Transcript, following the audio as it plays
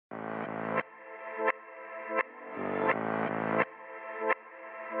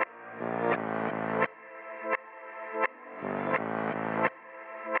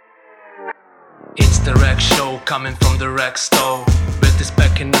show coming from the RAC store. With this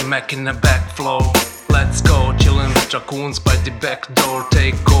back in the Mac in the back flow. Let's go, chillin' with raccoons by the back door.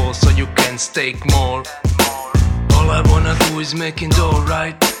 Take calls so you can stake more. All I wanna do is making dough,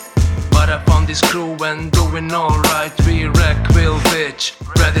 right? But I found this crew and doing alright. We RAC will bitch,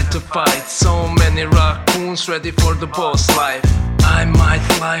 ready to fight. So many raccoons ready for the boss life. I might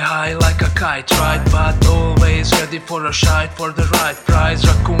fly high like a kite, right? But always ready for a shite for the right price.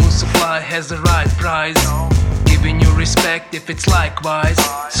 Raccoon supply has the right price, giving you respect if it's likewise.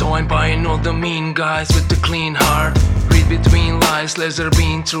 So I'm buying all the mean guys with the clean heart. Read between lies, laser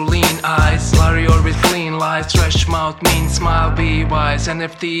beam through lean eyes. Warrior with clean lies, trash mouth, mean smile, be wise.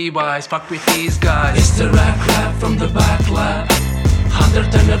 NFT wise, fuck with these guys. It's the RAC rap from the back lab.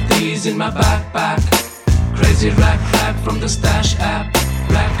 110 of these in my backpack. Crazy RAC rap from the stash app.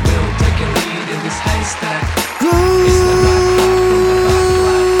 RAC will take a lead in this haystack. It's the RAC rap from the back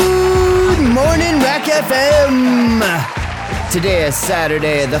lab. Good morning, RAC FM! Today is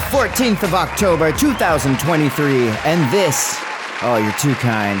Saturday, the 14th of October, 2023, and this, oh, you're too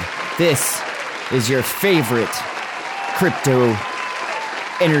kind, this is your favorite crypto,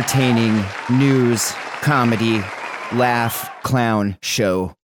 entertaining, news, comedy, laugh, clown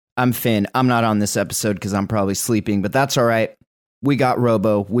show. I'm Finn. I'm not on this episode because I'm probably sleeping, but that's all right. We got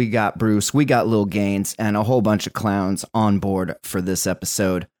Robo, we got Bruce, we got Lil Gaines, and a whole bunch of clowns on board for this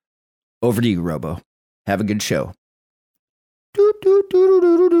episode. Over to you, Robo. Have a good show.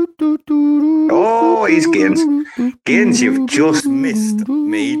 Oh, he's Gaines. Gaines, you've just missed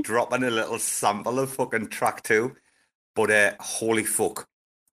me dropping a little sample of fucking track 2. But holy fuck.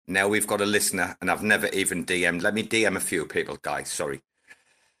 Now we've got a listener, and I've never even DM'd. Let me DM a few people, guys. Sorry.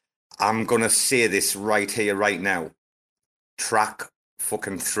 I'm going to say this right here, right now. Track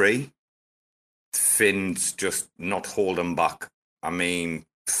fucking 3. Finn's just not holding back. I mean,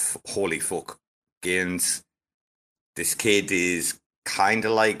 holy fuck. Gaines. This kid is kind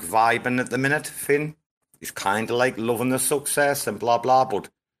of like vibing at the minute, Finn. He's kind of like loving the success and blah, blah. But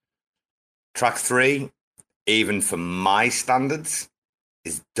track 3, even for my standards,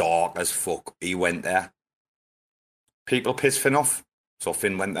 is dark as fuck. He went there. People piss Finn off. So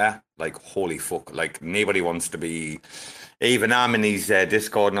Finn went there. Like, holy fuck. Like, nobody wants to be... Even I'm in his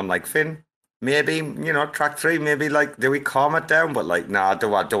Discord and I'm like, Finn, maybe, you know, track 3, maybe, like, do we calm it down? But, like, nah, I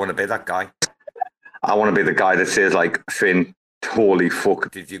don't want to be that guy. I want to be the guy that says, like, Finn, holy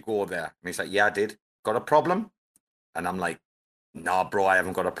fuck, did you go there? And he's like, yeah, I did. Got a problem? And I'm like, nah, bro, I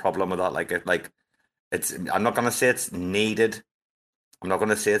haven't got a problem with that. It's. I'm not going to say it's needed. I'm not going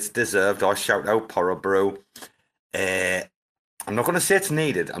to say it's deserved or shout out Poro Bro. I'm not going to say it's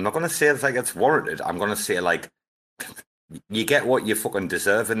needed. I'm not going to say it's like it's warranted. I'm going to say, like, you get what you fucking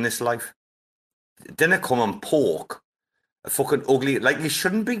deserve in this life. Didn't come and poke a fucking ugly, like, you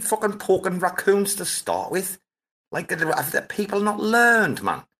shouldn't be fucking poking raccoons to start with. Like, have the people not learned,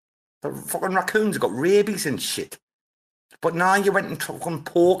 man? The fucking raccoons got rabies and shit. But now you went and fucking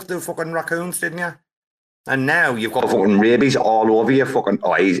poked the fucking raccoons, didn't you? And now you've got fucking rabies all over your fucking...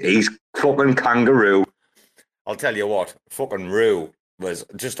 Oh, he's fucking kangaroo. I'll tell you what, fucking Roo was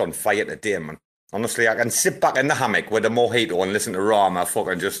just on fire today, man. Honestly, I can sit back in the hammock with a mojito and listen to Rama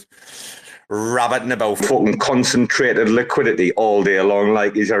fucking just... rabbiting about fucking concentrated liquidity all day long,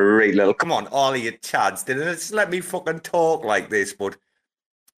 like he's a right little... Come on, all of you chads, just let me fucking talk like this. But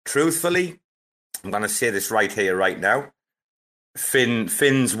truthfully, I'm going to say this right here, right now.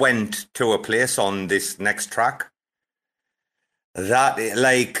 Finn's went to a place on this next track that,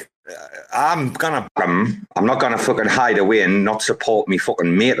 like, I'm going to... I'm not going to fucking hide away and not support me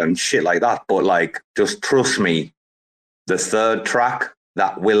fucking mate and shit like that. But, like, just trust me, the third track...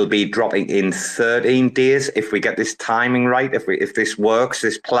 that will be dropping in 13 days if we get this timing right. If this works,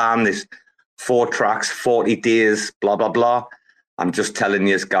 this plan, this 4 tracks, 40 days, blah, blah, blah. I'm just telling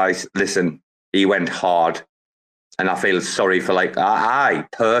you guys, listen, he went hard. And I feel sorry for, like, I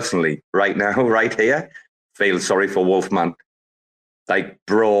personally, right now, right here, feel sorry for Wolfman. Like,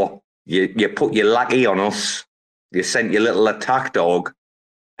 bro, you put your lackey on us. You sent your little attack dog.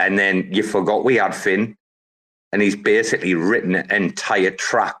 And then you forgot we had Finn. And he's basically written an entire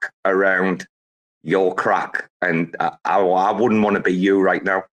track around your crack. And I wouldn't want to be you right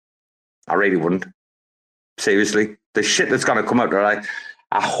now. I really wouldn't. Seriously. The shit that's going to come out, right?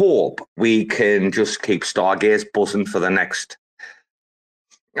 I hope we can just keep Stargaze buzzing for the next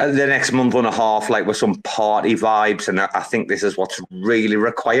month and a half, like with some party vibes. And I think this is what's really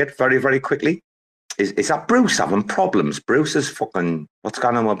required very, very quickly. Is that Bruce having problems? Bruce is fucking... What's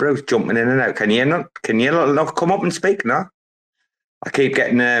going on with Bruce? Jumping in and out. Can you not come up and speak? No? I keep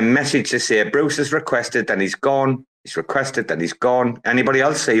getting a message to say Bruce has requested, then he's gone. He's requested, then he's gone. Anybody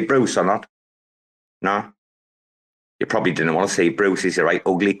else see Bruce or not? No? you probably didn't want to see Bruce. He's a right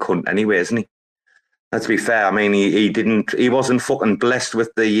ugly cunt anyway, isn't he? Let's be fair. I mean, he wasn't fucking blessed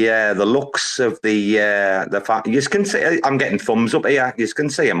with the looks of the fact. You can see, I'm getting thumbs up here. You can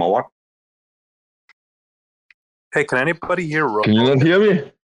see him or what? Hey, can anybody hear Robo? Can you not hear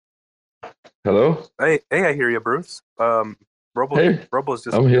me? Hello? Hey, I hear you, Bruce. Robo's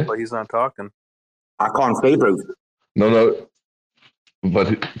just I'm here. but he's not talking. I can't see Bruce. No.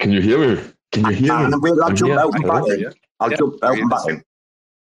 But can you hear me? Can you hear me? I'll jump out and back hear in. you. I'll jump out and back in.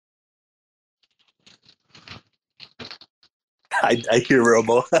 I hear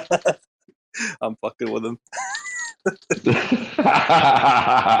Robo. I'm fucking with him.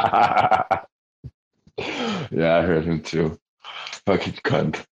 Yeah, I heard him too. Fucking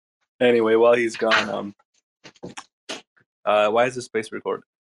cunt. Anyway, while he's gone, why is this space recorded?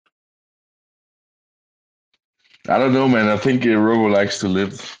 I don't know, man. I think Robo likes to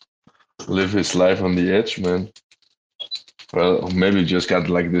live his life on the edge, man. Well, maybe just got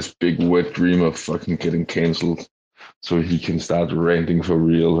like this big wet dream of fucking getting canceled, so he can start ranting for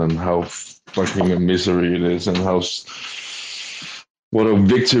real and how fucking a misery it is and what a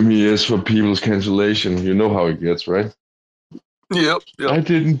victim he is for people's cancellation. You know how it gets, right? Yep. I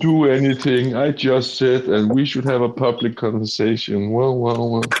didn't do anything. I just said, and we should have a public conversation.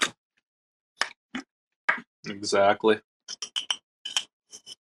 Well. Exactly.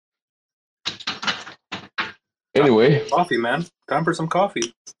 Anyway. Coffee, man. Time for some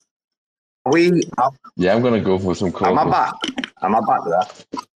coffee. Yeah, I'm gonna go for some coffee. Am I back there?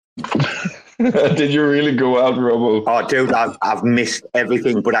 Did you really go out, Robo? Oh, dude, I've missed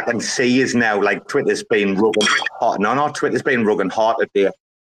everything, but I can see is now like Twitter's been rugging hot. No, Twitter's been rugging hot today.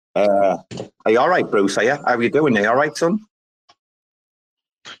 Are you all right, Bruce? Are you? How are you doing? Are you all right, son?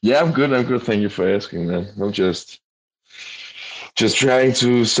 Yeah, I'm good. Thank you for asking, man. I'm just trying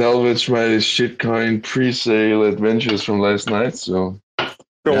to salvage my shitcoin pre-sale adventures from last night. So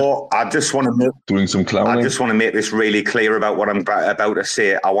I just want to doing some clowning. I just want to make this really clear about what I'm about to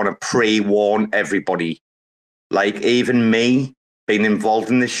say. I want to pre-warn everybody. Like, even me being involved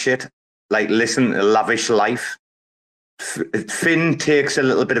in this shit, like, listen, Lavish Life, Finn takes a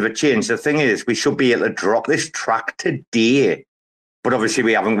little bit of a change. The thing is, we should be able to drop this track today, but obviously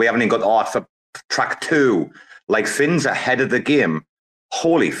we haven't even got art for track 2. Like, Finn's ahead of the game.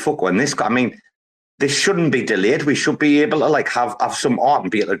 Holy fuck, when this guy, I mean, this shouldn't be delayed. We should be able to like have some art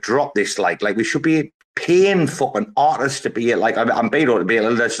and be able to drop this. Like we should be paying fucking artists to be like, I'm paid to be able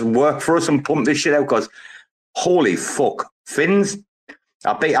to just work for us and pump this shit out, because holy fuck, Finn's.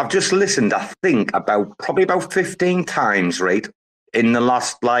 I've just listened, I think, probably about 15 times, right, in the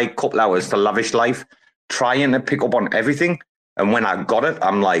last like couple hours to Lavish Life, trying to pick up on everything. And when I got it,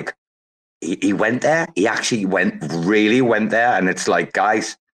 I'm like, he went there. He actually really went there. And it's like,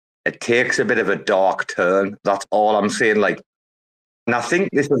 guys, it takes a bit of a dark turn. That's all I'm saying. Like, and I think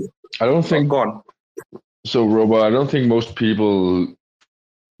this is. I don't think. Go on. So, Robo, I don't think most people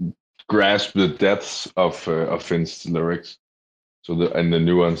grasp the depths of Finn's lyrics. So and the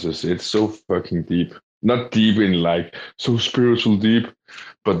nuances. It's so fucking deep. Not deep in like so spiritual deep,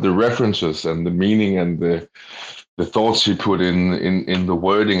 but the references and the meaning and the thoughts he put in the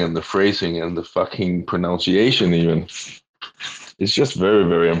wording and the phrasing and the fucking pronunciation even. It's just very,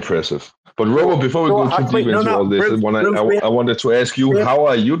 very impressive. But Robo, before we go too deep into all this, I wanted to ask you, how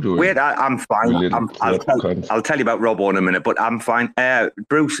are you doing? Wait, I'm fine. I'll tell you about Robo in a minute, but I'm fine.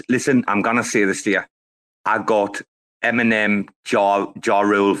 Bruce, listen, I'm going to say this to you. I got Eminem, Ja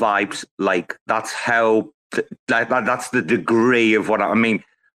Rule vibes. Like, that's how, that's the degree of what I mean.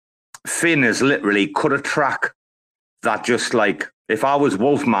 Finn has literally cut a track that just like, if I was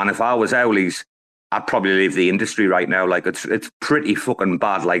Wolfman, if I was Owlies, I'd probably leave the industry right now. Like, it's pretty fucking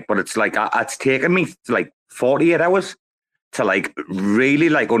bad. Like, but it's like, it's taken me like 48 hours to like really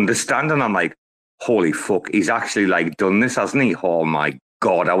like understand. And I'm like, holy fuck, he's actually like done this, hasn't he? Oh my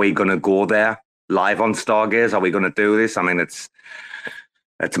God, are we going to go there live on Stargaze? Are we going to do this? I mean, it's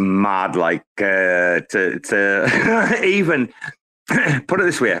mad. Like, to even put it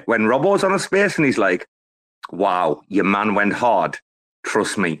this way, when Robbo's on a space and he's like, wow, your man went hard.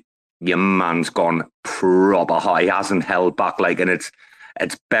 Trust me. Your man's gone proper high. He hasn't held back, like, and it's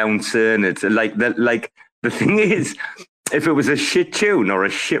bouncing. It's like the thing is, if it was a shit tune or a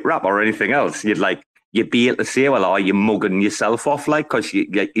shit rap or anything else, you'd be able to say, well, are you mugging yourself off, like, because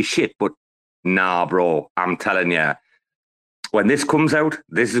you shit. But nah, bro, I'm telling you, when this comes out,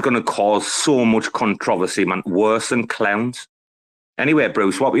 this is going to cause so much controversy, man. Worse than clowns. Anyway,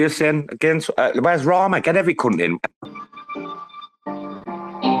 Bruce, what were you saying again? Where's Rama? Get every cunt in.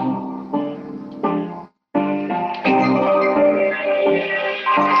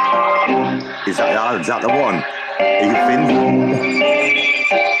 Is that the one? From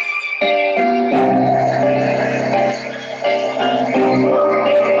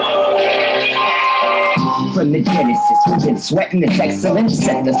the Genesis, we've been sweating its excellence.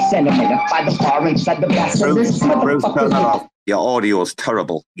 Set the centimeter by the bar inside the bacillus. Bruce, turn that off. Your audio's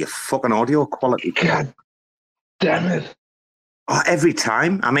terrible. Your fucking audio quality. God damn it. Oh, every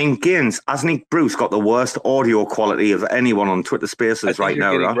time. I mean, Gaines, hasn't Bruce got the worst audio quality of anyone on Twitter Spaces right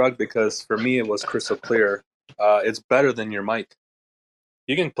now? Getting rugged because for me it was crystal clear. It's better than your mic.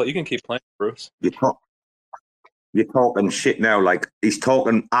 You can keep playing, Bruce. You're talking shit now. Like he's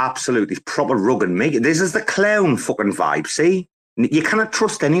talking absolute. He's proper rugged. This is the clown fucking vibe. See, you cannot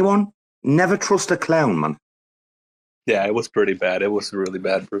trust anyone. Never trust a clown, man. Yeah, it was pretty bad. It was really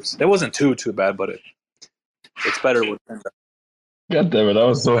bad, Bruce. It wasn't too bad, but it's better with. God damn it, I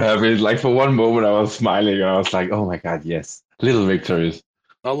was so happy. Like for one moment I was smiling and I was like, oh my god, yes. Little victories.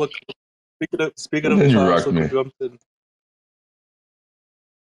 Oh look, speaking of Then you Charles, rocked me.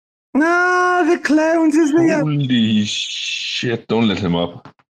 The clowns is there. Holy shit, don't let him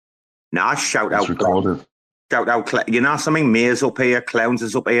up. Nah, shout It's out. recorded. Shout out. You know something? Mayor's up here, Clowns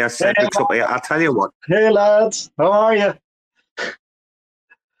is up here, Cedric's up here. I tell you what. Hey lads, how are you?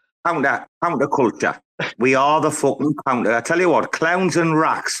 Counter culture. We are the fucking counter. I tell you what, Clowns and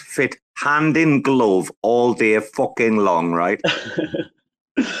RACs fit hand in glove all day fucking long, right?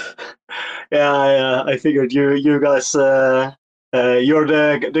 Yeah, I figured you guys, you're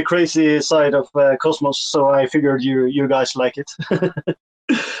the crazy side of Cosmos, so I figured you guys like it.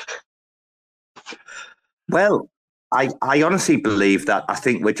 Well, I honestly believe that. I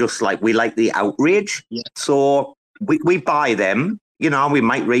think we're just like, we like the outrage. Yeah. So we buy them. You know, we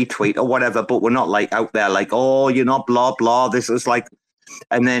might retweet or whatever, but we're not like out there like, oh, you know, blah, blah. This is like,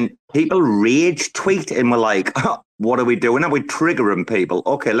 and then people rage tweet and we're like, oh, what are we doing? Are we triggering people?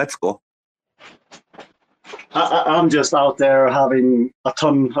 Okay, let's go. I'm just out there having a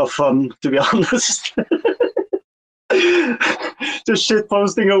ton of fun, to be honest. Just shit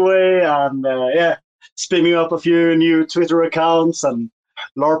posting away and spinning up a few new Twitter accounts and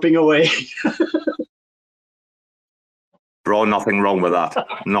LARPing away. Bro, nothing wrong with that.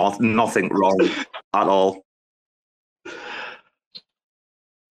 Nothing wrong at all.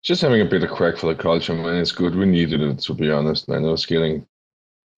 Just having a bit of crack for the culture, man. It's good. We needed it, to be honest, man. It was getting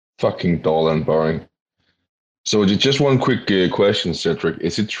fucking dull and boring. So just one quick question, Cedric.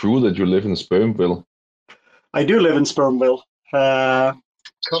 Is it true that you live in Spermville? I do live in Spermville.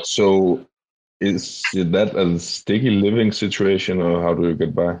 So is that a sticky living situation, or how do you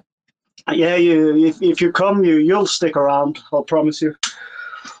get by? Yeah, if you come, you'll stick around. I'll promise you.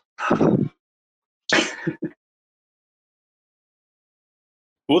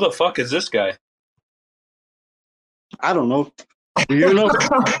 Who the fuck is this guy? I don't know. Do you know?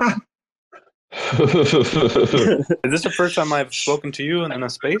 Is this the first time I've spoken to you in a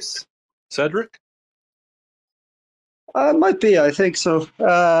space, Cedric? Might be. I think so.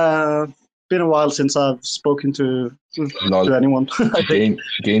 Been a while since I've spoken to anyone.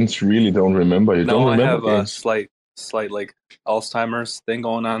 Gaines really don't remember. You don't remember? I have a slight like Alzheimer's thing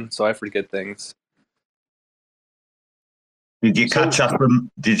going on, so I forget things. Did you catch that from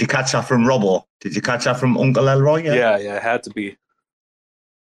Robbo? Did you catch that from Uncle Elroy? Yeah, it had to be.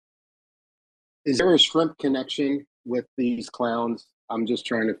 Is there a shrimp connection with these clowns? I'm just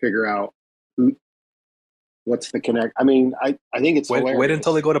trying to figure out what's the connect. I mean, I think it's hilarious. Wait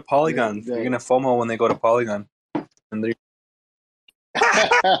until they go to Polygon. You're gonna FOMO when they go to Polygon. And they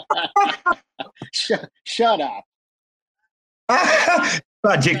shut up.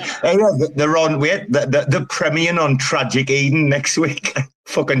 Tragic. They're on. Wait, the premiering on Tragic Eden next week.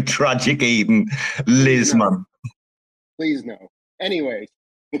 Fucking Tragic Eden, Liz, no. man. Please no. Anyways,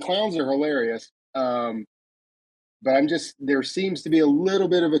 the clowns are hilarious. But there seems to be a little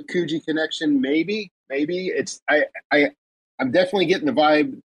bit of a Coogee connection. Maybe it's I'm definitely getting the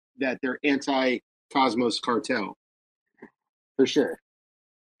vibe that they're anti-Cosmos Cartel for sure.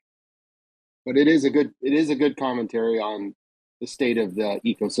 But it is a good commentary on the state of the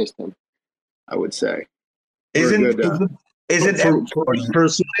ecosystem, I would say. For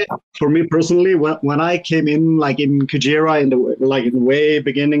me personally, when I came in, like in Kujira, in the way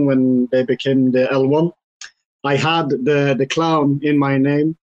beginning when they became the L1, I had the clown in my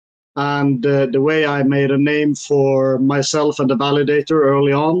name, and the way I made a name for myself and the validator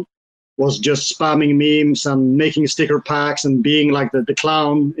early on was just spamming memes and making sticker packs and being like the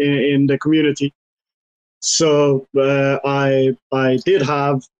clown in the community. So I did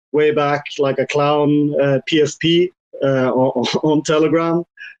have way back like a clown PFP on Telegram.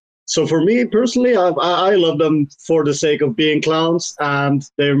 So for me personally, I love them for the sake of being clowns, and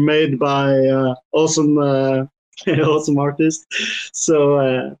they're made by awesome awesome artist. So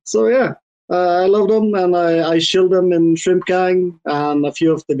yeah, I love them, and I shilled them in Shrimp Gang, and a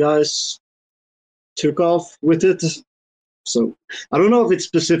few of the guys took off with it. So I don't know if it's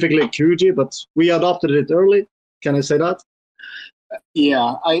specifically Kuji, but we adopted it early. Can I say that?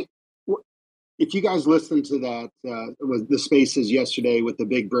 Yeah, if you guys listened to that was the spaces yesterday with the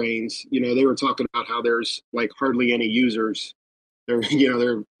big brains, they were talking about how there's like hardly any users.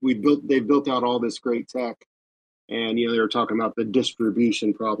 They've built out all this great tech, and they were talking about the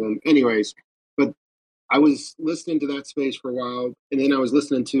distribution problem. Anyways, but I was listening to that space for a while, and then I was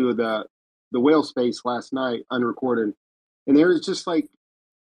listening to the whale space last night, unrecorded, and there's just like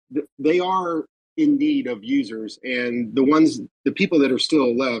they are in need of users, and the people that are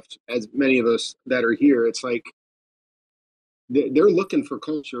still left, as many of us that are here, it's like they're looking for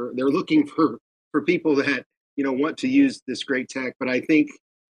culture. They're looking for people that want to use this great tech. But I think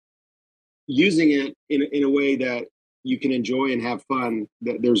using it in a way that you can enjoy and have fun,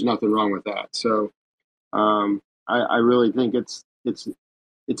 that there's nothing wrong with that. So I really think it's an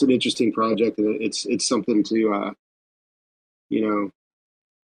interesting project, and it's something to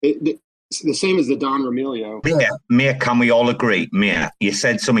it's the same as the Don Remilio. Mia, can we all agree? Mia, you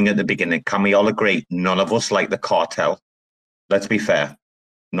said something at the beginning. Can we all agree? None of us like the cartel. Let's be fair.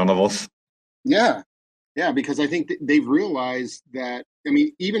 None of us. Yeah, because I think they've realized that. I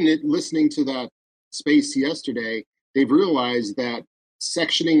mean, even listening to that space yesterday, they've realized that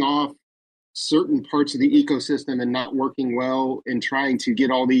sectioning off certain parts of the ecosystem and not working well, and trying to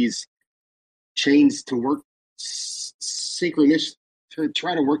get all these chains to work synchronous to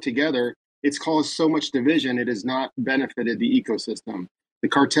try to work together, it's caused so much division. It has not benefited the ecosystem. The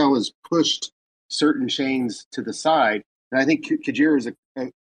cartel has pushed certain chains to the side, and I think Kujira is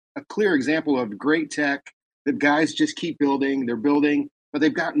a clear example of great tech. The guys just keep building. They're building, but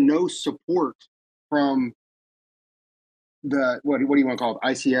they've got no support from the what do you want to call it,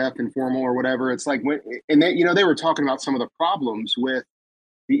 ICF, informal or whatever. It's like they were talking about some of the problems with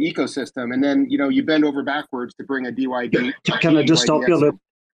the ecosystem, and then you bend over backwards to bring a DYD. Can I just stop you a bit?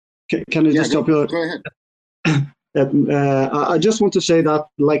 Can I just stop you? Go ahead. I just want to say that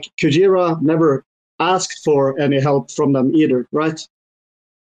like Kujira never asked for any help from them either, right?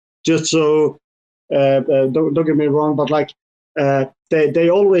 Just so don't get me wrong, but like they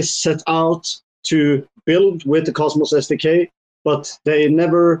always set out to build with the Cosmos SDK, but they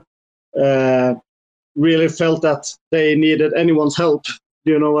never really felt that they needed anyone's help.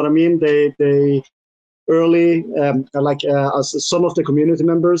 Do you know what I mean? They early, as some of the community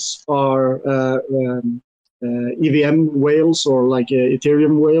members are EVM whales or like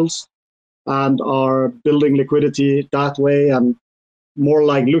Ethereum whales, and are building liquidity that way, and more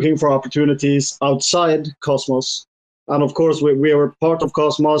like looking for opportunities outside Cosmos. And of course, we are part of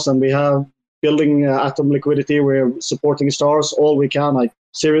Cosmos, and we have building Atom liquidity. We're supporting stars all we can. I've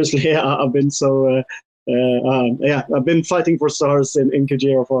been so I've been fighting for stars in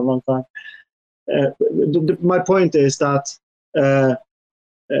Kujira for a long time. My point is that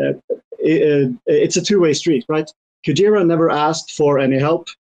it's a two-way street, right? Kujira never asked for any help,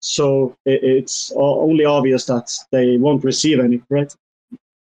 so it's only obvious that they won't receive any, right?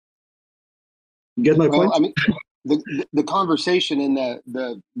 You get my point? I mean, the conversation in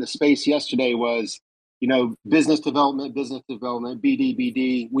the space yesterday was, business development,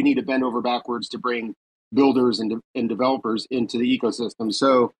 BD. We need to bend over backwards to bring builders and developers into the ecosystem.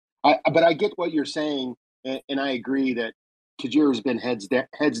 So, but I get what you're saying, and I agree that Kujira's been heads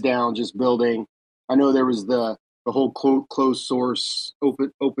down, just building. I know there was the whole closed source,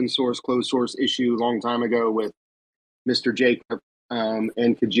 open source, closed source issue a long time ago with Mr. Jacob and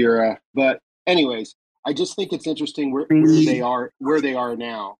Kujira. But anyways, I just think it's interesting where they are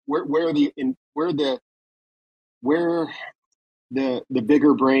now, where the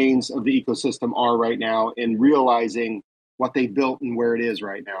bigger brains of the ecosystem are right now, and realizing what they built and where it is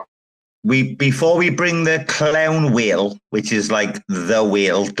right now. Before we bring the clown whale, which is like the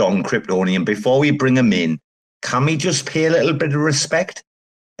whale, Don Kryptonian, before we bring him in, can we just pay a little bit of respect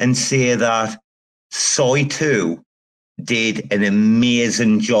and say that Soy 2 did an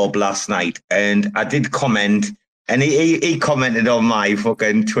amazing job last night? And I did comment, and he commented on my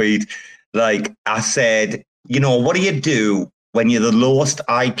fucking tweet. Like, I said, what do you do when you're the lowest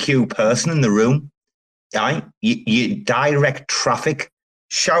IQ person in the room? Right? You direct traffic.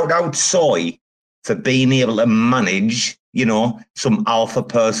 Shout out Soy for being able to manage, some alpha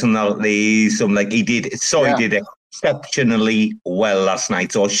personality, Soy did exceptionally well last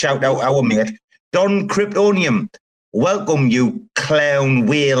night. So shout out our mate, Don Kryptonium. Welcome, you clown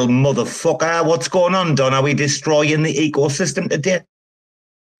whale motherfucker. What's going on, Don? Are we destroying the ecosystem today?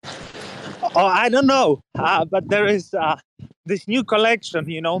 Oh, I don't know, but there is this new collection.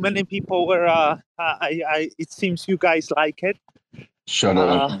 Many people were. It seems you guys like it. Shut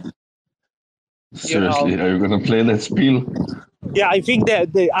up. Uh, Seriously, are you gonna play that spiel? Yeah, I think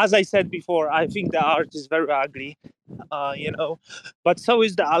that as I said before, I think the art is very ugly. But so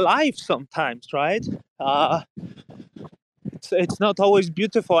is the alive sometimes, right? It's not always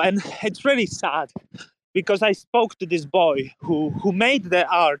beautiful, and it's really sad because I spoke to this boy who made the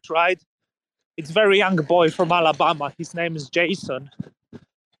art, right? It's a very young boy from Alabama. His name is Jason,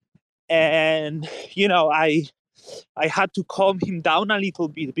 and I had to calm him down a little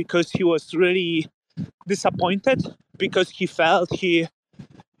bit because he was really disappointed because he felt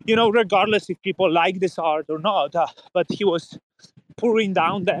regardless if people like this art or not, but he was pouring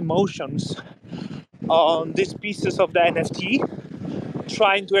down the emotions on these pieces of the NFT,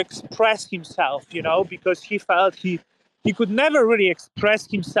 trying to express himself, because he felt he could never really express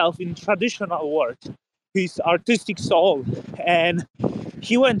himself in traditional words, his artistic soul. And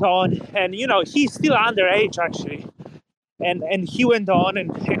he went on, and he's still underage actually, and he went on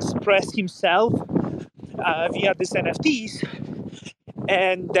and expressed himself via these NFTs.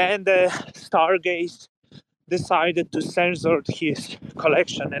 And then the Stargaze decided to censor his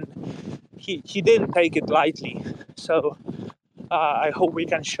collection, and he didn't take it lightly. So I hope we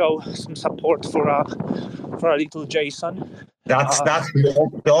can show some support for a little Jason. That's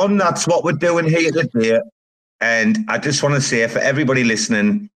what done. That's what we're doing here today. And I just want to say for everybody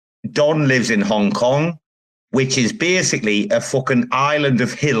listening, Don lives in Hong Kong, which is basically a fucking island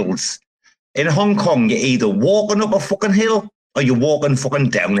of hills. In Hong Kong, you're either walking up a fucking hill or you're walking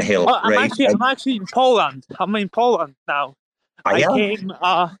fucking down a hill. I'm actually in Poland. I'm in Poland now. I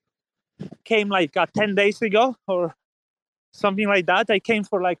came like 10 days ago or something like that. I came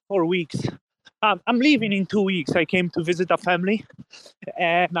for like 4 weeks. I'm leaving in 2 weeks. I came to visit a family,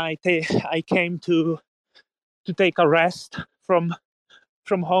 and I came to take a rest from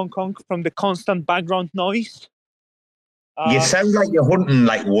Hong Kong, from the constant background noise. You sound like you're hunting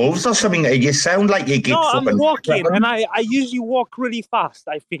like wolves or something. You sound like you get fucking... I'm walking, and I usually walk really fast,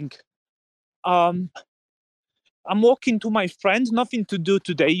 I think. I'm walking to my friends, nothing to do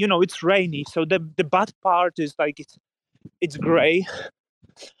today. It's rainy, so the bad part is like it's gray.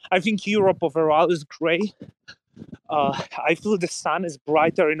 I think Europe overall is gray. I feel the sun is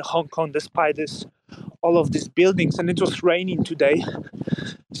brighter in Hong Kong despite all of these buildings, and it was raining today.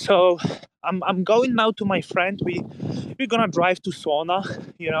 So I'm going now to my friend. We're gonna drive to sauna.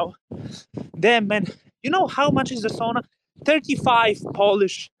 Then, man, how much is the sauna? 35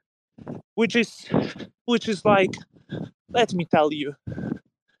 Polish, which is like, let me tell you,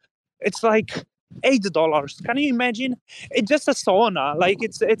 it's like $8. Can you imagine? It's just a sauna, like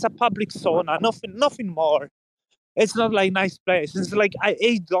it's a public sauna, nothing more. It's not like nice place. It's like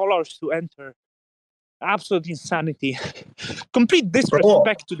 $8 to enter. Absolute insanity. Complete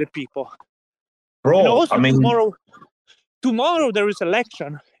disrespect to the people. Bro, also tomorrow there is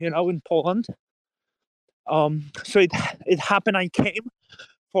election, in Poland. So it happened. I came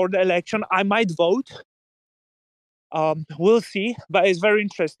for the election. I might vote. We'll see, but it's very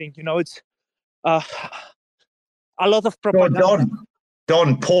interesting. It's a lot of propaganda.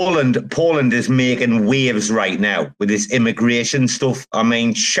 Don, Poland is making waves right now with this immigration stuff. I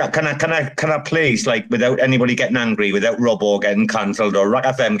mean, can I please, like, without anybody getting angry, without Robbo getting cancelled or RAC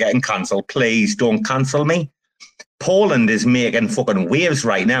FM getting cancelled, please don't cancel me. Poland is making fucking waves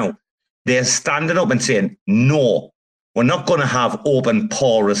right now. They're standing up and saying, no, we're not going to have open,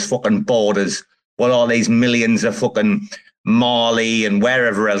 porous fucking borders with all these millions of fucking Mali and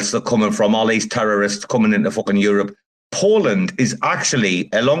wherever else they're coming from, all these terrorists coming into fucking Europe. Poland is actually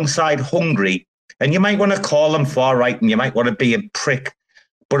alongside Hungary, and you might want to call them far right and you might want to be a prick,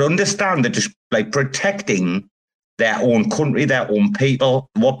 but understand that just like protecting their own country, their own people.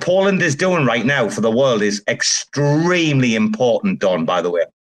 What Poland is doing right now for the world is extremely important, Don, by the way.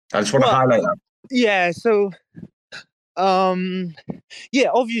 I just want to highlight that. Yeah, so yeah,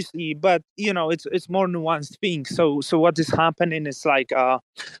 obviously, but it's more nuanced thing. So what is happening is like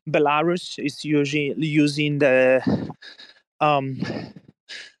Belarus is usually using the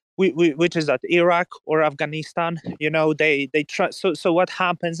which is that Iraq or Afghanistan. They try. So what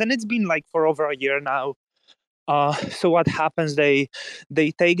happens, and it's been like for over a year now. So what happens? They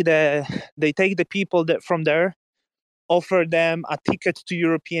take the people that from there, offer them a ticket to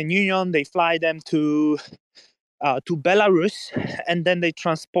European Union. They fly them to Belarus, and then they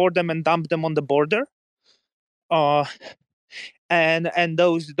transport them and dump them on the border. And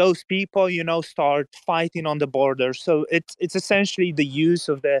those people, start fighting on the border. So it's essentially the use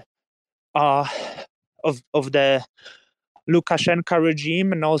of the of the Lukashenko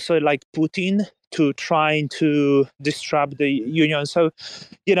regime and also like Putin to trying to disrupt the union. So,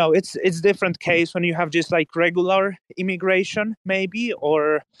 it's different case when you have just like regular immigration maybe,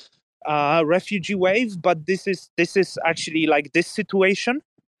 or refugee wave, but this is actually like this situation.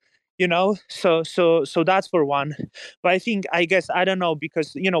 So that's for one. But I guess I don't know,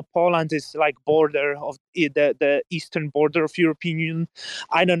 because Poland is like border of the eastern border of European Union.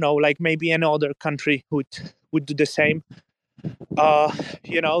 I don't know, like maybe any other country would do the same. So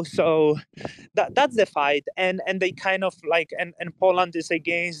that's the fight, and they kind of like, and Poland is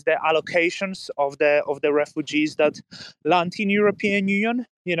against the allocations of the refugees that land in European Union.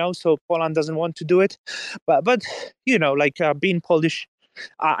 So Poland doesn't want to do it, but like being Polish,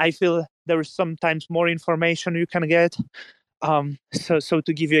 I feel there is sometimes more information you can get. So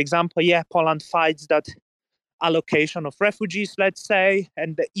to give you example, Poland fights that allocation of refugees, let's say,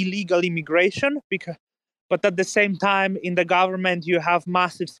 and the illegal immigration, but at the same time in the government you have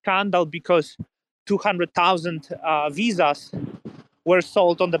massive scandal because 200,000 visas were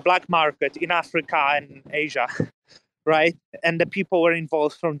sold on the black market in Africa and Asia, right? And the people were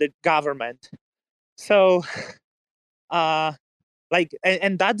involved from the government. So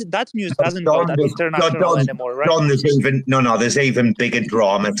and that news doesn't go that international anymore, right? Don, there's even bigger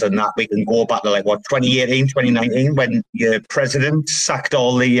drama than that. We can go back to 2018, 2019, when your president sacked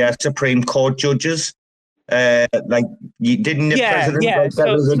all the Supreme Court judges. You didn't the president? Yeah.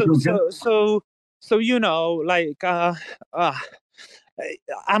 So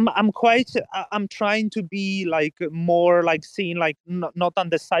I'm trying to be like more like seeing like not on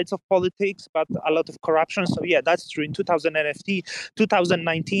the sides of politics, but a lot of corruption. So that's true. In 2019,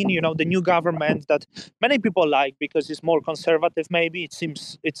 the new government that many people like because it's more conservative. Maybe it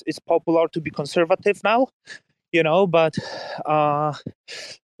seems it's popular to be conservative now, but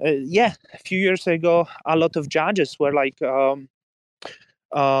a few years ago, a lot of judges were like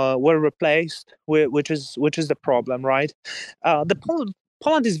were replaced, which is the problem, right?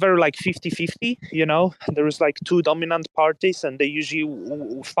 Poland is very like 50-50, there is like two dominant parties and they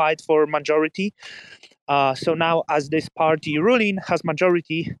usually fight for majority. So now as this party ruling has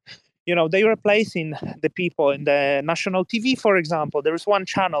majority, they're replacing the people in the national TV, for example. There is one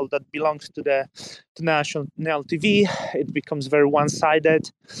channel that belongs to the national TV. It becomes very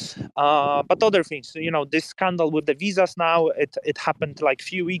one-sided. But other things, this scandal with the visas now, it happened like a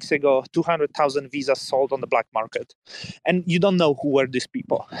few weeks ago, 200,000 visas sold on the black market. And you don't know who were these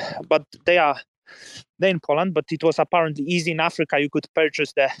people, but they're in Poland, but it was apparently easy in Africa. You could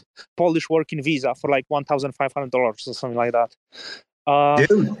purchase the Polish working visa for like $1,500 or something like that.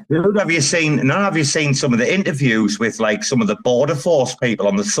 Dude, have you seen some of the interviews with like some of the border force people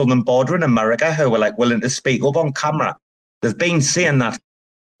on the southern border in America who were like willing to speak up on camera? They've been saying that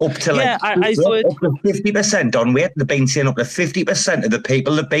up to I saw it. Up to 50% on weight. They've been saying up to 50% of the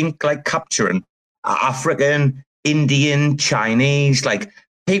people they've been like capturing are African, Indian, Chinese. Like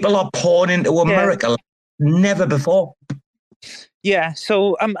people are pouring into America like never before. Yeah,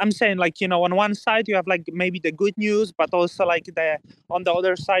 so I'm saying like, on one side you have like maybe the good news, but also like on the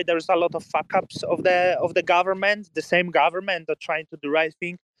other side there's a lot of fuck ups of the government, the same government that trying to do the right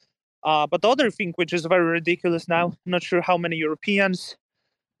thing. But the other thing which is very ridiculous now, I'm not sure how many Europeans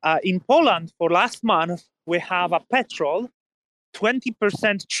in Poland for last month we have a petrol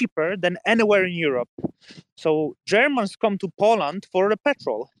 20% cheaper than anywhere in Europe. So Germans come to Poland for the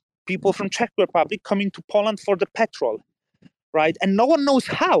petrol. People from Czech Republic coming to Poland for the petrol. Right, and no one knows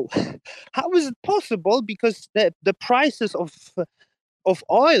how. How is it possible? Because the prices of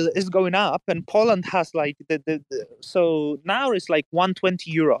oil is going up, and Poland has like so now it's like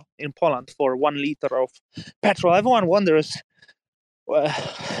 €120 in Poland for 1 liter of petrol. Everyone wonders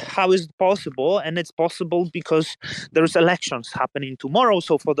how is it possible, and it's possible because there's elections happening tomorrow.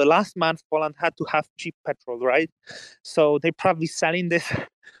 So for the last month, Poland had to have cheap petrol, right? So they're probably selling this.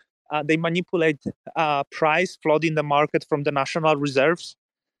 They manipulate price, flooding the market from the national reserves.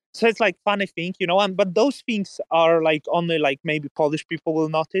 So it's like funny thing, but those things are like only like maybe Polish people will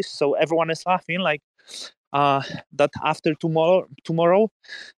notice. So everyone is laughing like that after tomorrow,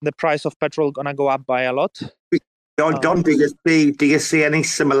 the price of petrol gonna go up by a lot. Don, do you see any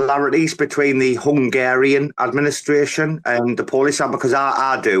similarities between the Hungarian administration and the Polish one? Because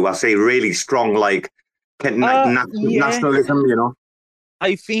I do. I see really strong nationalism,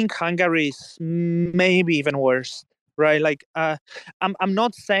 I think Hungary is maybe even worse, right? Like, I'm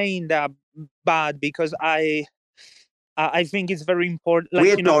not saying that bad because I think it's very important.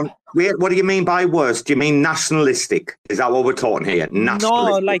 Like, Wait, what do you mean by worse? Do you mean nationalistic? Is that what we're talking here?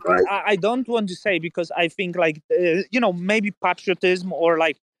 No, like right? I don't want to say because I think like maybe patriotism or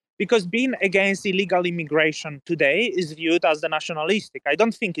like because being against illegal immigration today is viewed as the nationalistic. I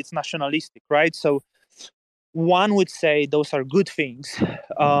don't think it's nationalistic, right? So one would say those are good things.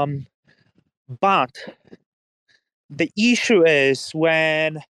 But the issue is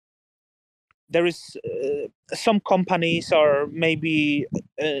when there is some companies or maybe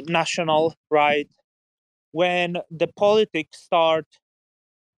national, right? When the politics start,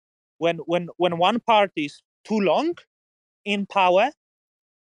 when one party is too long in power,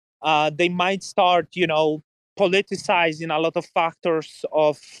 they might start, politicizing a lot of factors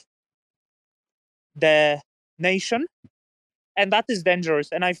of the nation, and that is dangerous.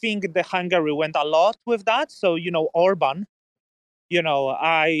 And I think the Hungary went a lot with that. So Orban,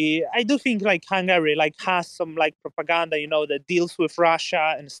 I do think like Hungary like has some like propaganda, that deals with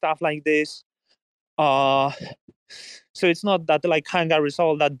Russia and stuff like this. So it's not that like Hungary is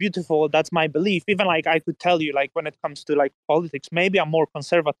all that beautiful. That's my belief. Even like I could tell you, like when it comes to like politics, maybe I'm more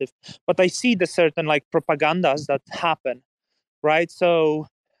conservative, but I see the certain like propagandas that happen, right? So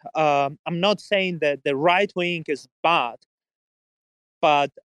I'm not saying that the right wing is bad,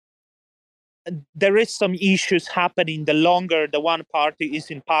 but there is some issues happening the longer the one party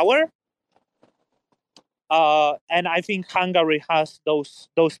is in power. And I think Hungary has those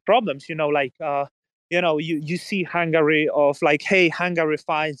problems, you see Hungary of like, hey, Hungary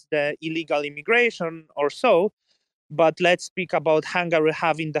fights the illegal immigration or so, but let's speak about Hungary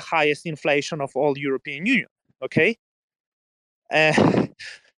having the highest inflation of all European Union, okay?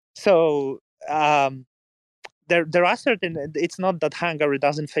 So there are certain, it's not that Hungary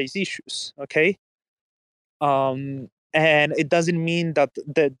doesn't face issues, okay? And it doesn't mean that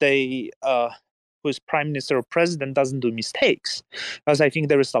they who's prime minister or president doesn't do mistakes, because I think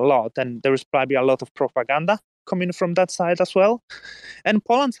there is a lot, and there is probably a lot of propaganda coming from that side as well. And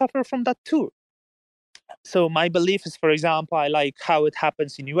Poland suffers from that too. So my belief is, for example, I like how it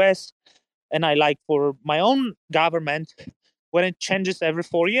happens in US, and I like for my own government when it changes every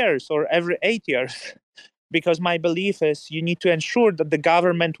 4 years or every 8 years, because my belief is you need to ensure that the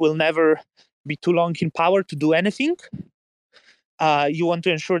government will never be too long in power to do anything. You want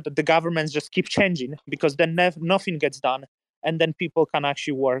to ensure that the governments just keep changing, because then nothing gets done, and then people can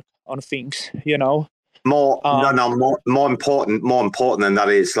actually work on things, More important than that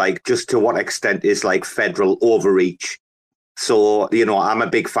is like just to what extent is like federal overreach. So I'm a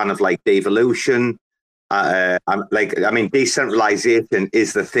big fan of like devolution. Decentralization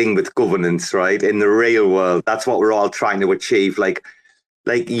is the thing with governance, right? In the real world, that's what we're all trying to achieve. We,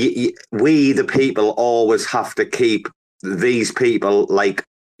 the people, always have to keep these people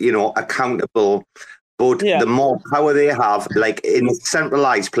accountable. But the more power they have, like in a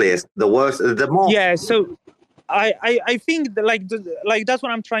centralized place, the worse, the more. Yeah. So I think that, that's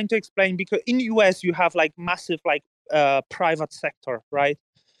what I'm trying to explain, because in the US you have like massive like private sector, right?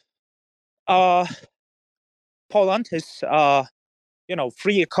 Poland is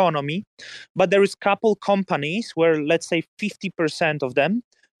free economy, but there is couple companies where, let's say, 50% of them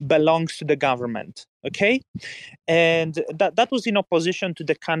belongs to the government, okay? And that was in opposition to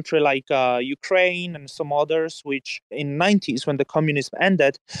the country like Ukraine and some others, which in 90s, when the communism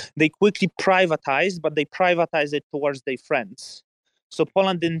ended, they quickly privatized, but they privatized it towards their friends. So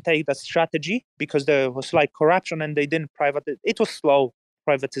Poland didn't take that strategy because there was like corruption, and they didn't privatize. It was slow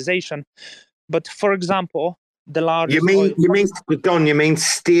privatization. But for example, the largest you mean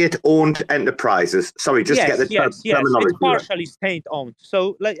state-owned enterprises? Sorry, just to get the terminology. It's partially state-owned.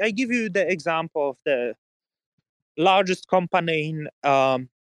 So, like, I give you the example of the largest company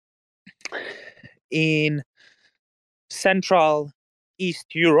in Central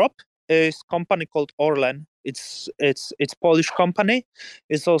East Europe is a company called Orlen. It's Polish company.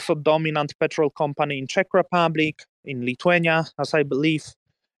 It's also dominant petrol company in Czech Republic, in Lithuania, as I believe.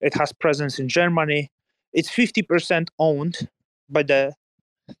 It has presence in Germany. It's 50% owned by the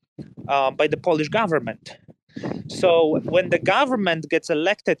Polish government. So when the government gets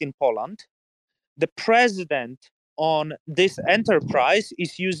elected in Poland, the president on this enterprise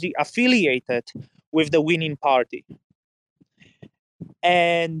is usually affiliated with the winning party.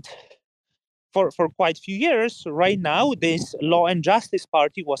 And for quite a few years, right now, this Law and Justice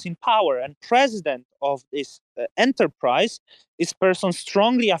Party was in power, and president of this enterprise is person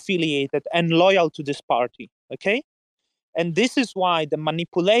strongly affiliated and loyal to this party, okay? And this is why the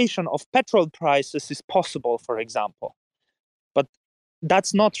manipulation of petrol prices is possible, for example. But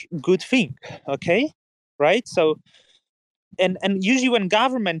that's not a good thing, okay? Right? So, and usually when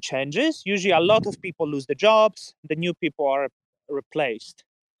government changes, usually a lot of people lose their jobs, the new people are replaced.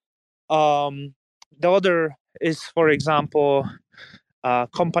 The other is, for example,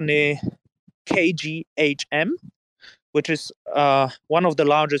 company KGHM. which is one of the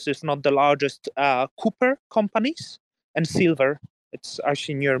largest, if not the largest, copper companies, and silver. It's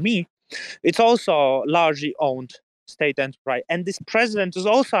actually near me. It's also largely owned state enterprise. And this president is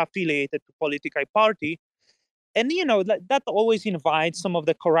also affiliated to political party. And, that always invites some of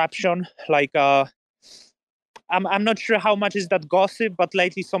the corruption. Like, I'm not sure how much is that gossip, but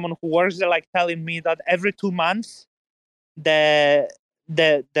lately someone who works there telling me that every 2 months, the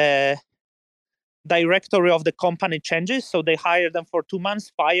directory of the company changes. So they hire them for 2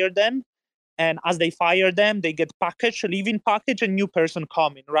 months, fire them. And as they fire them, they get leaving package, a new person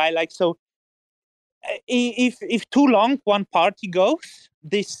coming, right? So if too long one party goes,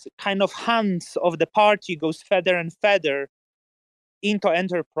 this kind of hands of the party goes further and further into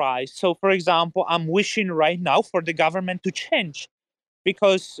enterprise. So, for example, I'm wishing right now for the government to change,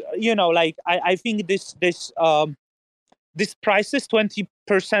 because I think this price is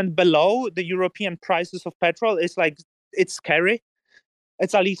 20% below the European prices of petrol. It's it's scary.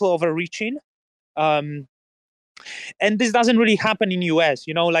 It's a little overreaching. And this doesn't really happen in US,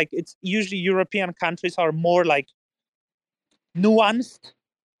 it's usually European countries are more nuanced.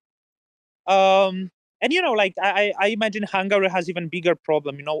 And I imagine Hungary has even bigger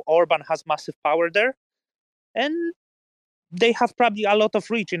problem. Orban has massive power there, and they have probably a lot of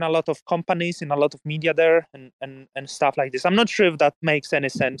reach in a lot of companies, in a lot of media there, and stuff like this. I'm not sure if that makes any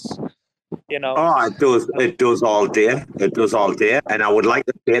sense. Oh, it does. It does all day. It does all day. And I would like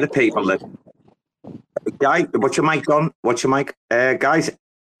to say to people that, guy, what's your mic, Don? What's your mic? Guys,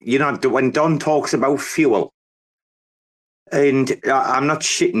 when Don talks about fuel, and I'm not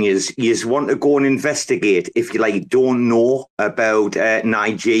shitting you want to go and investigate if you don't know about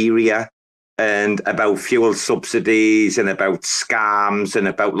Nigeria and about fuel subsidies and about scams and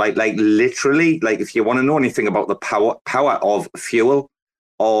about literally if you want to know anything about the power of fuel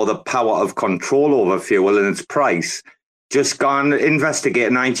or the power of control over fuel and its price, just go and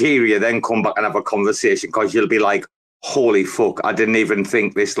investigate Nigeria, then come back and have a conversation, because you'll be like, holy fuck, I didn't even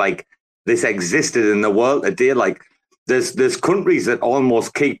think this existed in the world today. There's countries that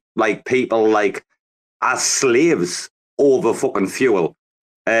almost keep people as slaves over fucking fuel.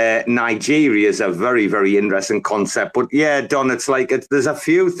 Nigeria is a very, very interesting concept. But yeah, Don, it's there's a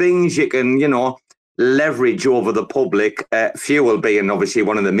few things you can, leverage over the public, fuel being obviously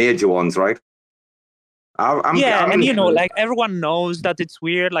one of the major ones, right? Everyone knows that it's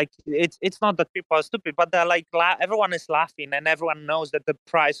weird. It's not that people are stupid, but they're everyone is laughing, and everyone knows that the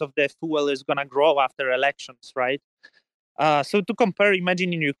price of the fuel is gonna grow after elections, right? So to compare,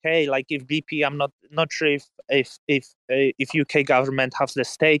 imagine in UK, if BP, I'm not sure if UK government has the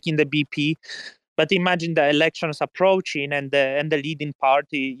stake in the BP, but imagine the elections approaching and the leading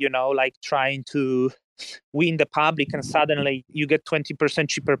party, trying to win the public, and suddenly you get 20%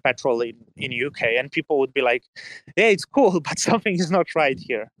 cheaper petrol in UK, and people would be like, yeah, it's cool, but something is not right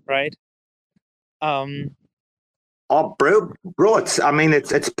here, right? Oh, bro,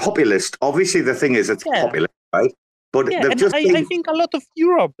 it's populist. Obviously, the thing is, it's populist, right? But I think a lot of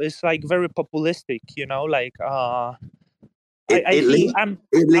Europe is very populistic,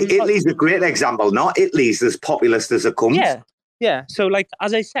 Italy's a great example. Not Italy's as populist as it comes. Yeah. So,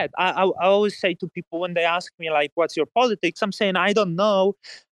 as I said, I always say to people when they ask me, what's your politics? I'm saying, I don't know.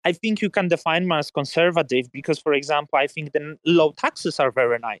 I think you can define me as conservative because, for example, I think the low taxes are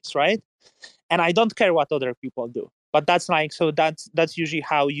very nice, right? And I don't care what other people do. But that's that's usually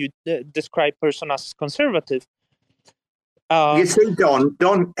how you describe person as conservative. You see,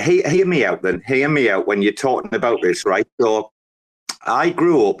 Don, hear me out then. Hear me out when you're talking about this, right? So I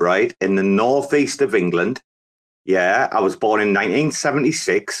grew up, right, in the northeast of England. Yeah, I was born in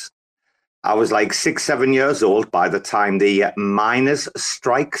 1976. I was 6, 7 years old by the time the miners'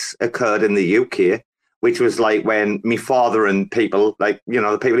 strikes occurred in the UK, which was when my father and people, the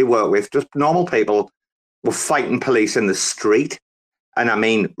people he worked with, just normal people, were fighting police in the street. And I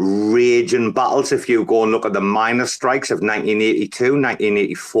mean, raging battles. If you go and look at the miners' strikes of 1982,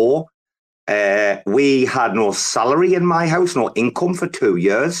 1984, we had no salary in my house, no income for 2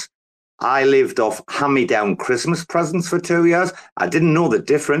 years. I lived off hand-me-down Christmas presents for 2 years. I didn't know the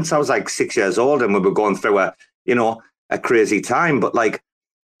difference. I was 6 years old, and we were going through a crazy time. But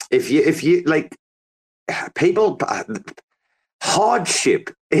if you people, hardship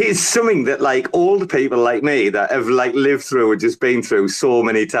is something that old people like me that have lived through and just been through so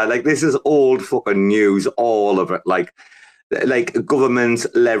many times. This is old fucking news, all of it. Government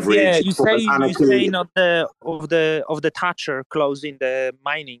leverage. Yeah, you say not of the Thatcher closing the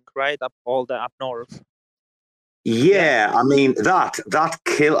mining, right? Up north. Yeah, I mean that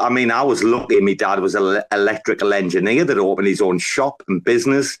kill. I mean, I was lucky. My dad was an electrical engineer that opened his own shop and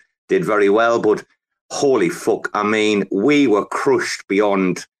business, did very well. But holy fuck. I mean, we were crushed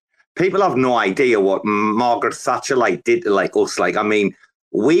beyond. People have no idea what Margaret Thatcher did to us. I mean,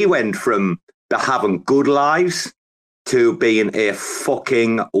 we went from having good lives to being a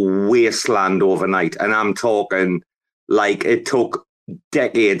fucking wasteland overnight. And I'm talking it took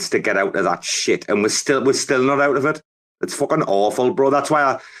decades to get out of that shit, and we're still not out of it. It's fucking awful, bro. That's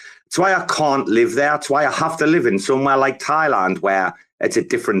why I can't live there. That's why I have to live in somewhere like Thailand, where it's a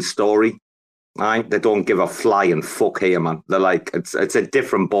different story. Right? They don't give a flying fuck here, man. They're it's a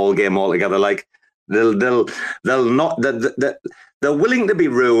different ball game altogether. They'll not they're willing to be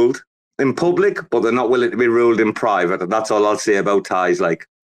ruled in public, but they're not willing to be ruled in private. And that's all I'll say about Thais.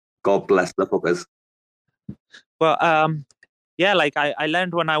 God bless the fuckers. Well, yeah, I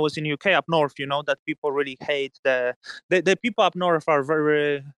learned when I was in UK up north, that people really hate the people up north are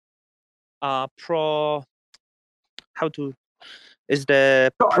very pro. How to is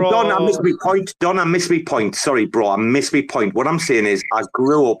the pro? Don, I missed me point. Don, I missed me point. Sorry, bro, I missed me point. What I'm saying is, I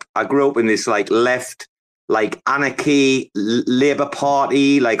grew up in this left, anarchy, Labour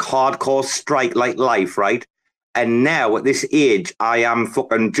Party, hardcore strike life, right? And now at this age, I am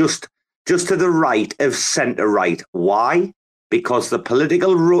fucking just to the right of centre right. Why? Because the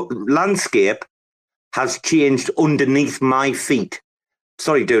political landscape has changed underneath my feet.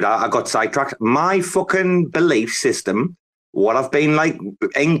 Sorry, dude, I got sidetracked. My fucking belief system, what I've been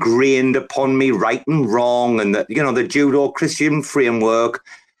ingrained upon me, right and wrong, and the Judeo-Christian framework,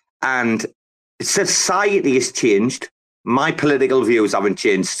 and society has changed. My political views haven't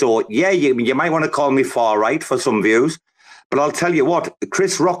changed. So yeah, you might want to call me far right for some views, but I'll tell you what,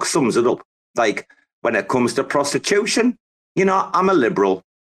 Chris Rock sums it up. When it comes to prostitution, I'm a liberal.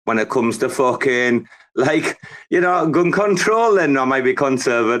 When it comes to fucking gun control, then I might be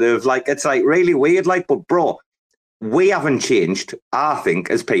conservative. It's really weird. But bro, we haven't changed. I think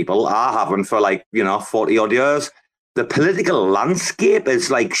as people, I haven't for 40 odd years. The political landscape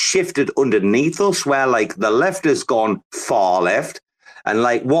is shifted underneath us, where the left has gone far left, and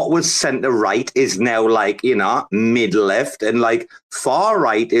what was centre right is now mid left, and far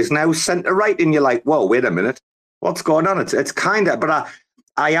right is now centre right, and you're whoa, wait a minute, what's going on? It's kind of, but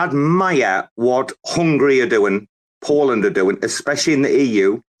I admire what Hungary are doing, Poland are doing, especially in the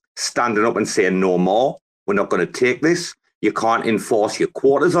EU, standing up and saying no more. We're not going to take this. You can't enforce your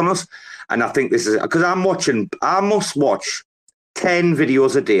quotas on us. And I think this is because I must watch 10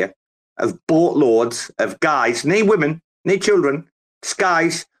 videos a day of boatloads of guys, no women, no children,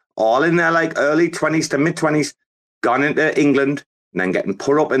 guys, all in their early 20s to mid 20s, gone into England and then getting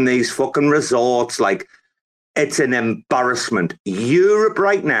put up in these fucking resorts. It's an embarrassment. Europe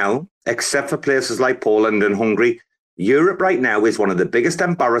right now, except for places like Poland and Hungary, Europe right now is one of the biggest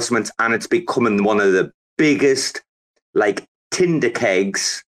embarrassments, and it's becoming one of the biggest tinder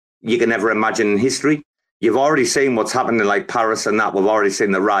kegs you can ever imagine in history. You've already seen what's happening in Paris and that. We've already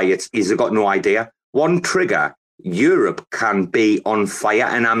seen the riots. You've got no idea. One trigger, Europe can be on fire.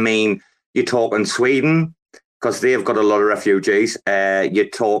 And I mean, you're talking Sweden, because they've got a lot of refugees. You're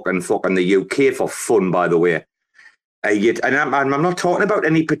talking fucking the UK for fun, by the way. And I'm not talking about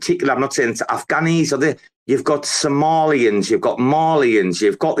any particular, I'm not saying it's Afghanis or you've got Somalians, you've got Malians,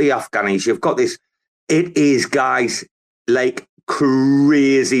 you've got the Afghanis, you've got this. It is, guys,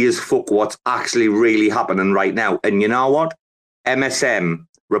 crazy as fuck what's actually really happening right now. And you know what? MSM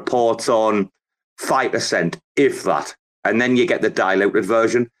reports on 5%, if that. And then you get the diluted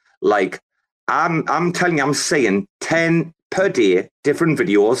version. I'm telling you, I'm seeing 10 per day different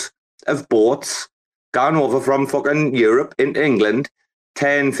videos of boats going over from fucking Europe into England.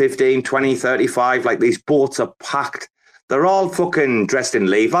 10, 15, 20, 35. These boats are packed. They're all fucking dressed in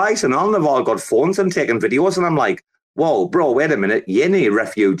Levi's and all. They've all got phones and taking videos. And I'm whoa, bro, wait a minute. You're not a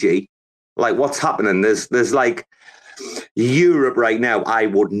refugee. What's happening? There's Europe right now. I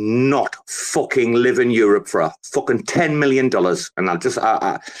would not fucking live in Europe for a fucking $10 million.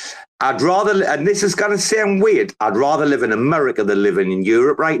 And I'd rather, and this is going to sound weird, I'd rather live in America than living in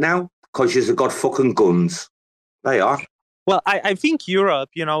Europe right now, because you've got fucking guns. They are. Well, I think Europe,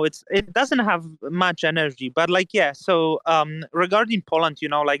 it doesn't have much energy, but so regarding Poland,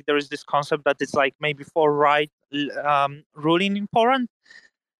 there is this concept that it's maybe far right ruling in Poland.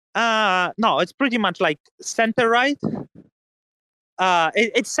 No, it's pretty much center right.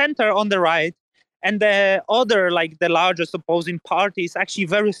 It's center on the right, and the other, the largest opposing party is actually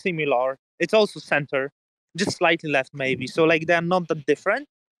very similar. It's also center, just slightly left maybe. So they're not that different.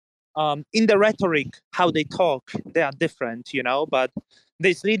 In the rhetoric, how they talk, they are different, but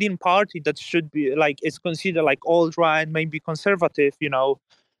this leading party that should be is considered alt-right, maybe conservative,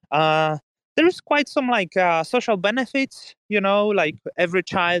 there is quite some social benefits, every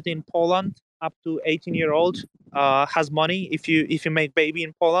child in Poland up to 18-year-old has money if you make baby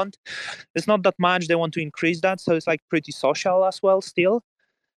in Poland. It's not that much. They want to increase that, so it's like pretty social as well still.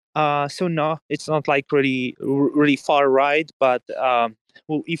 So no, it's not like really far right, but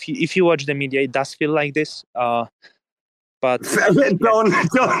well, if you watch the media, it does feel like this. But Don't.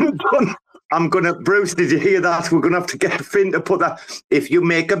 I'm gonna, Bruce. Did you hear that? We're gonna have to get Finn to put that. If you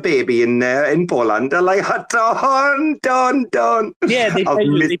make a baby in Poland, they're like, don't. Yeah, they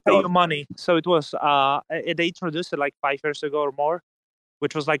pay you money. So it was they introduced it like 5 years ago or more,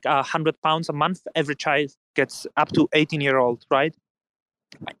 which was like £100 a month. Every child gets up to 18-year-old, right?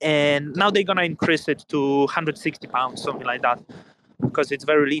 And now they're gonna increase it to £160, something like that, because it's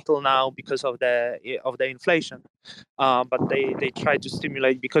very little now because of the inflation. But they try to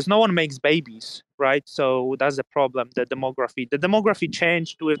stimulate because no one makes babies, right? So that's the problem. The demography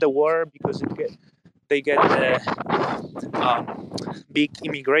changed with the war because they get big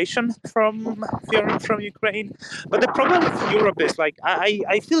immigration from Ukraine. But the problem with Europe is like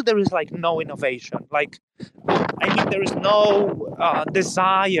I feel there is like no innovation. Like I mean, there is no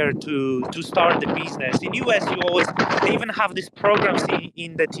desire to start the business. In US, they even have these programs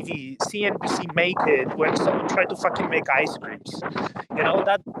in the TV, CNBC Make It, where someone try to fucking make ice creams. You know,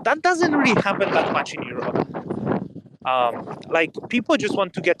 that doesn't really happen that much in Europe. Like people just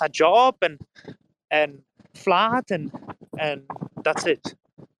want to get a job and flat and that's it.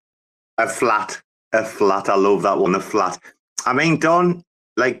 A flat. I love that one. A flat. I mean, Don.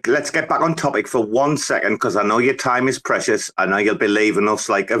 Like, let's get back on topic for 1 second, because I know your time is precious. I know you'll be leaving us,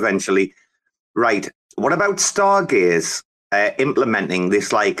 like, eventually. Right. What about Stargaze implementing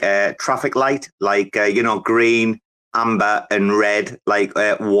this, like, traffic light, like, green, amber, and red, like,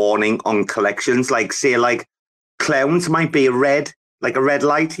 warning on collections? Like, say, like, clowns might be a red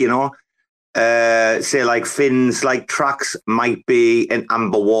light, say, like, Finn's, like, tracks might be an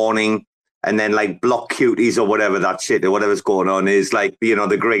amber warning. And then like block cuties or whatever that shit or whatever's going on is like,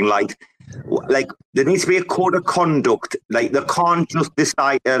 the green light. Like there needs to be a code of conduct. Like they can't just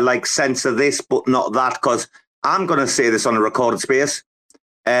decide to like censor this, but not that. Because I'm going to say this on a recorded space.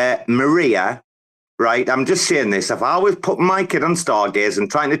 Maria, right? I'm just saying this. If I was putting my kid on Stargaze and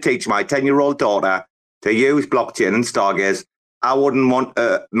trying to teach my 10-year-old daughter to use blockchain and Stargaze, I wouldn't want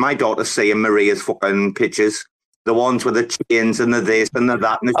my daughter seeing Maria's fucking pictures. The ones with the chains and the this and the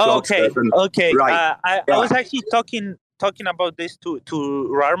that and the shots. Okay. Right. I was actually talking about this to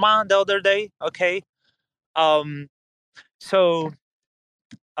Rarma the other day. Okay. So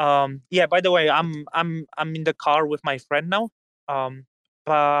yeah. By the way, I'm in the car with my friend now.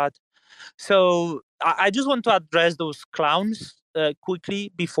 But so I just want to address those clowns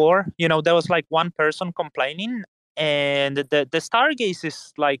quickly before. There was like one person complaining, and the Stargaze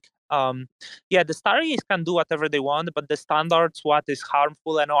is like. The Stargaze can do whatever they want, but the standards, what is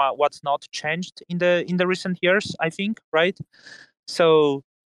harmful and what's not, changed in the recent years, I think, right? So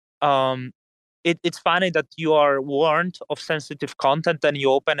it's funny that you are warned of sensitive content and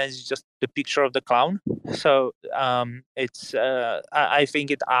you open and it's just the picture of the clown. So it's I think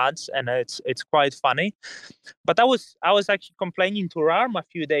it adds, and it's quite funny. But I was actually complaining to Ram a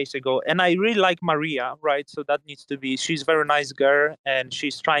few days ago, and I really like Maria, right? So that needs to be. She's a very nice girl, and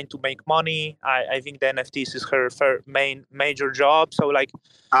she's trying to make money. I think the NFTs is her major job. So like,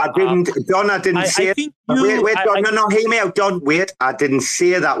 I didn't say it. Wait, Don, no, hear me out, Don. Wait, I didn't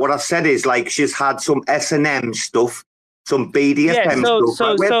say that. What I said is like she's had some S&M stuff, some BDSM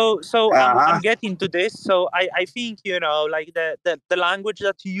stuff. So I'm getting to this. So I think like the language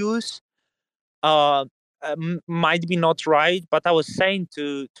that you use might be not right, but I was saying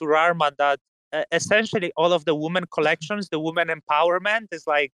to Rarma that essentially all of the women collections, the women empowerment is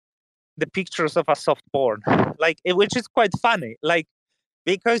like the pictures of a soft porn, like which is quite funny, like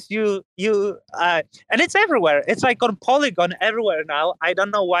because you and it's everywhere. It's like on Polygon everywhere now. I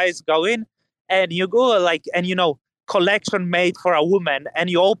don't know why it's going, and you go like and collection made for a woman, and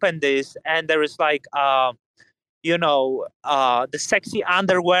you open this and there is like the sexy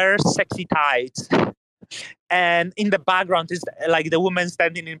underwear, sexy tights. And in the background is like the woman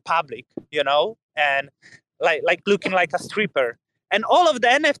standing in public, and like looking like a stripper. And all of the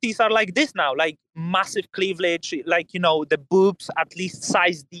NFTs are like this now, like massive cleavage, like, the boobs, at least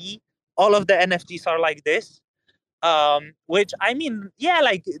size D. All of the NFTs are like this, which I mean, yeah,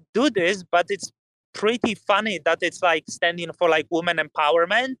 like do this, but it's pretty funny that it's like standing for like women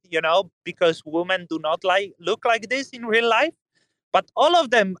empowerment, because women do not look like this in real life. But all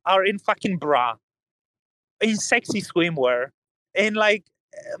of them are in fucking bra, in sexy swimwear, in like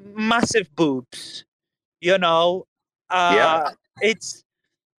massive boobs, Yeah. It's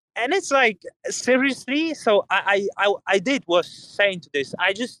and it's like, seriously. So I did was saying to this.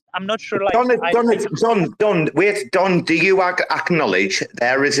 I'm not sure. Like, Don, do you acknowledge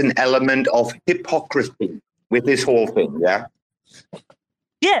there is an element of hypocrisy with this whole thing? Yeah.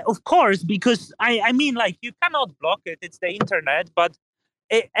 Yeah, of course, because I mean, like, you cannot block it. It's the internet, but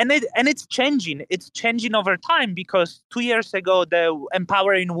it's changing. It's changing over time, because 2 years ago the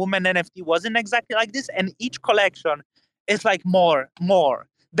Empowering Women NFT wasn't exactly like this, and each collection is like more.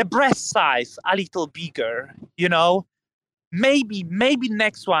 The breast size a little bigger, you know. Maybe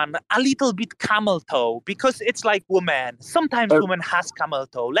next one a little bit camel toe, because it's like woman. Sometimes woman has camel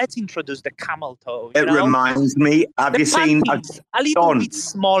toe. Let's introduce the camel toe. It reminds me. Have you seen a little bit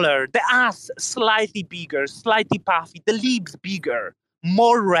smaller? The ass slightly bigger, slightly puffy. The lips bigger,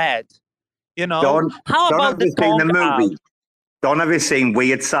 more red. You know. How about the tongue out? Don, have you seen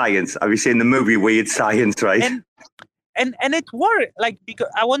Weird Science? Have you seen the movie Weird Science? Right. And it works. Like, because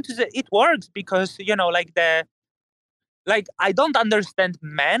I want to say it works, because, you know, like, I don't understand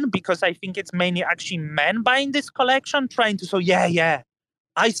men, because I think it's mainly actually men buying this collection, trying to say, yeah,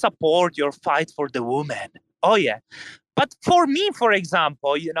 I support your fight for the woman. Oh, yeah. But for me, for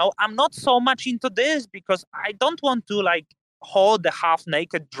example, you know, I'm not so much into this, because I don't want to, like, hold the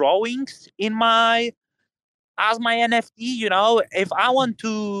half-naked drawings as my NFT, you know. If I want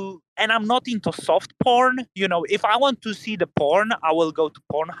to, and I'm not into soft porn, you know, if I want to see the porn, I will go to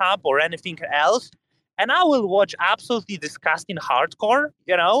Pornhub or anything else. And I will watch absolutely disgusting hardcore,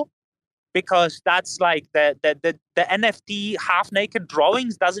 you know, because that's like the NFT half naked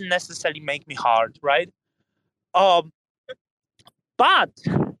drawings doesn't necessarily make me hard, right? But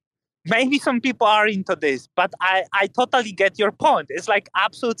maybe some people are into this, but I totally get your point. It's like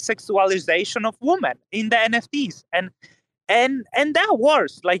absolute sexualization of women in the NFTs, and that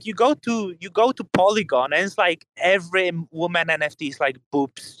works. Like, you go to Polygon, and it's like every woman NFT is like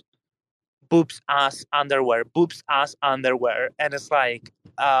boobs, ass, underwear, and it's like,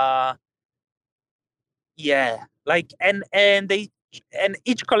 yeah, like, and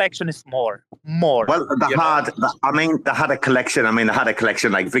each collection is more. Well, they had a collection. I mean, they had a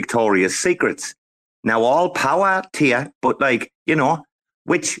collection like Victoria's Secrets. Now, all power to you, but, like, you know,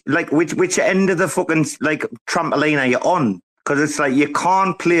 which end of the fucking, like, trampoline are you on? Because it's like, you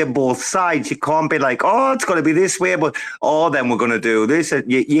can't play both sides. You can't be like, oh, it's going to be this way, but then we're going to do this.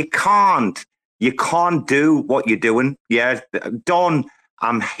 You can't. You can't do what you're doing. Yeah, Don,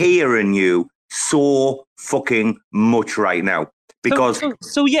 I'm hearing you so fucking much right now. Because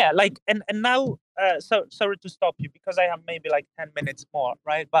so yeah, like, and now, so sorry to stop you, because I have maybe like 10 minutes more,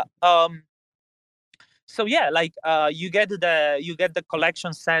 right? But so yeah, like, you get the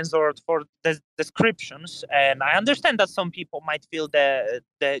collection censored for the descriptions, and I understand that some people might feel the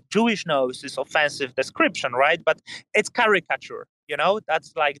Jewish nose is offensive description, right? But it's caricature, you know.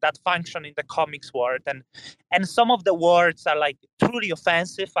 That's like that function in the comics world, and some of the words are like truly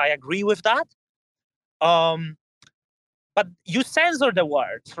offensive. I agree with that. But you censor the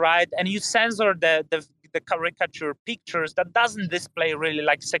words, right? And you censor the caricature pictures that doesn't display really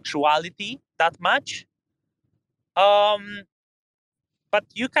like sexuality that much. But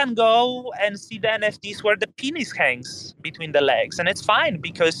you can go and see the NFTs where the penis hangs between the legs, and it's fine,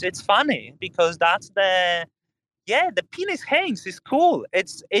 because it's funny, because that's the penis hangs is cool.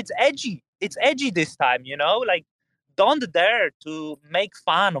 It's edgy. It's edgy this time, you know. Like, don't dare to make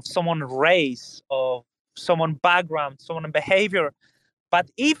fun of someone's race, of someone's background, someone's behavior.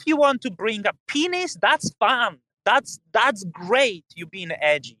 But if you want to bring a penis, that's fun. That's great. You being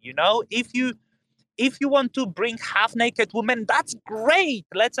edgy, you know. If you want to bring half-naked women, that's great.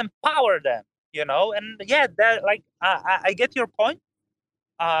 Let's empower them, you know. And yeah, like, I get your point.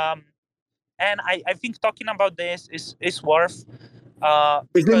 And I think talking about this is worth.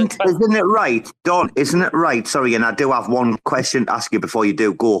 Isn't it right, Don? Isn't it right? Sorry, and I do have one question to ask you before you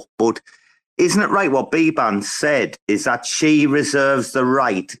do go. But isn't it right what B-Ban said is that she reserves the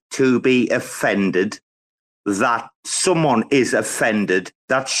right to be offended, that someone is offended,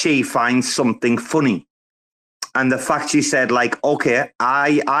 that she finds something funny? And the fact she said, like, okay,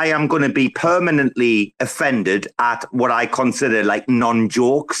 I am going to be permanently offended at what I consider like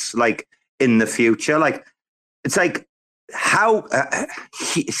non-jokes, like, in the future. Like, it's like, how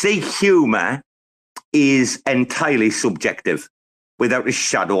see, humor is entirely subjective, without a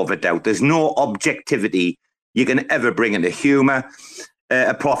shadow of a doubt. There's no objectivity you can ever bring into humor,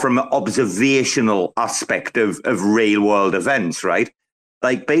 apart from an observational aspect of real world events, right?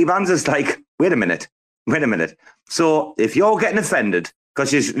 Like, B-Ban's is like, wait a minute. So if you're getting offended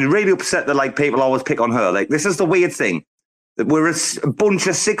because she's really upset that, like, people always pick on her, like, this is the weird thing, that we're a bunch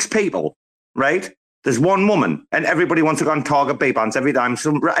of 6 people, right? There's one woman, and everybody wants to go and target B-bands every time.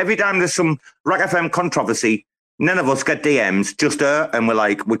 Every time there's some RAC FM controversy, none of us get DMs, just her, and we're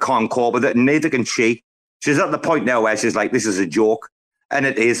like, we can't cope with it, and neither can she. She's at the point now where she's like, this is a joke. And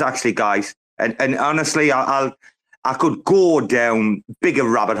it is actually, guys. And honestly, I could go down bigger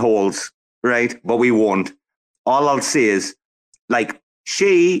rabbit holes, right? But we won't. All I'll say is, like,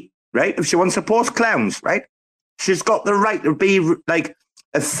 she, right, if she wants to post clowns, right, she's got the right to be, like,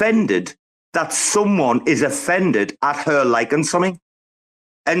 offended that someone is offended at her liking something.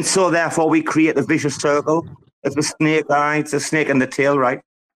 And so, therefore, we create a vicious circle. It's a snake, it's a snake in the tail, right?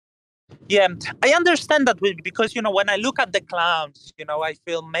 Yeah, I understand that because, you know, when I look at the clowns, you know, I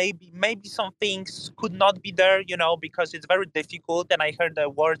feel maybe some things could not be there, you know, because it's very difficult. And I heard the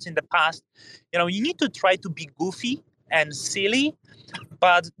words in the past, you know, you need to try to be goofy and silly,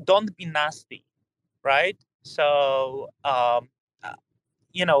 but don't be nasty, right? So,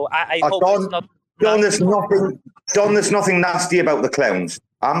 you know, I hope it's not. Don, there's nothing nasty about the clowns.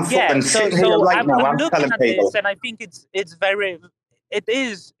 I'm fucking sitting here right now. I'm looking telling at people. this, and I think it's very. It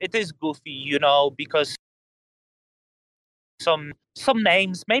is goofy, you know, because some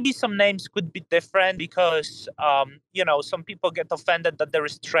names could be different because you know, some people get offended that there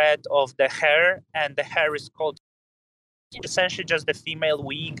is thread of the hair, and the hair is called essentially just the female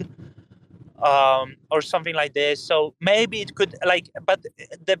wig, or something like this. So maybe it could, like, but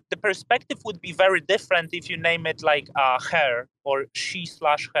the perspective would be very different if you name it like hair or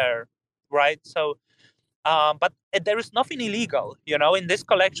she/her, right? So but there is nothing illegal, you know, in this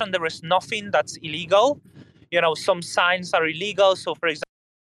collection. There is nothing that's illegal. You know, some signs are illegal. So, for example,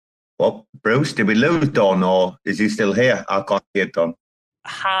 Well, Bruce, did we lose Don, or is he still here? I can't hear Don.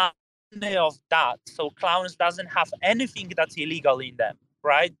 have any of that. So clowns doesn't have anything that's illegal in them,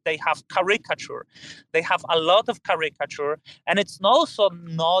 right? They have caricature. They have a lot of caricature. And it's also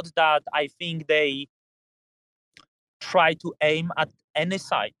not that I think they try to aim at any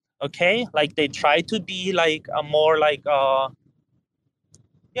side. Okay, like they try to be like a more like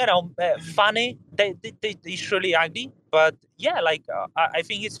you know, funny. They surely ugly, but yeah, like I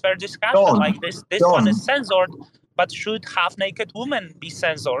think it's fair discussion. Don, like this Don. one is censored, but should half naked women be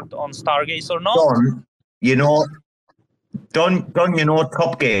censored on Stargaze or not? Don, you know, you know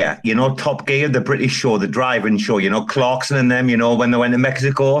Top Gear. You know Top Gear, the British show, the driving show. You know Clarkson and them. You know when they went to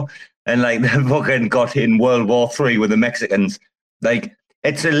Mexico and like they fucking got in World War III with the Mexicans. Like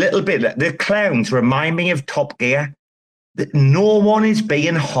it's a little bit. The clowns remind me of Top Gear. That no one is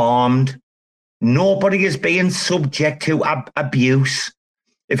being harmed. Nobody is being subject to abuse.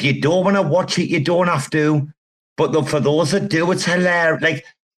 If you don't want to watch it, you don't have to. But for those that do, it's hilarious. Like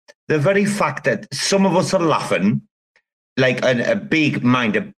the very fact that some of us are laughing. Like a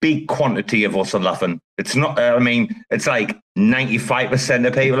big quantity of us are laughing. It's not, I mean, it's like 95%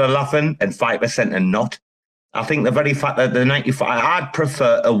 of people are laughing and 5% are not. I think the very fact that the 95, I'd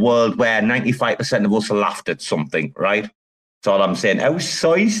prefer a world where 95% of us laughed at something, right? That's all I'm saying. Oh,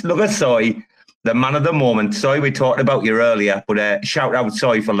 Soy, look at Soy, the man of the moment. Soy, we talked about you earlier, but shout out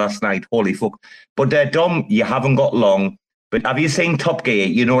Soy for last night. Holy fuck. But Dom, you haven't got long. But have you seen Top Gear?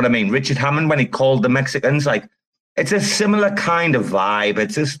 You know what I mean? Richard Hammond, when he called the Mexicans, like, it's a similar kind of vibe.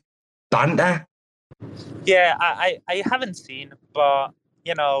 It's just banter. Yeah, I haven't seen, but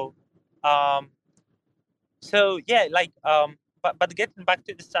you know, so yeah, like but getting back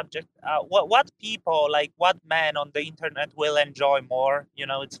to the subject, what people, like what men on the internet will enjoy more? You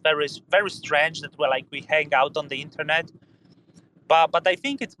know, it's very strange that we hang out on the internet, but I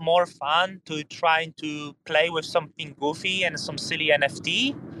think it's more fun to trying to play with something goofy and some silly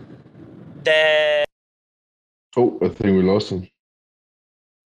NFT. Oh, I think we lost him.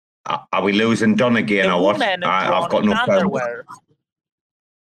 Are we losing Don again or what? I've got no underwear.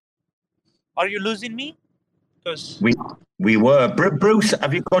 Are you losing me? Because we were. Bruce,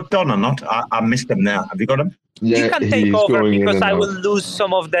 have you got Don or not? I missed him now. Have you got him? Yeah, you can take over because I will out. lose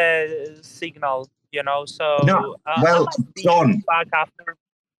some of the signal. You know, so no. Well, Don. Back after.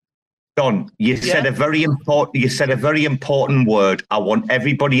 Don, you said a very important word. I want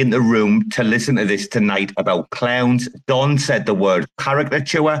everybody in the room to listen to this tonight about clowns. Don said the word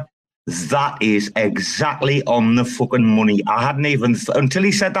caricature. That is exactly on the fucking money. I hadn't even until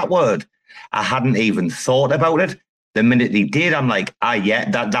he said that word. I hadn't even thought about it. The minute he did, I'm like, yeah,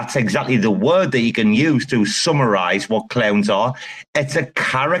 that's exactly the word that you can use to summarize what clowns are. It's a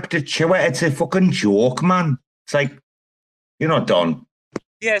caricature. It's a fucking joke, man. It's like, you know, Don.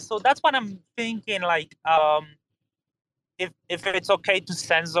 Yeah, so that's what I'm thinking. Like, if it's okay to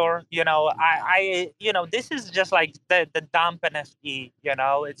censor, you know, I you know, this is just like the dump NFT. You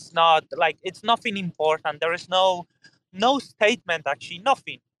know, it's not like it's nothing important. There is no statement, actually,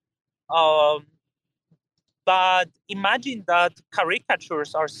 nothing. that imagine that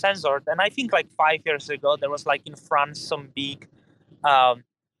caricatures are censored. And I think like 5 years ago, there was like in France some big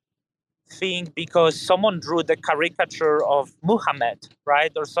thing because someone drew the caricature of Muhammad,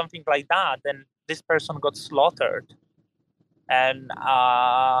 right? Or something like that. And this person got slaughtered. And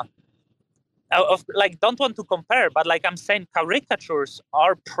like, don't want to compare, but like I'm saying, caricatures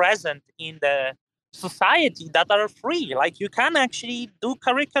are present in the society that are free. Like you can actually do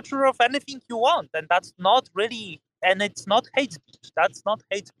caricature of anything you want, and that's not really, and it's not hate speech. That's not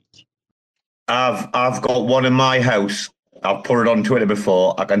hate speech. I've got one in my house. I've put it on Twitter before.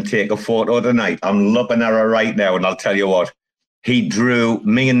 I can take a photo tonight. I'm looking at her right now, and I'll tell you what. He drew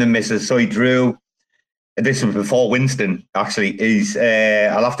me and the missus. So he drew. This was before Winston. Actually,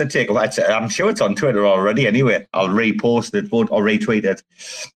 I'll have to take. I'm sure it's on Twitter already. Anyway, I'll repost it, or retweet it.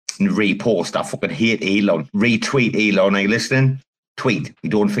 Repost. I fucking hate Elon. Retweet Elon. Are you listening? Tweet. We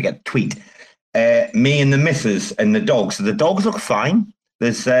don't forget tweet. Me and the missus and the dogs. So the dogs look fine.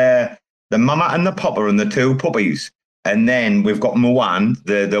 There's the mama and the papa and the two puppies. And then we've got Muan,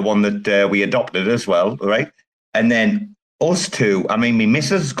 the one that we adopted as well, right? And then us two. I mean, my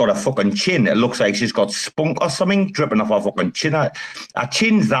missus got a fucking chin. It looks like she's got spunk or something dripping off her fucking chin. Her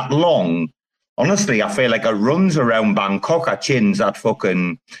chin's that long. Honestly, I feel like it runs around Bangkok. Her chin's that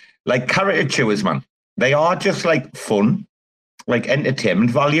fucking, like caricatures, man. They are just like fun, like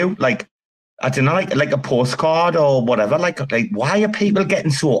entertainment value. Like, I don't know, like a postcard or whatever. Like why are people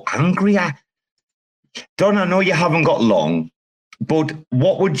getting so angry? Don, I know you haven't got long, but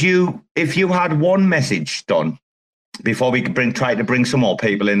what would you, if you had one message, Don, before we try to bring some more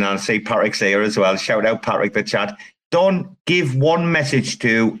people in, and see Patrick's here as well. Shout out Patrick, the chat. Don, give one message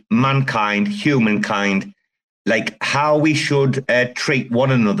to mankind, humankind, like how we should treat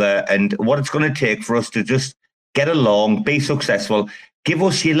one another and what it's going to take for us to just get along, be successful. Give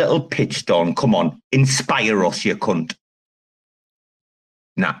us your little pitch, Don. Come on. Inspire us, you cunt.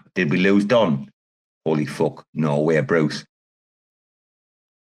 Nah, did we lose Don? Holy fuck. No way, Bruce.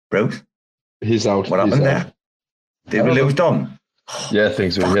 Bruce? He's out. What happened there? Did we lose Don? Yeah, I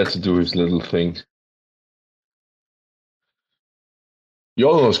think so. He had to do his little thing. You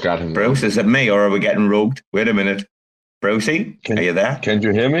almost got him. Bruce, is it me or are we getting rogued? Wait a minute. Brucey, are you there? Can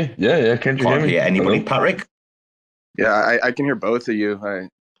you hear me? Yeah. Can you hear me? Anybody? Hello? Patrick? Yeah, I can hear both of you.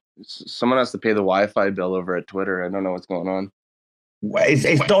 Someone has to pay the Wi-Fi bill over at Twitter. I don't know what's going on. Is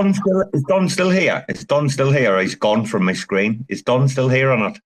Don still here? Is Don still here? Or he's gone from my screen. Is Don still here or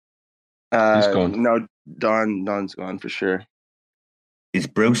not? He's gone. No, Don's gone for sure. Is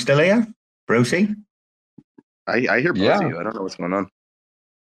Bruce still here? Brucey? I hear both of you. I don't know what's going on.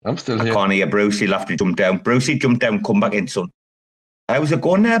 I'm still here. I can't hear Bruce. He'll have to jump down. Brucey, jump down. Come back in, son. How's it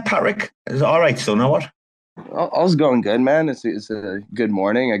going there, Patrick? Is it all right, son, or what? All's going good, man. It's a good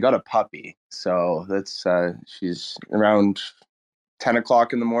morning. I got a puppy. So that's she's around 10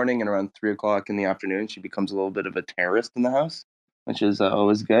 o'clock in the morning and around 3 o'clock in the afternoon. She becomes a little bit of a terrorist in the house, which is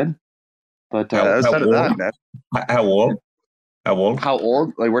always good. But outside of that, man. How old? How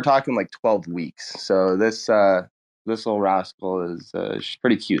old? Like, we're talking like 12 weeks. So this little rascal is she's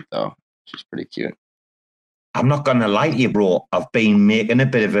pretty cute, though. She's pretty cute. I'm not going to lie to you, bro. I've been making a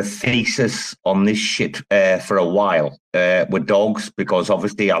bit of a thesis on this shit for a while with dogs, because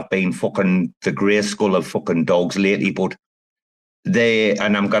obviously I've been fucking the grey skull of fucking dogs lately. But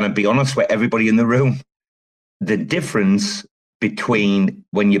and I'm going to be honest with everybody in the room, the difference between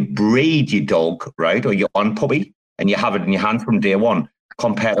when you breed your dog, right, or your on puppy, and you have it in your hand from day one,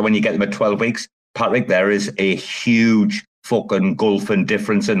 compared to when you get them at 12 weeks, Patrick, there is a huge fucking gulf and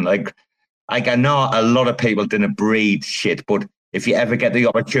difference. And like I know a lot of people didn't breed shit, but if you ever get the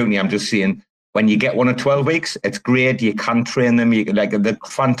opportunity, I'm just saying, when you get one at 12 weeks, it's great. You can train them. You like the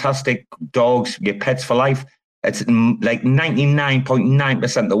fantastic dogs, your pets for life. It's like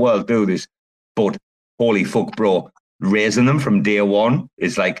 99.9% of the world do this. But holy fuck, bro, raising them from day one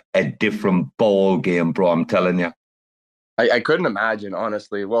is like a different ball game, bro. I'm telling you. I couldn't imagine,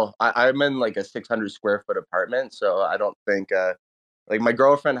 honestly. Well, I'm in like a 600 square foot apartment, so I don't think like my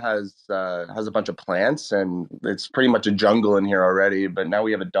girlfriend has a bunch of plants, and it's pretty much a jungle in here already. But now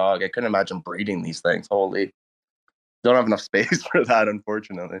we have a dog. I couldn't imagine breeding these things. Holy, don't have enough space for that,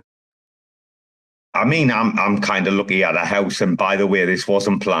 unfortunately. I mean, I'm kind of lucky at a house, and by the way, this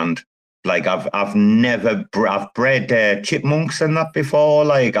wasn't planned. Like I've bred chipmunks and that before.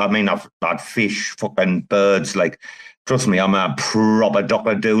 Like, I mean, I've had fish, fucking birds. Like, trust me, I'm a proper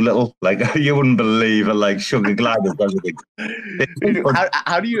Dr. Doolittle. Like, you wouldn't believe it. Like, sugar gliders, everything.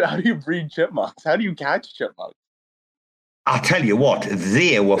 How do you breed chipmunks? How do you catch chipmunks? I tell you what,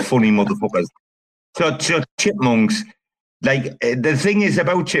 they were funny motherfuckers. So chipmunks, like, the thing is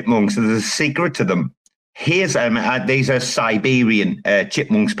about chipmunks, there's a secret to them. Here's these are Siberian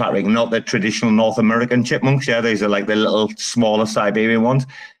chipmunks, Patrick, not the traditional North American chipmunks. Yeah, these are like the little smaller Siberian ones.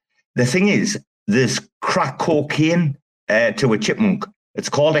 The thing is, there's crack cocaine to a chipmunk. It's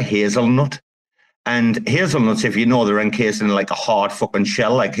called a hazelnut. And hazelnuts, if you know, they're encased in like a hard fucking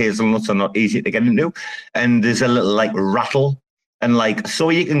shell. Like hazelnuts are not easy to get into. And there's a little like rattle. And like, so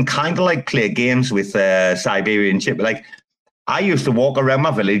you can kind of like play games with Siberian chip. Like, I used to walk around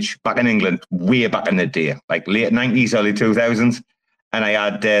my village back in England way back in the day, like late 90s, early 2000s. And I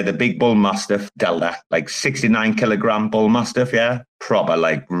had the big bull mastiff Delta, like 69 kilogram bull mastiff, yeah, proper,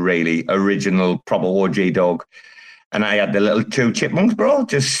 like really original, proper OG dog. And I had the little 2 chipmunks, bro,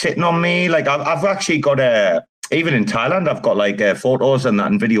 just sitting on me. Like I've actually got even in Thailand, I've got like photos and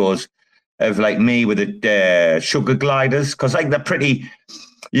that and videos of like me with the sugar gliders, because like they're pretty.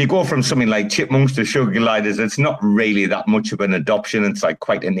 You go from something like chipmunks to sugar gliders, it's not really that much of an adoption. It's like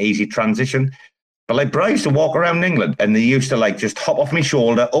quite an easy transition. But like, bro, I used to walk around England and they used to like just hop off my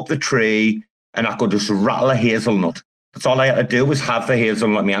shoulder, up the tree, and I could just rattle a hazelnut. That's all I had to do was have the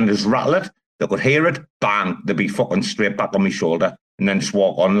hazelnut in my hand, just rattle it. They could hear it, bang, they'd be fucking straight back on my shoulder and then just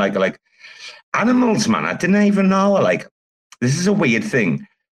walk on like animals, man. I didn't even know. Like, this is a weird thing.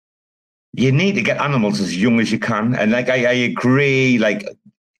 You need to get animals as young as you can. And like, I agree, like,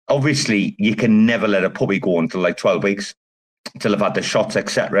 obviously, you can never let a puppy go until like 12 weeks, until they've had the shots,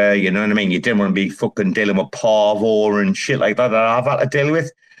 etc. You know what I mean? You didn't want to be fucking dealing with parvo and shit like that I've had to deal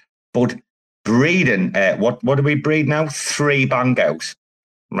with. But breeding, what do we breed now? 3 Bangals,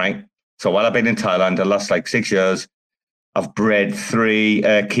 right? So while I've been in Thailand the last like 6 years, I've bred 3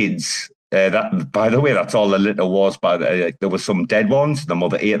 kids. That, by the way, that's all the litter was. There were some dead ones. The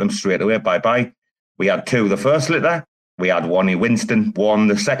mother ate them straight away. Bye-bye. We had 2 the first litter. We had 1 in Winston, 1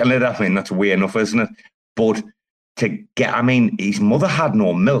 the second litter. I mean, that's way enough, isn't it? But his mother had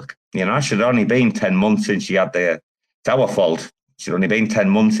no milk. You know, she'd only been 10 months since she had it's our fault. She'd only been 10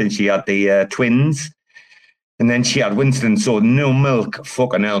 months since she had the twins. And then she had Winston, so no milk.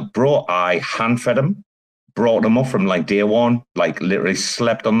 Fucking hell, bro. I hand-fed him, brought him up from like day 1, like literally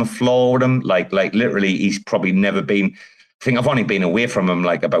slept on the floor with him. Like literally, he's probably never been, I think I've only been away from him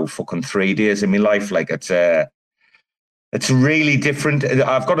like about fucking 3 days in my life. Like it's really different.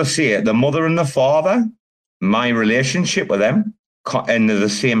 I've got to say it. The mother and the father, my relationship with them, and they're the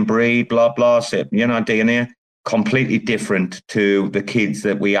same breed, blah, blah, same, you know, DNA, completely different to the kids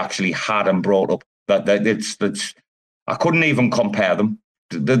that we actually had and brought up. I couldn't even compare them.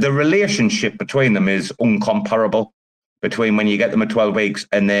 The relationship between them is uncomparable between when you get them at 12 weeks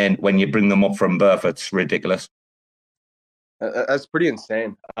and then when you bring them up from birth. It's ridiculous. That's pretty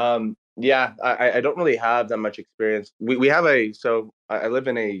insane. Yeah, I don't really have that much experience. We have I live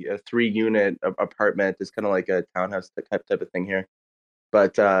in a 3-unit apartment. It's kind of like a townhouse type of thing here.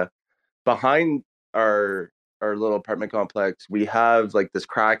 But behind our little apartment complex, we have like this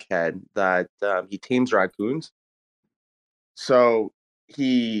crackhead that he tames raccoons. So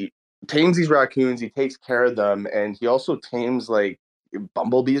he tames these raccoons, he takes care of them, and he also tames like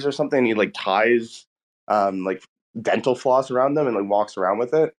bumblebees or something. He like ties like dental floss around them and like walks around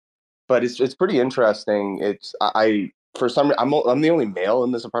with it. But it's pretty interesting. For some reason, I'm the only male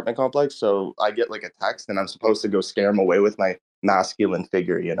in this apartment complex, so I get like a text and I'm supposed to go scare him away with my masculine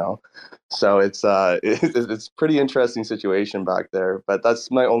figure, you know. So it's pretty interesting situation back there. But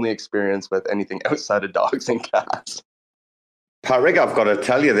that's my only experience with anything outside of dogs and cats. Patrick, I've got to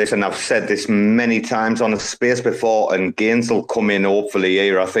tell you this, and I've said this many times on a space before, and Gaines will come in hopefully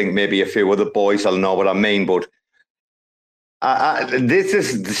here. I think maybe a few other boys will know what I mean, but this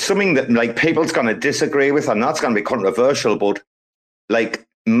is something that like people's going to disagree with, and that's going to be controversial, but like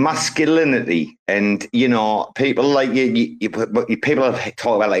masculinity and, you know, people like people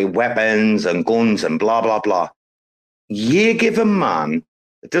talk about like weapons and guns and blah, blah, blah. You give a man,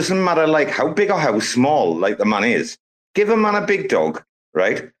 it doesn't matter like how big or how small like the man is, give a man a big dog,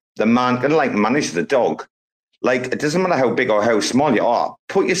 right? The man can like manage the dog. Like, it doesn't matter how big or how small you are.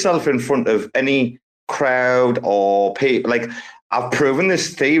 Put yourself in front of any crowd or people. Like, I've proven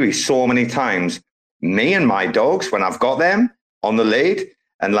this theory so many times. Me and my dogs, when I've got them on the lead,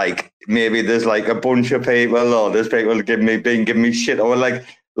 and like maybe there's like a bunch of people, or there's people giving me shit, or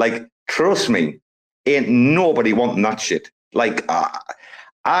like trust me, ain't nobody wanting that shit. Like,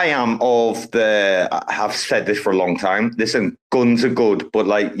 I am I've said this for a long time. Listen, guns are good, but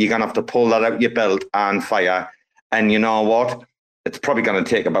like you're gonna have to pull that out your belt and fire. And you know what? It's probably going to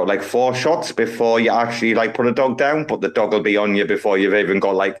take about like 4 shots before you actually like put a dog down, but the dog will be on you before you've even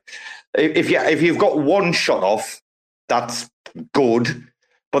got like, if you've got 1 shot off, that's good,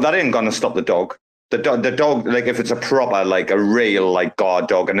 but that ain't going to stop the dog. The dog, like if it's a proper, like a real, like guard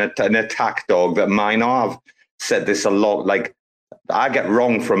dog and an attack dog that mine are, I've said this a lot. Like I get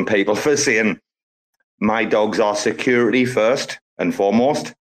wrong from people for saying my dogs are security first and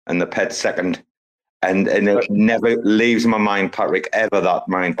foremost, and the pet second. And it never leaves my mind, Patrick, ever that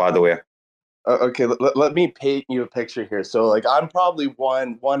mind, by the way. Okay, let me paint you a picture here. So, like, I'm probably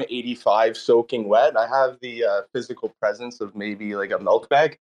 185 soaking wet. I have the physical presence of maybe like a milk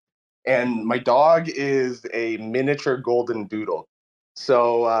bag. And my dog is a miniature golden doodle.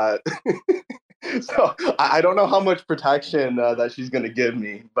 So, so I don't know how much protection that she's going to give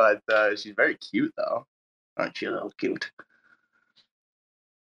me, but she's very cute, though. Aren't you, little cute?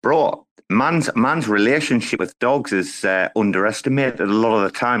 Bro, man's relationship with dogs is underestimated a lot of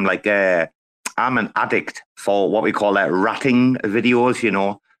the time. Like, I'm an addict for what we call ratting videos, you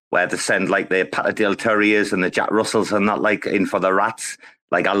know, where they send like the Patterdale Terriers and the Jack Russells and that, like, in for the rats.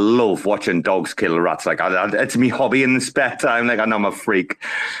 Like, I love watching dogs kill rats. Like, it's my hobby in the spare time. Like, I know I'm a freak.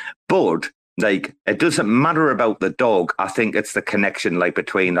 But, like, it doesn't matter about the dog. I think it's the connection, like,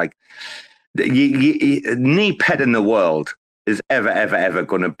 between, like, any pet in the world is ever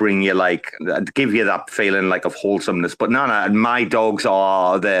going to bring you, like, give you that feeling, like, of wholesomeness. But no, my dogs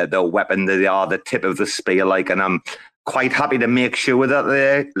are the weapon. They are the tip of the spear, like, and I'm quite happy to make sure that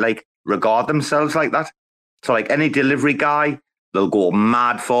they, like, regard themselves like that. So, like, any delivery guy, they'll go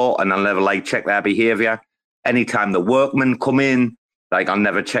mad for, and I'll never, like, check their behavior. Anytime the workmen come in, like, I'll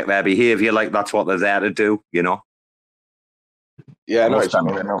never check their behavior. Like, that's what they're there to do, you know? Yeah, I know what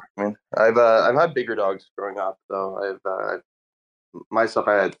you mean. I've had bigger dogs growing up, though. Myself,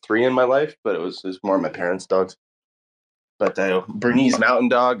 I had 3 in my life, but it was more my parents' dogs. But Bernese Mountain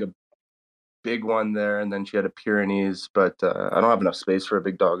Dog, a big one there, and then she had a Pyrenees, but I don't have enough space for a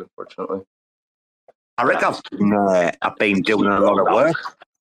big dog, unfortunately. I reckon I've been doing a lot of work.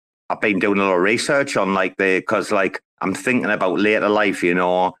 I've been doing a lot of research on, like, because, like, I'm thinking about later life, you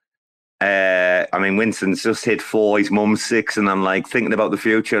know. I mean, Winston's just hit 4, his mum's 6, and I'm, like, thinking about the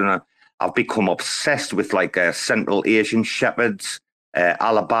future, and I've become obsessed with, like, Central Asian Shepherds,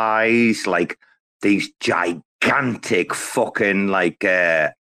 alibis, like, these gigantic fucking, like,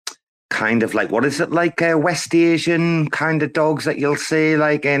 kind of, like, what is it, like, West Asian kind of dogs that you'll see,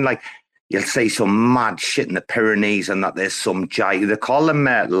 like, and, like, you'll see some mad shit in the Pyrenees, and that there's some they call them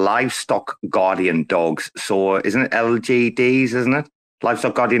livestock guardian dogs. So isn't it LGDs, isn't it?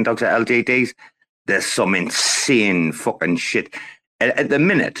 Livestock guardian dogs are LGDs. There's some insane fucking shit. At the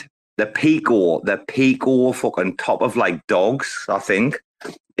minute, the Pico fucking top of, like, dogs, I think,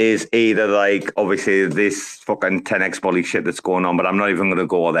 is either, like, obviously this fucking 10x bully shit that's going on, but I'm not even going to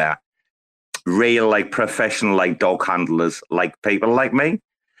go there. Real, like, professional, like, dog handlers, like people like me,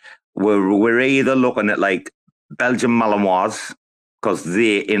 we're either looking at, like, Belgian Malinois, because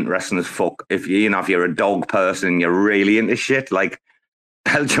they're interesting as fuck. If you're a dog person, you're really into shit, like,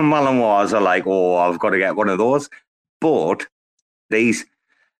 Belgian Malinois are like, oh, I've got to get one of those. But these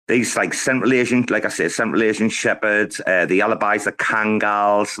like Central Asian, like I said, Central Asian Shepherds, the alibis, the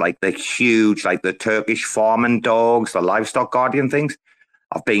Kangals, like the huge, like the Turkish farming dogs, the livestock guardian things.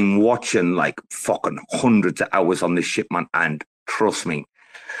 I've been watching, like, fucking hundreds of hours on this shit, man, and trust me,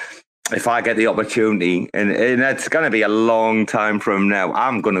 if I get the opportunity, and it's going to be a long time from now,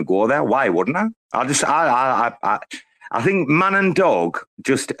 I'm going to go there. Why wouldn't I? I think man and dog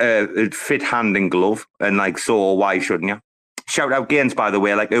just fit hand in glove, and, like, so why shouldn't you? Shout out Gaines, by the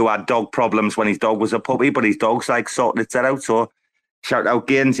way, like, who had dog problems when his dog was a puppy, but his dog's, like, sorted it out. So shout out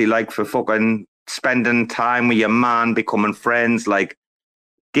Gaines, like, for fucking spending time with your man, becoming friends. Like,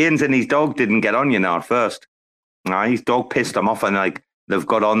 Gaines and his dog didn't get on, you know, at first. His dog pissed him off, and, like, they've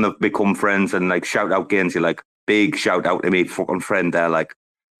got on, they've become friends, and, like, shout out Gaines, like, big shout out to me, fucking friend there. Like,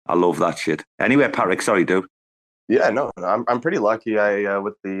 I love that shit. Anyway, Patrick, sorry, dude. Yeah, no, I'm pretty lucky. I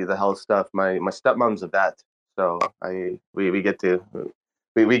with the health stuff. My stepmom's a vet, so we get a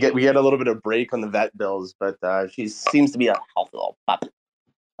little bit of break on the vet bills. But she seems to be a healthy little pup.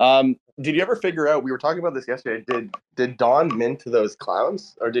 Did you ever figure out? We were talking about this yesterday. Did Don mint those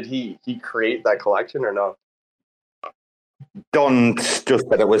clowns, or did he create that collection, or no? Don just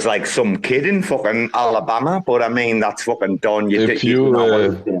that it was, like, some kid in fucking Alabama, but I mean, that's fucking Don.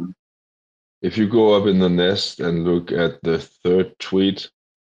 If you go up in the nest and look at the third tweet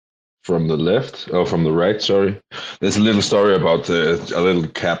from the left, or from the right, sorry, there's a little story about a little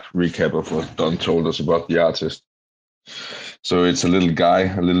recap of what Don told us about the artist. So it's a little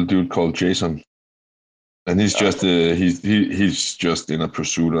dude called Jason, and he's just he's just in a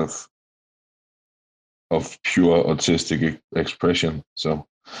pursuit of pure autistic expression. So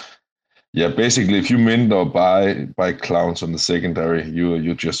Yeah, basically, if you mint or buy clowns on the secondary,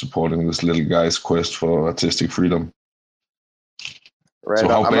 you're just supporting this little guy's quest for artistic freedom. Right. So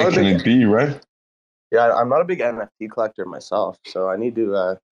how bad can it be, right? Yeah, I'm not a big NFT collector myself, so I need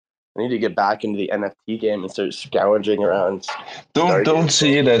to get back into the NFT game and start scrounging around. Don't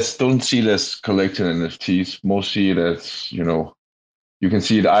see it as collecting NFTs. More see it as, you can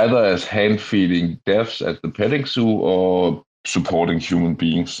see it either as hand feeding devs at the petting zoo or supporting human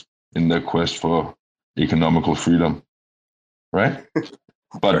beings in their quest for economical freedom, right?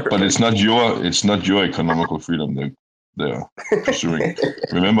 But it's not your economical freedom they're pursuing.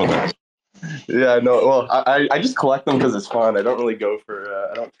 Remember that. Yeah, no. Well, I just collect them because it's fun. I don't really go for.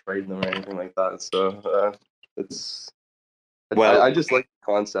 I don't trade them or anything like that. So I just like the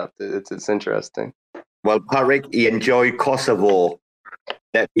concept. It's interesting. Well, Patrick, you enjoy Kosovo.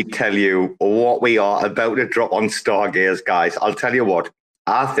 Let me tell you what we are about to drop on Stargaze, guys. I'll tell you what.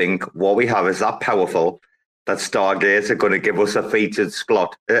 I think what we have is that powerful that Stargaze are going to give us a featured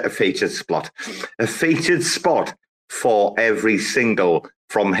spot for every single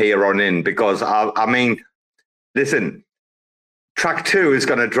from here on in. Because I mean, listen, track 2 is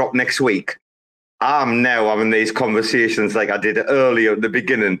going to drop next week. I'm now having these conversations like I did earlier at the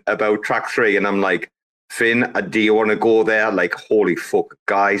beginning about track 3, and I'm like, Finn, do you want to go there? Like, holy fuck,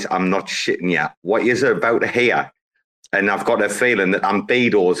 guys, I'm not shitting you. What is it about to hear? And I've got a feeling that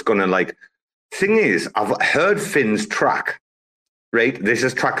Ambedo's going to like... Thing is, I've heard Finn's track, right? This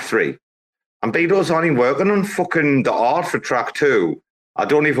is track 3. Ambedo's only working on fucking the art for track 2. I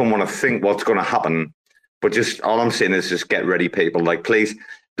don't even want to think what's going to happen. But just all I'm saying is just get ready, people. Like, please,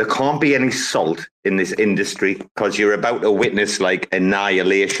 there can't be any salt in this industry because you're about to witness like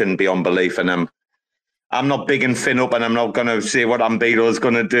annihilation beyond belief. And I'm not bigging Finn up, and I'm not going to say what Ambedo's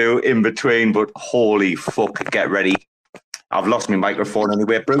going to do in between, but holy fuck, get ready. I've lost my microphone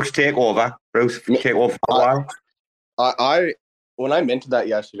anyway. Bruce, take over. Bruce, take over for a while. When I minted that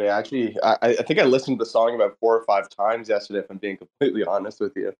yesterday, actually, I think I listened to the song about 4 or 5 times yesterday, if I'm being completely honest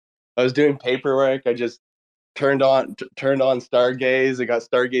with you. I was doing paperwork. I just turned on Stargaze. I got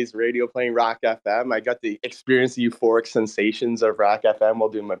Stargaze radio playing RAC FM. I got the experience the euphoric sensations of RAC FM while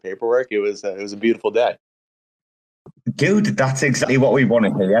doing my paperwork. It was a beautiful day. Dude, that's exactly what we want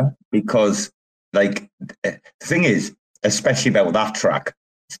to hear, because like the thing is, especially about that track,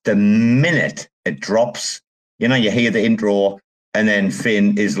 the minute it drops, you hear the intro, and then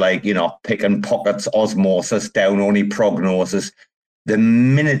Finn is like, picking pockets, osmosis, down only prognosis. The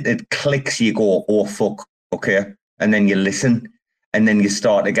minute it clicks, you go, oh fuck, okay, and then you listen, and then you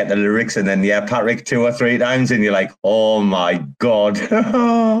start to get the lyrics, and then Patrick 2 or 3 times, and you're like, oh my god.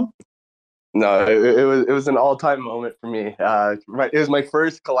 No, it was an all-time moment for me. It was my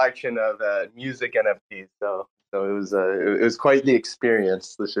first collection of music NFTs, so it was quite the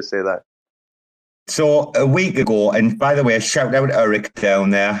experience. Let's just say that. So a week ago, and by the way, shout out Eric down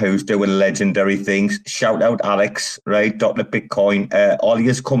there who's doing legendary things. Shout out Alex, right? Dr. Bitcoin.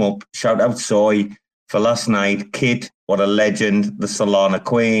 Ollie's come up. Shout out Soy for last night. Kid, what a legend. The Solana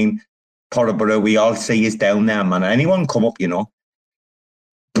Queen. Porterborough, we all see is down there, man. Anyone come up,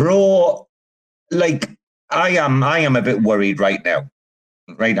 Bro, like, I am a bit worried right now.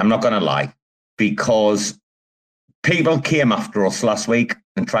 Right? I'm not going to lie. Because people came after us last week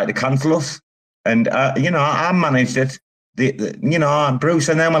and tried to cancel us. And, I managed it. Bruce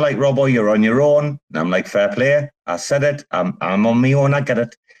and them are like, Robbo, you're on your own. And I'm like, fair play. I said it. I'm on my own. I get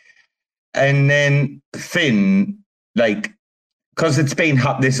it. And then Finn, like, because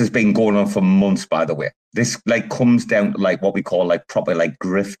this has been going on for months, by the way. This, like, comes down to, like, what we call, like, proper, like,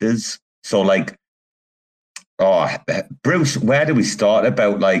 grifters. So, like, Bruce, where do we start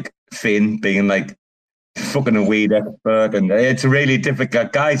about, like, Finn being, like, fucking a weed expert? And it's really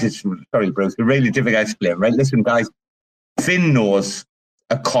difficult, guys. Sorry, Bruce, it's really difficult to explain, right? Listen, guys, Finn knows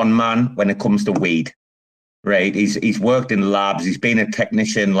a con man when it comes to weed, right? He's worked in labs. He's been a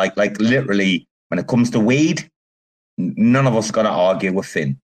technician. Like literally, when it comes to weed, none of us got to argue with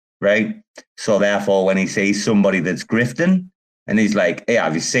Finn, right? So therefore, when he sees somebody that's grifting, and he's like, "Hey,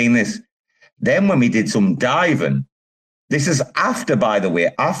 have you seen this?" Then when we did some diving. This is after, by the way,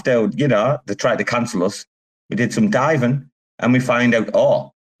 they tried to cancel us. We did some diving and we find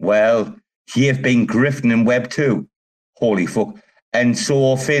out, you've been grifting in Web 2. Holy fuck. And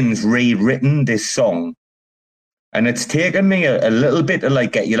so Finn's rewritten this song. And it's taken me a little bit to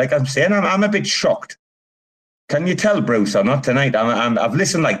like get you. Like I'm saying, I'm a bit shocked. Can you tell, Bruce, or not tonight? I've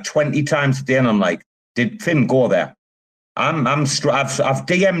listened like 20 times today and I'm like, did Finn go there? I've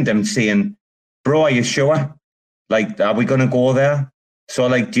DM'd him saying, bro, are you sure? Like, are we going to go there? So,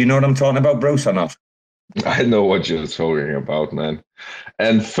 like, do you know what I'm talking about, Bruce, or not? I know what you're talking about, man.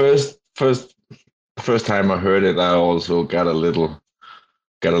 And first first time I heard it, I also got a little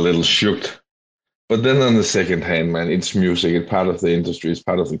shooked. But then on the second hand, man, it's music. It's part of the industry. It's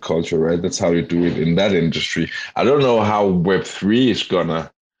part of the culture, right? That's how you do it in that industry. I don't know how Web3 is gonna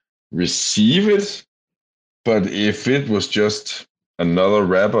receive it, but if it was just another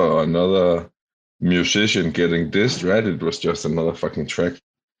rapper or another musician getting dissed, right? It was just another fucking track.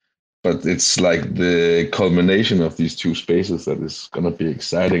 But it's like the culmination of these two spaces that is gonna be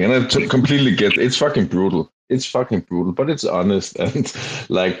exciting. And I completely get it's fucking brutal. It's fucking brutal, but it's honest. And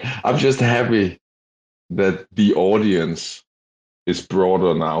like I'm just happy that the audience is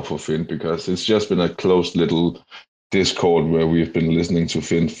broader now for Finn, because it's just been a closed little Discord where we've been listening to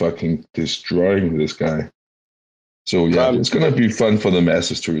Finn fucking destroying this guy. So yeah, it's gonna be fun for the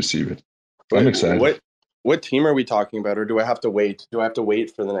masses to receive it. I'm excited. What team are we talking about, or do I have to wait? Do I have to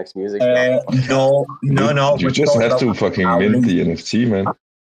wait for the next music? No. You just have to fucking mint the NFT, man.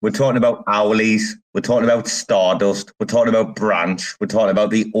 We're talking about Owlies. We're talking about Stardust. We're talking about Branch. We're talking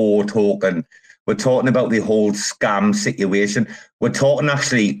about the O token. We're talking about the whole scam situation. We're talking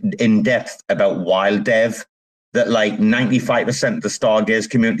actually in depth about Wild Dev, that like 95% of the Stargaze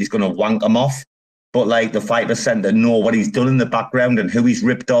community is going to wank them off. But like the 5% that know what he's done in the background and who he's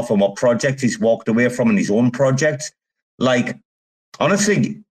ripped off and what projects he's walked away from in his own projects. Like,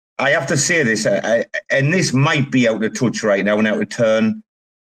 honestly, I have to say this, and this might be out of touch right now and out of turn.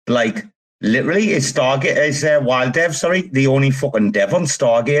 Like, literally, is Wild Dev, the only fucking dev on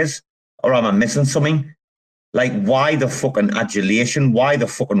Stargaze? Or am I missing something? Like, why the fucking adulation? Why the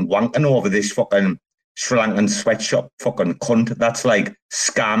fucking wanking over this fucking Sri Lankan sweatshop fucking cunt that's like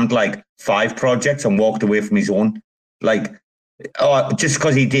scammed like 5 projects and walked away from his own? Like, just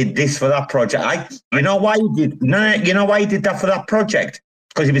because he did this for that project. You know why he did that for that project?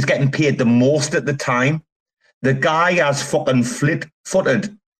 Because he was getting paid the most at the time. The guy has fucking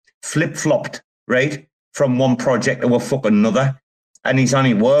flip-flopped, right, from one project to a fucking another. And he's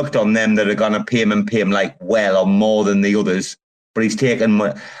only worked on them that are going to pay him like well or more than the others. But he's taken,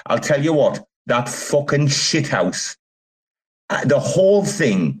 I'll tell you what, that fucking shithouse, the whole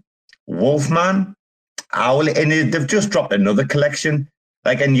thing, Wolfman, Owl, and they've just dropped another collection.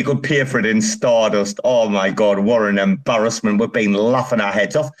 Like, and you could pay for it in Stardust. Oh my God, what an embarrassment. We've been laughing our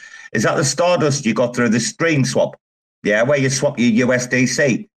heads off. Is that the Stardust you got through the stream swap? Yeah, where you swap your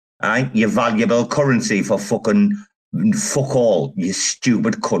USDC, your valuable currency for fucking fuck all, you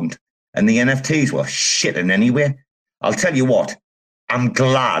stupid cunt. And the NFTs were shitting anyway. I'll tell you what, I'm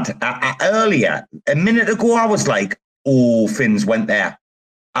glad. Earlier, a minute ago, I was like, oh, Finn's went there.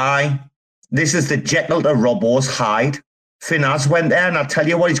 This is the Jekyll to Robbo's Hyde. Finn has went there, and I'll tell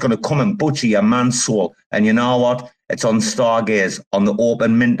you what, he's going to come and butcher your man's soul. And you know what? It's on Stargaze, on the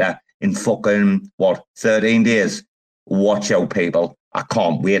open minter in fucking, 13 days. Watch out, people. I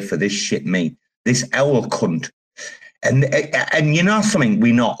can't wait for this shit, me. This owl cunt. And you know something?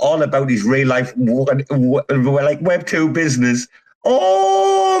 We know all about his real life, we're like Web2 business.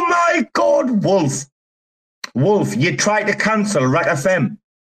 Oh my God, Wolf, you tried to cancel RAC FM.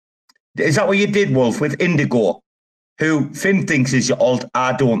 Is that what you did, Wolf, with Indigo, who Finn thinks is your alt?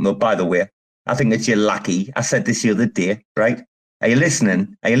 I don't know, by the way. I think it's your lackey. I said this the other day, right? Are you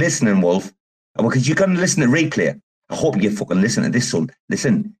listening? Wolf? Because you're going to listen to replay. I hope you fucking listen to this, son.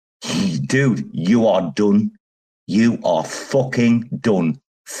 Listen, dude, you are done. You are fucking done.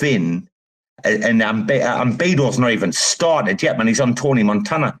 Finn, and Ambedo's not even started yet, man. He's on Tony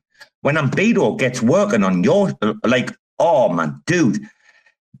Montana. When Ambedo gets working on your, like, oh, man, dude,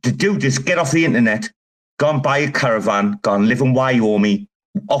 the dude just get off the internet, go and buy a caravan, go and live in Wyoming,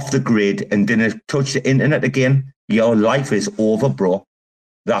 off the grid, and didn't touch the internet again. Your life is over, bro.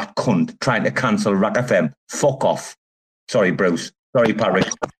 That cunt trying to cancel RAC FM. Fuck off. Sorry, Bruce. Sorry, Patrick.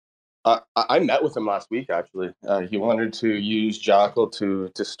 I met with him last week, actually. He wanted to use Jackal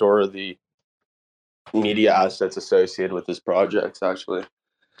to store the media assets associated with his projects, actually.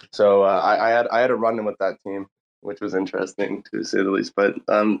 So I had a run-in with that team, which was interesting, to say the least. But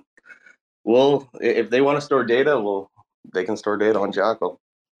if they want to store data, they can store data on Jackal.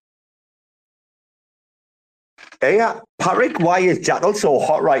 Yeah, Patrick, why is Jackal so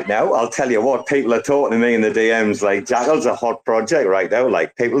hot right now? I'll tell you what, people are talking to me in the DMs like Jackal's a hot project right now.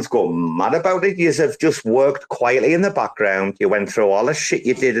 Like, people's going mad about it. You have just worked quietly in the background. You went through all the shit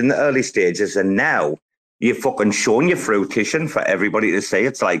you did in the early stages, and now you've fucking shown your fruition for everybody to see.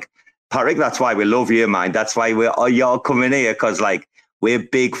 It's like, Patrick, that's why we love you, man. That's why you're coming here, because like we're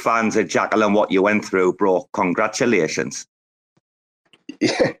big fans of Jackal and what you went through, bro. Congratulations.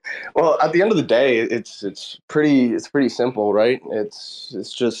 Yeah. Well, at the end of the day, it's pretty simple, right?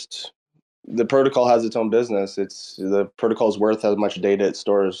 It's just the protocol has its own business. The protocol's worth how much data it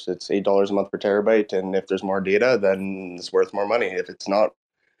stores. It's $8 a month per terabyte, and if there's more data, then it's worth more money. If it's not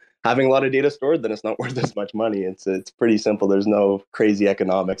having a lot of data stored, then it's not worth as much money. It's pretty simple. There's no crazy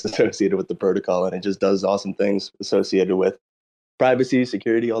economics associated with the protocol, and it just does awesome things associated with privacy,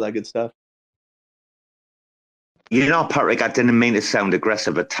 security, all that good stuff. You know, Patrick, I didn't mean to sound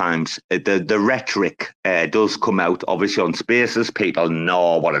aggressive at times. The rhetoric does come out, obviously, on Spaces. People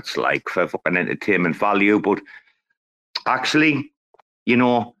know what it's like for fucking entertainment value. But actually, you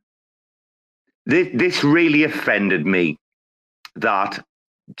know, this really offended me, that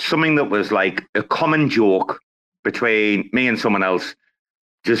something that was like a common joke between me and someone else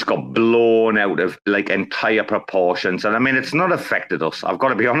just got blown out of like entire proportions. And I mean, it's not affected us. I've got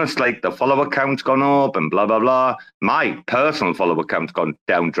to be honest, like the follower count's gone up and blah, blah, blah. My personal follower count's gone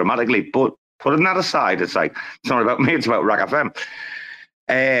down dramatically, but putting that aside, it's like, it's not about me, it's about RAC FM.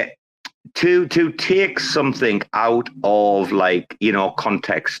 To take something out of like, you know,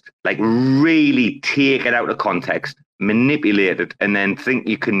 context, like really take it out of context, manipulate it, and then think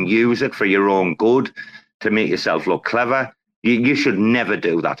you can use it for your own good to make yourself look clever. You should never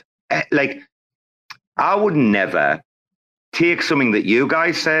do that. Like, I would never take something that you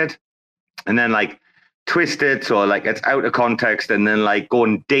guys said and then like twist it or like it's out of context and then like go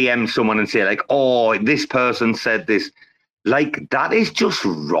and DM someone and say like, oh, this person said this. Like, that is just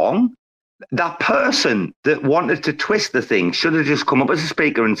wrong. That person that wanted to twist the thing should have just come up as a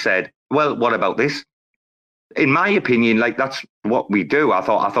speaker and said, well, what about this? In my opinion, like, that's what we do. I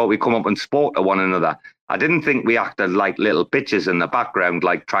thought we come up and spoke to one another. I didn't think we acted like little bitches in the background,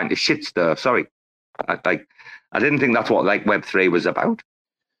 like trying to shit stir. Sorry. I didn't think that's what like Web3 was about.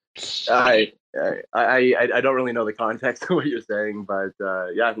 I don't really know the context of what you're saying, but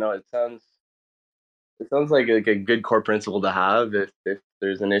yeah, no, it sounds like a good core principle to have if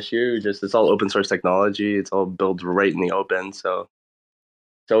there's an issue. Just, it's all open source technology. It's all built right in the open. So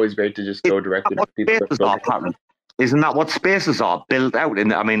it's always great to just go directly to people. Isn't that what Spaces are built out?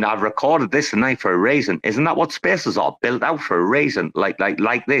 I mean, I've recorded this tonight for a reason. Isn't that what Spaces are built out for a reason? Like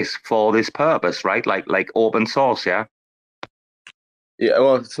this, for this purpose, right? Like open source, yeah? Yeah,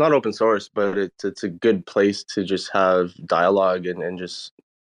 well, it's not open source, but it's a good place to just have dialogue and just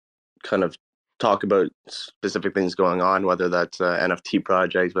kind of talk about specific things going on, whether that's NFT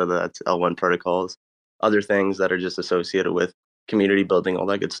projects, whether that's L1 protocols, other things that are just associated with community building, all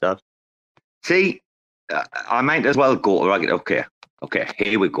that good stuff. See, I might as well go. Right, okay,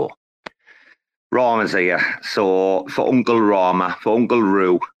 here we go. Rama's here. So for Uncle Rama, for Uncle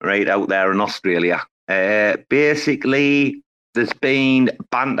Roo, right out there in Australia, basically there's been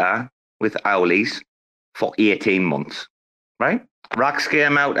banter with Owlies for 18 months, right? RACs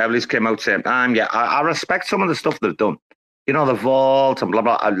came out, Owlies came out same time. Yeah, I respect some of the stuff they've done. You know, the vault and blah,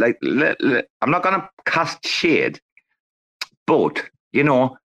 blah. I'm not going to cast shade, but, you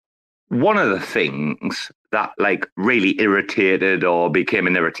know, one of the things that like really irritated or became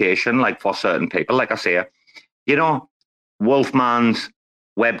an irritation, like for certain people, like I say, you know, Wolfman's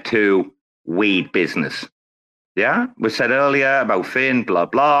Web2 weed business. Yeah, we said earlier about Finn, blah,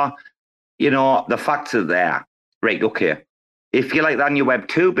 blah. You know, the facts are there. Right, okay. If you like that in your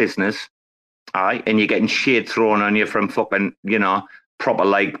Web2 business, and you're getting shit thrown on you from fucking, you know, proper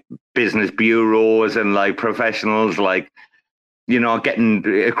like business bureaus and like professionals, like, you know, getting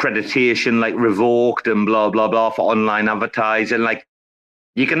accreditation like revoked and blah, blah, blah for online advertising. Like,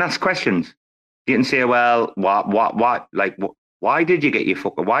 you can ask questions. You can say, well, what, like, why did you get your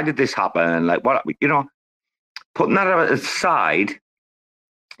fucker? Why did this happen? Like, what, you know, putting that aside,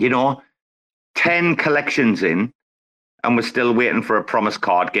 you know, 10 collections in, and we're still waiting for a promise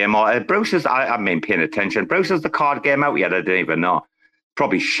card game. Or Bruce's, I mean, paying attention. Bruce's the card game out yet? I don't even know.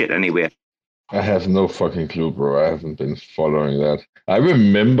 Probably shit anyway. I have no fucking clue, bro. I haven't been following that. I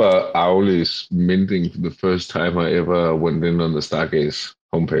remember Owlies minting for the first time I ever went in on the Stargaze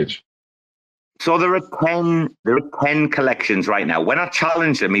homepage. So there are 10 collections right now. When I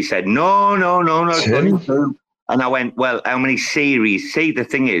challenged him, he said, no. 10? And I went, well, how many series? See, the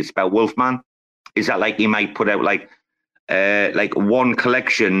thing is about Wolfman is that like he might put out like one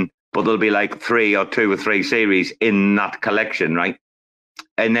collection, but there'll be like 3 or 2 or 3 series in that collection, right?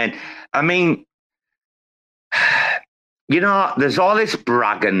 And then, I mean, you know, there's all this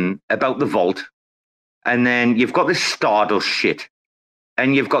bragging about the vault, and then you've got this Stardust shit,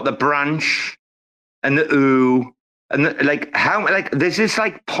 and you've got the branch and the ooh, and there's this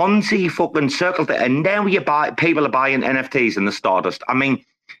like Ponzi fucking circle there, and now people are buying NFTs in the Stardust. I mean,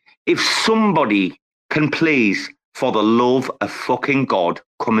 if somebody can please, for the love of fucking God,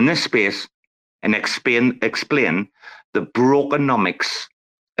 come in this space and explain the brokenomics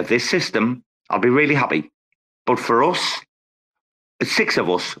of this system, I'll be really happy. But for us, it's 6 of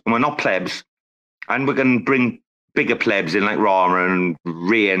us, and we're not plebs, and we're going to bring bigger plebs in like Rama and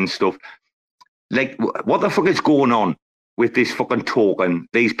Ray and stuff. Like, what the fuck is going on with this fucking token?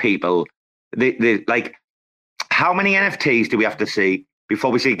 These people, they like, how many NFTs do we have to see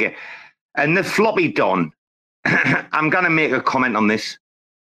before we see it? And the floppy Don, I'm going to make a comment on this.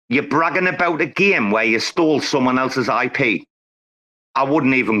 You're bragging about a game where you stole someone else's IP. I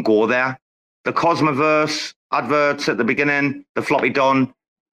wouldn't even go there. The Cosmoverse adverts at the beginning, the floppy Don.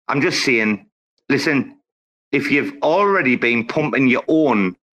 I'm just saying, listen, if you've already been pumping your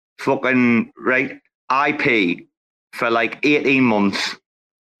own fucking IP for like 18 months,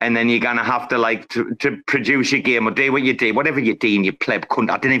 and then you're gonna have to like to produce your game or do what you do, whatever you're doing, you pleb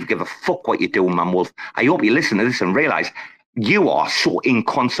cunt. I don't even give a fuck what you're doing, man, Wolf. I hope you listen to this and realise you are so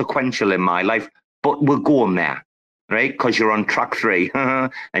inconsequential in my life, but we're going there, right? Because you're on track 3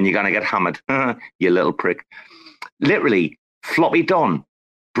 and you're gonna get hammered, you little prick. Literally, floppy Don,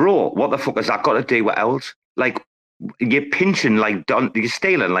 bro. What the fuck has that got to do with else? Like, you're pinching like Don, you're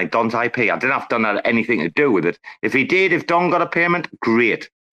stealing like Don's IP. I didn't have Don had anything to do with it. If he did, if Don got a payment, great.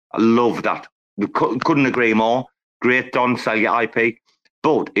 I love that. We couldn't agree more. Great, Don, sell your IP.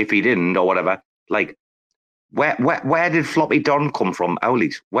 But if he didn't or whatever, like, where did Floppy Don come from,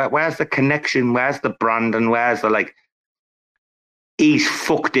 Owlies? Where's the connection? Where's the brand? And where's the like? He's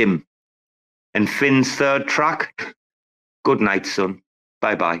fucked him. And Finn's 3rd track. Good night, son.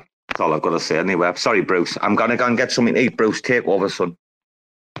 Bye bye. That's all I've got to say anyway. Sorry, Bruce. I'm gonna go and get something to eat. Bruce, take over, son.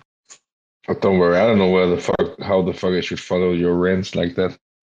 Oh, don't worry. I don't know how the fuck I should follow your rants like that.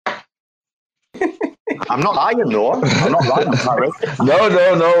 I'm not lying, though. I'm not lying, Harry. No.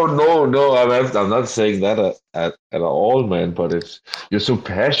 I'm not saying that at all, man. But you're so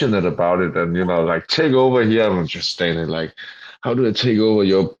passionate about it, and like take over here. I'm just standing like, how do I take over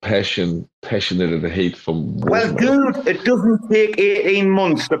your passionate and hate from? Well, dude, it doesn't take 18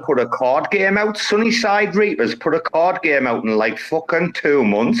 months to put a card game out. Sunnyside Reapers put a card game out in like fucking 2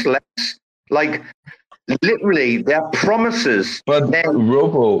 months. Like. Literally, their promises. But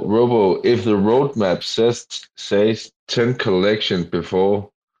Robo, if the roadmap says 10 collections before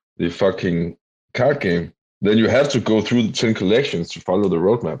the fucking card game, then you have to go through the 10 collections to follow the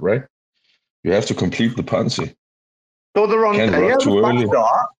roadmap, right? You have to complete the Ponzi. So they're on.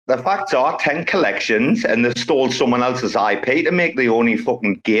 The facts are 10 collections, and they stole someone else's IP to make the only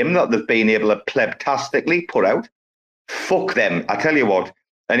fucking game that they've been able to plebtastically put out. Fuck them. I tell you what.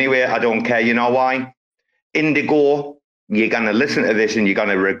 Anyway, I don't care. You know why? Indigo, you're going to listen to this and you're going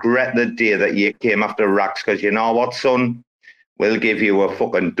to regret the day that you came after RACs, because you know what, son? We'll give you a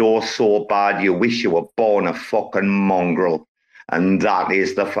fucking dose so bad you wish you were born a fucking mongrel. And that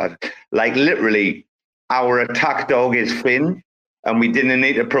is the fact. Like, literally, our attack dog is Finn, and we didn't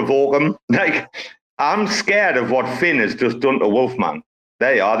need to provoke him. Like, I'm scared of what Finn has just done to Wolfman.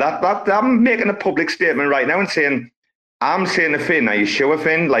 There you are. I'm making a public statement right now and saying, I'm saying to Finn, are you sure,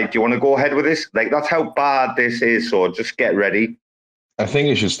 Finn? Like, do you want to go ahead with this? Like, that's how bad this is, so just get ready. I think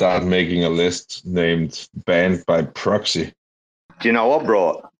you should start making a list named Banned by Proxy. Do you know what,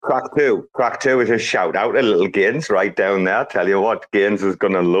 bro? Crack 2 is a shout out to little Gaines right down there. Tell you what, Gaines is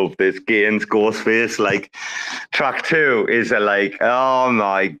going to love this. Gaines, Ghostface, like, track 2 is oh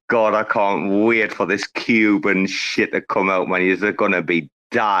my God, I can't wait for this Cuban shit to come out, man. He's going to be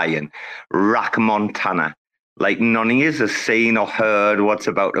dying. RAC Montana. Like, none of you has seen or heard what's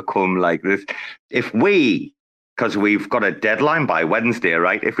about to come like this. Because we've got a deadline by Wednesday,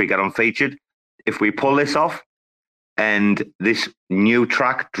 right? If we get on featured, if we pull this off and this new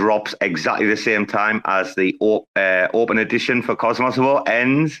track drops exactly the same time as the open edition for Cosmos War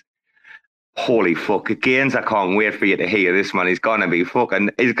ends, holy fuck, Gaines, I can't wait for you to hear this, man. He's going to be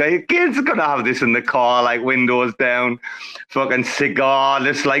fucking, Gaines is going to have this in the car, like windows down, fucking cigar,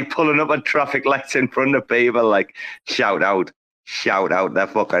 just like pulling up at traffic lights in front of people, like shout out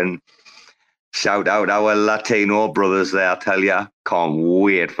our Latino brothers there, I tell ya. Can't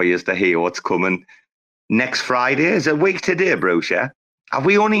wait for you to hear what's coming. Next Friday, is a week today, Bruce, yeah? Have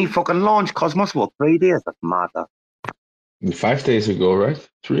we only fucking launched Cosmos for 3 days? That's mad. 5 days ago, right?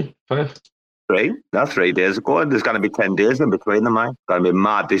 5? 3? That's 3 days ago. There's going to be 10 days in between them, man. It's going to be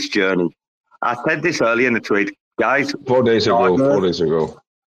mad, this journey. I said this earlier in the tweet. Guys. 4 days ago. 4 days ago.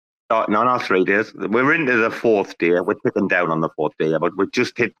 No, 3 days. We're into the 4th day. We're ticking down on the 4th day, but we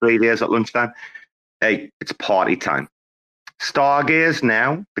just hit 3 days at lunchtime. Hey, it's party time. Stargaze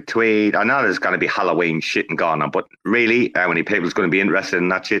now between, I know there's going to be Halloween shit and going on, but really, how many people's going to be interested in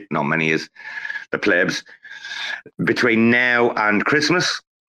that shit? Not many is the plebs. Between now and Christmas,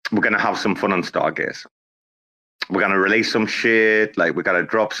 we're going to have some fun on Stargaze. we're going to release some shit, like we're going to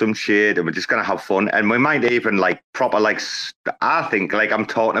drop some shit, and we're just going to have fun. And we might even like proper, like, I think, like, I'm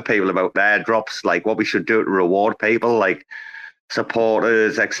talking to people about their drops, like what we should do to reward people, like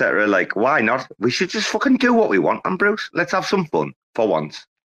supporters, etc. Like, why not? We should just fucking do what we want, and Bruce, let's have some fun for once.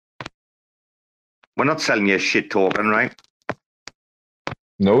 We're not selling you a shit token, right?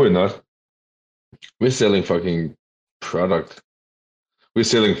 No, we're not. We're selling fucking product. We're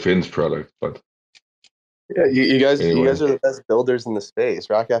selling Finn's product, but Yeah, you guys anyway. are the best builders in the space.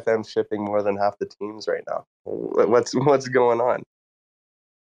 RAC FM's shipping more than half the teams right now. What's going on?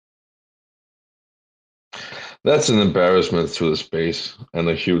 That's an embarrassment to the space, and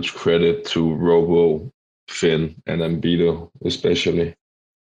a huge credit to Robo, Finn, and Ambito especially.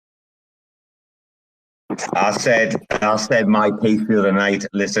 I said my piece the other night.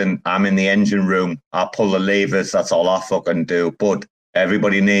 Listen, I'm in the engine room. I pull the levers. That's all I fucking do. But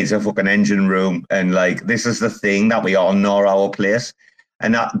everybody needs a fucking engine room, and like this is the thing that we all know our place.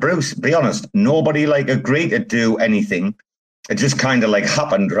 And that, Bruce, be honest, nobody like agreed to do anything. It just kind of like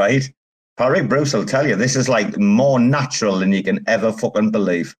happened, right? Harry, Bruce will tell you this is like more natural than you can ever fucking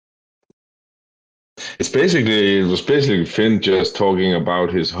believe. It was basically Finn just talking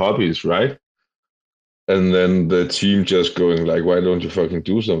about his hobbies, right? And then the team just going like, why don't you fucking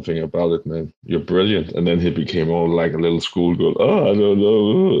do something about it, man? You're brilliant. And then he became all like a little schoolgirl. Oh, I don't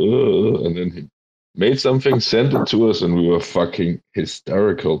know. And then he made something, sent it to us, and we were fucking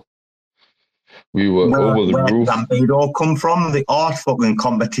hysterical. We were over the roof. Where did that all come from? The art fucking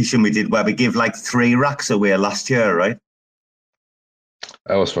competition we did where we give like 3 racks away last year, right?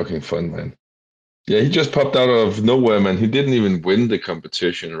 That was fucking fun, man. Yeah, he just popped out of nowhere, man. He didn't even win the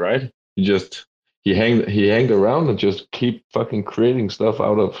competition, right? He hanged around and just keep fucking creating stuff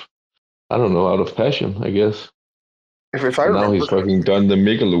out of passion, I guess. If I remember, now he's fucking done the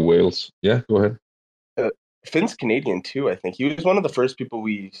Migaloo whales. Yeah, go ahead. Finn's Canadian too. I think he was one of the first people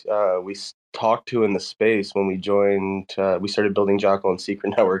we talked to in the space when we joined. We started building Jackal and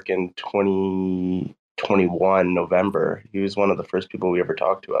Secret Network in 2021 November. He was one of the first people we ever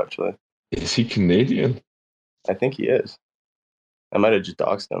talked to. Actually, is he Canadian? I think he is. I might have just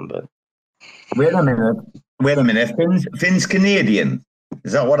doxed him, but wait a minute. Finn's Canadian.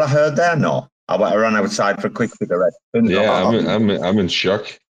 Is that what I heard there? No, I ran outside for a quick cigarette. Yeah, I'm in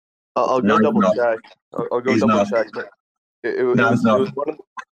shock. I'll go double check. I'll go double check. But it was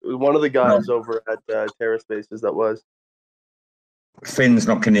one of the guys over at Terra Spaces that was. Finn's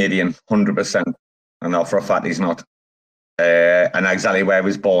not Canadian, 100%. I know for a fact he's not. And exactly where he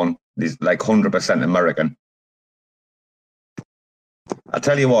was born. He's like 100% American. I'll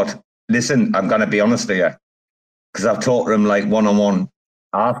tell you what. Listen, I'm going to be honest here, because I've talked to him like one-on-one.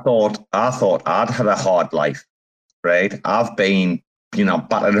 I thought I'd had a hard life, right? I've been,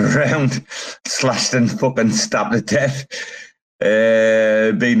 battered around, slashed and fucking stabbed to death.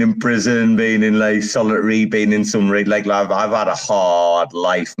 Been in prison, been in like solitary, been in some raid. Like I've had a hard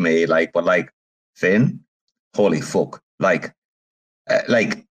life, mate. But Finn, holy fuck! Like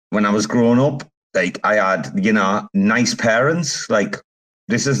when I was growing up, like I had nice parents. Like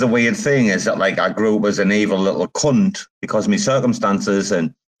this is the weird thing is that like I grew up as an evil little cunt because of my circumstances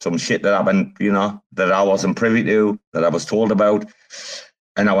and some shit that happened, that I wasn't privy to, that I was told about.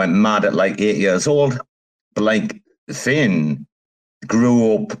 And I went mad at like 8 years old. But like Finn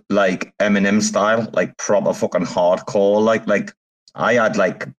grew up like Eminem style, like proper fucking hardcore. Like I had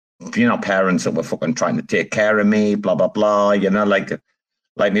like, parents that were fucking trying to take care of me, blah, blah, blah, like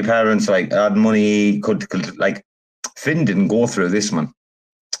my parents like had money, could like Finn didn't go through this, man.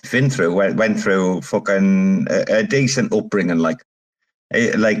 Finn went through fucking a decent upbringing, like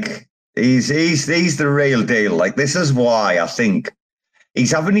he's the real deal. Like this is why I think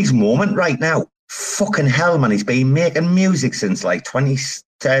he's having his moment right now. Fucking hell, man! He's been making music since like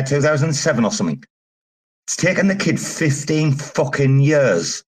 2007 or something. It's taken the kid 15 fucking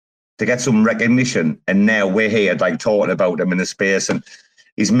years to get some recognition, and now we're here like talking about him in the space, and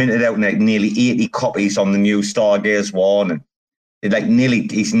he's minted out like nearly 80 copies on the new Stargaze one, and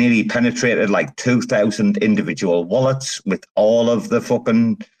he's nearly penetrated like 2,000 individual wallets with all of the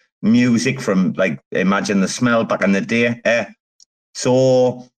fucking music from like Imagine the Smell back in the day.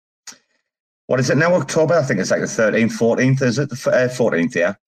 So what is it now? October? I think it's like the 13th, 14th. Is it the 14th?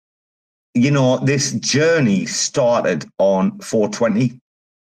 Yeah. This journey started on 420,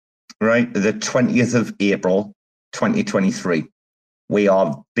 right? The 20th of April, 2023. We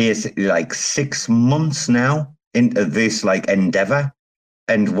are basically like 6 months now into this like endeavor.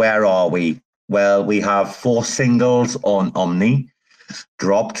 And where are we? Well, we have 4 singles on Omni,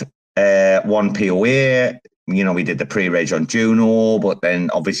 dropped 1 POA, we did the pre-reg on Juno, but then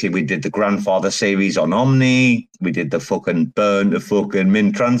obviously we did the Grandfather series on Omni. We did the fucking burn the fucking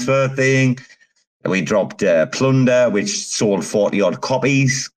mint transfer thing. We dropped Plunder, which sold 40 odd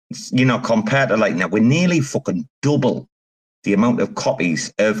copies. Compared to now, we're nearly fucking double the amount of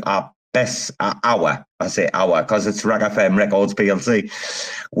copies of our best hour. I say hour because it's RAC FM Records PLC.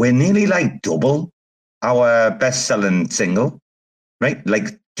 We're nearly double our best-selling single, right?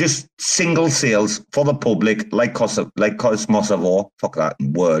 Just single sales for the public, like Cosmosovo. Fuck that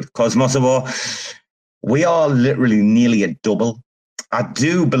word, Cosmosovo. We are literally nearly a double. I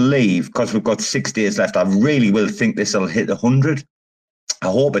do believe, because we've got 6 days left, I really will think this will hit 100. I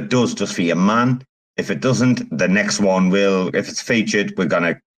hope it does, just for your man. If it doesn't, the next one will. If it's featured, we're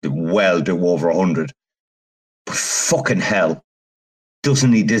gonna do over 100. But fucking hell,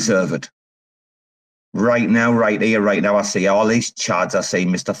 doesn't he deserve it? Right now, right here, right now, I see all these chads. I see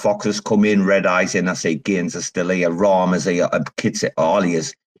Mr. Fox has come in, Red Eyes in. I see Gaines is still here, Rom is here, Kids, all he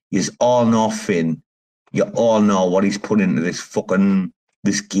is. You all know Finn. You all know what he's put into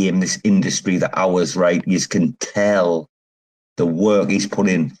this game, this industry, the hours, right? You can tell the work he's put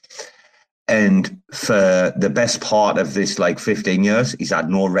in. And for the best part of this 15 years, he's had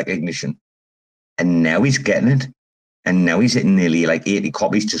no recognition. And now he's getting it. And now he's hitting nearly 80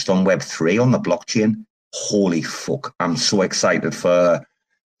 copies just on Web3 on the blockchain. Holy fuck. I'm so excited for...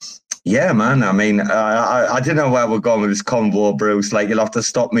 Yeah, man. I mean, I don't know where we're going with this convo, Bruce. You'll have to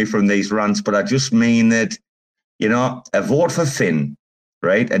stop me from these rants, but I just mean that, a vote for Finn,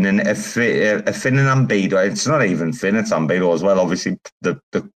 right? And then a Finn and Ambedo. It's not even Finn, it's Ambedo as well. Obviously, the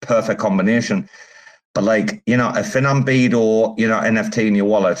perfect combination. But a Finn Ambedo, NFT in your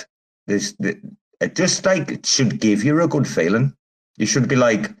wallet, it just it should give you a good feeling. You should be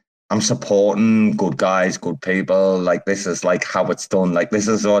I'm supporting good guys, good people. This is how it's done. This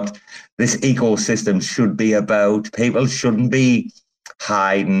is what this ecosystem should be about. People shouldn't be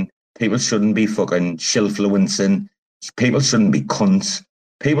hiding. People shouldn't be fucking shillfluencing. People shouldn't be cunts.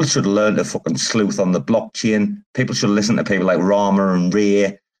 People should learn to fucking sleuth on the blockchain. People should listen to people like Rama and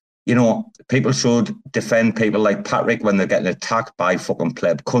Ray. People should defend people like Patrick when they're getting attacked by fucking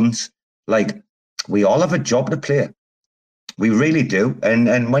pleb cunts. We all have a job to play. We really do.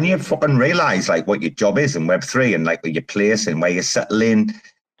 And when you fucking realise what your job is in Web3 and where your place and where you settle in.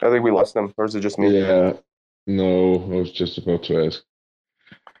 I think we lost them. Or is it just me? Yeah. No, I was just about to ask.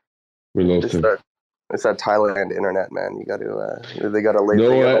 We lost him. It's that Thailand internet, man. You got to. They got to lay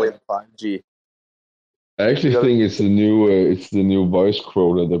 5G. I actually think it's the new voice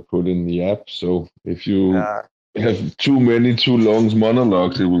quota they put in the app. So if you have too long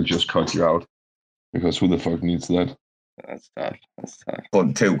monologues, it will just cut you out. Because who the fuck needs that? That's tough.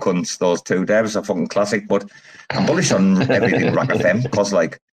 But two cunts, those two devs are fucking classic. But I'm bullish on everything RAC FM because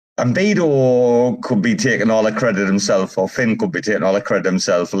Ambedo could be taking all the credit himself, or Finn could be taking all the credit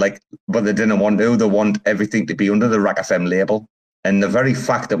himself. But they didn't want to. They want everything to be under the RAC FM label. And the very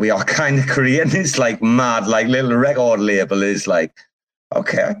fact that we are kind of creating this mad little record label is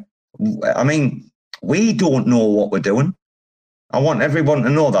okay. I mean, we don't know what we're doing. I want everyone to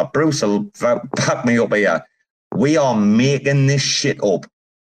know that. Bruce will back me up here. We are making this shit up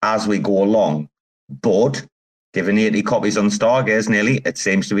as we go along. But given 80 copies on Stargaze nearly, it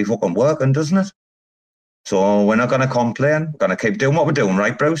seems to be fucking working, doesn't it? So we're not going to complain. We're going to keep doing what we're doing,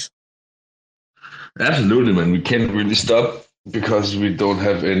 right, Bruce? Absolutely, man. We can't really stop because we don't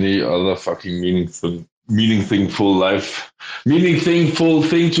have any other fucking meaningful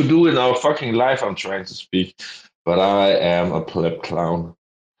thing to do in our fucking life. I'm trying to speak. But I am a pleb clown.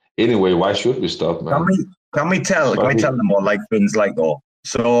 Anyway, why should we stop, man? Can we tell them what Finn's though?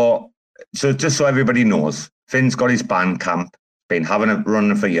 So just so everybody knows, Finn's got his band camp, been having it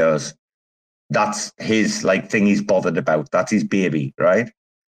running for years. That's his thing he's bothered about. That's his baby, right?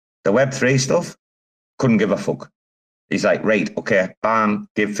 The Web3 stuff, couldn't give a fuck. He's right, okay, bam,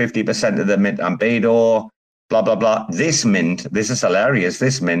 give 50% of the mint Ambedo, blah, blah, blah. This mint, this is hilarious,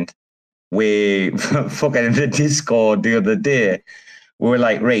 this mint, we fucking in the Discord the other day, we were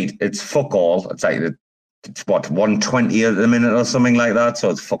right, it's fuck all. It's what, 120 at the minute or something like that,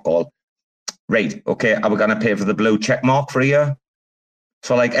 so it's fuck all. Right, okay, are we going to pay for the blue check mark for a year?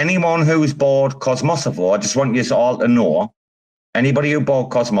 So anyone who's bought Cosmosovo, I just want you all to know, anybody who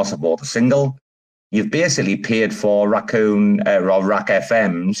bought Cosmosovo, the single, you've basically paid for Raccoon or RAC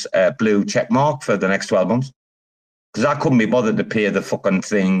FM's blue check mark for the next 12 months. Because I couldn't be bothered to pay the fucking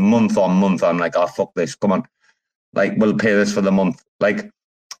thing month on month. I'm oh, fuck this, come on. We'll pay this for the month.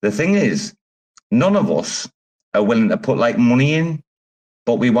 The thing is, none of us are willing to put money in,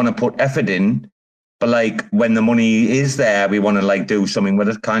 but we want to put effort in. But when the money is there, we want to do something with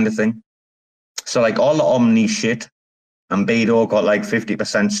it kind of thing. So like all the Omni shit, and Beto got like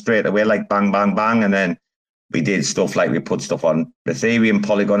 50% straight away, like bang, bang, bang. And then we did stuff like we put stuff on Ethereum,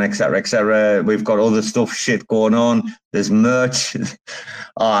 Polygon, etc., etc. We've got other stuff, shit going on. There's merch.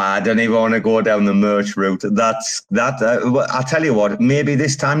 I don't even want to go down the merch route. That's that. I'll tell you what. Maybe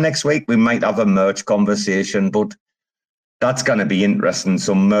this time next week we might have a merch conversation, but that's gonna be interesting.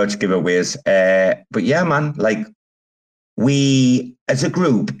 Some merch giveaways. But yeah, man, like we as a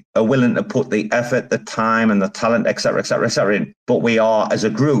group are willing to put the effort, the time, and the talent, etc., etc., etc. in. But we are as a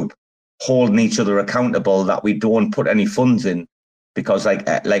group holding each other accountable that we don't put any funds in, because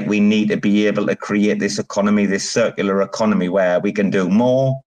like we need to be able to create this economy, this circular economy where we can do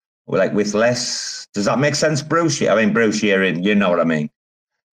more like with less. Does that make sense, Bruce? I mean, Bruce, you know what I mean.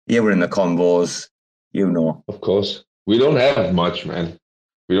 You were in the convos, you know. Of course, we don't have much, man.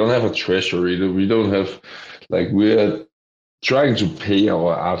 We don't have a treasury. We don't have, like, we're trying to pay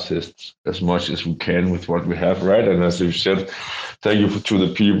our artists as much as we can with what we have, right? And as you said, thank you to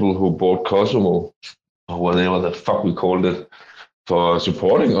the people who bought Cosmo, or whatever the fuck we called it, for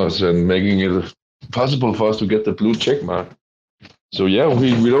supporting us and making it possible for us to get the blue check mark. So yeah,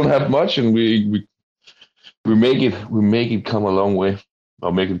 we don't have much, and we make it come a long way,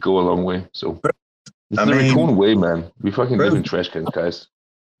 or make it go a long way. So it's the raccoon way, man. We fucking live in trash cans, guys.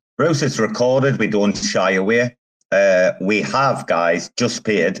 Bruce, it's recorded. We don't shy away. We have, guys, just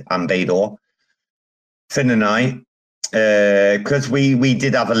paid Ambedo, Finn and I, because we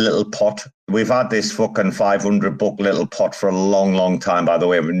did have a little pot. We've had this fucking 500 book little pot for a long, long time, by the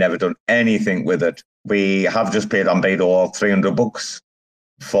way. We've never done anything with it. We have just paid Ambedo 300 bucks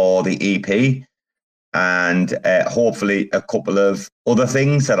for the EP, and hopefully a couple of other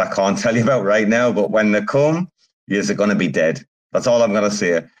things that I can't tell you about right now, but when they come, you're going to be dead. That's all I'm going to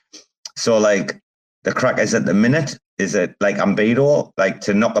say. So, like, the crack is at the minute, is it like Ambedo, like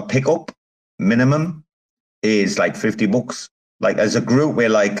to knock a pickup minimum is like 50 bucks. Like as a group, we're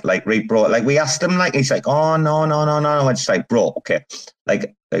like bro, like we asked him, like he's like, oh no. I just like, bro, okay.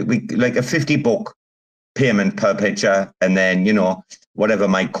 Like we like a 50 buck payment per picture, and then, you know, whatever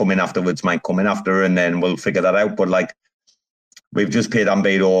might come in afterwards might come in after, and then we'll figure that out. But like we've just paid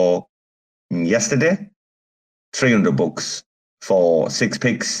Ambedo yesterday 300 bucks for 6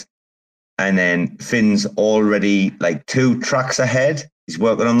 picks. And then Finn's already like 2 tracks ahead. He's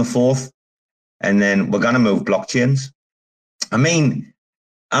working on the 4th. And then we're going to move blockchains. I mean,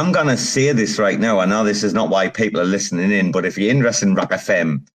 I'm going to say this right now. I know this is not why people are listening in, but if you're interested in RAC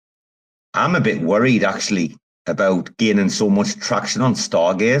FM, I'm a bit worried actually about gaining so much traction on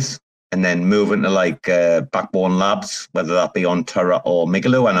Stargaze and then moving to like Backbone Labs, whether that be on Terra or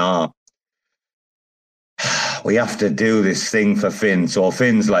Migaloo. And we have to do this thing for Finn. So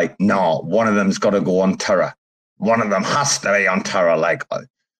Finn's like, no, one of them's got to go on Terra. One of them has to be on Terra. Like,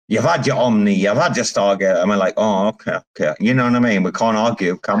 you've had your Omni, you've had your Stargate. And we're like, oh, okay. You know what I mean? We can't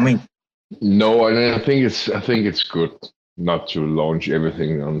argue, can we? No, and I think it's good not to launch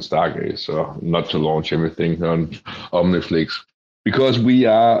everything on Stargaze, or not to launch everything on Omniflix, because we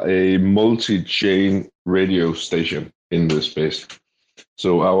are a multi-chain radio station in this space.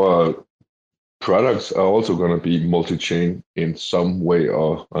 So our products are also going to be multi-chain in some way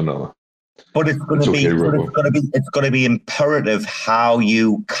or another. But it's going to be imperative how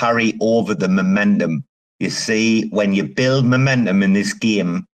you carry over the momentum. You see, when you build momentum in this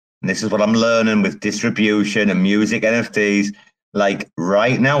game, and this is what I'm learning with distribution and music NFTs, like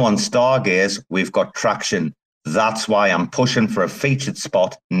right now on Stargaze, we've got traction. That's why I'm pushing for a featured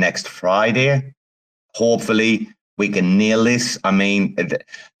spot next Friday. Hopefully we can nail this. I mean,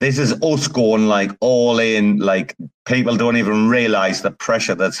 this is us going like all in, like people don't even realize the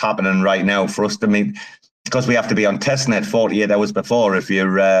pressure that's happening right now for us to meet, because we have to be on testnet 48 hours before if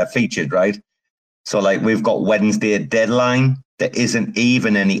you're featured, right? So like we've got Wednesday deadline. There isn't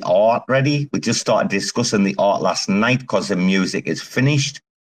even any art ready. We just started discussing the art last night because the music is finished.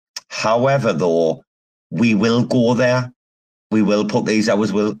 However, though, we will go there. We will put these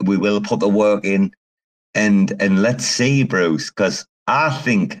hours, we will put the work in. And let's see, Bruce, because I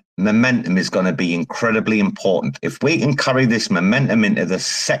think momentum is going to be incredibly important. If we can carry this momentum into the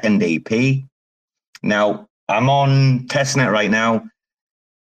second EP, now I'm on testnet right now.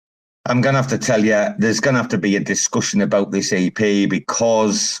 I'm going to have to tell you, there's going to have to be a discussion about this EP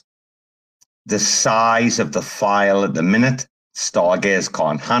because the size of the file at the minute, Stargaze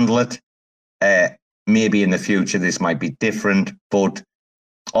can't handle it. Maybe in the future this might be different, but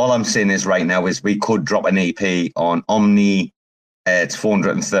all I'm saying is right now is we could drop an EP on Omni. It's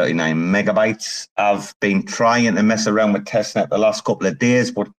 439 megabytes. I've been trying to mess around with testnet the last couple of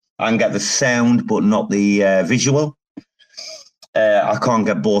days, but I can get the sound, but not the visual. I can't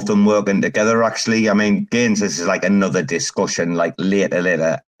get both of them working together, actually. I mean, Gaines, this is like another discussion, like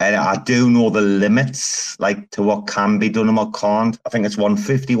later. And I do know the limits, like to what can be done and what can't. I think it's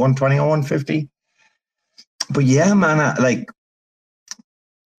 150, 120 or 150. But yeah, man,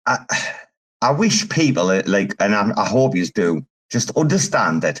 I wish people, like, and I hope you do, just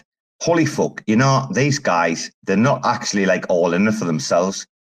understand that, holy fuck, you know, these guys, they're not actually like all in it for themselves.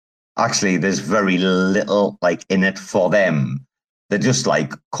 Actually, there's very little like in it for them. They're just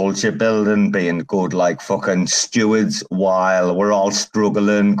like culture building, being good, like fucking stewards while we're all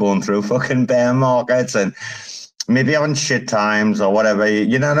struggling, going through fucking bear markets and maybe having shit times or whatever.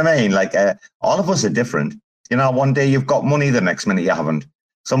 You know what I mean? Like, all of us are different. You know, one day you've got money, the next minute you haven't.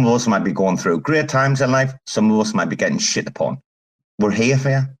 Some of us might be going through great times in life. Some of us might be getting shit upon. We're here for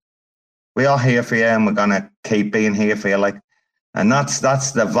you. We are here for you, and we're gonna keep being here for you. Like, and that's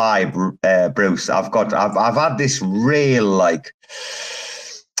the vibe, Bruce. I've had this real, like,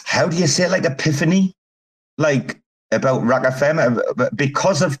 how do you say it, like epiphany, like about RAC FM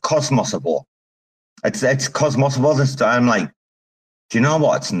because of Cosmos. It's Cosmos. I'm like, do you know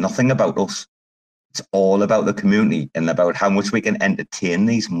what? It's nothing about us. It's all about the community and about how much we can entertain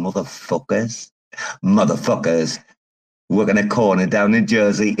these motherfuckers. Working a corner down in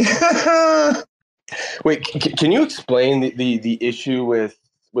Jersey. Wait, can you explain the issue with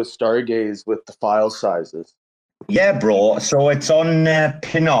Stargaze with the file sizes? Yeah, bro. So it's on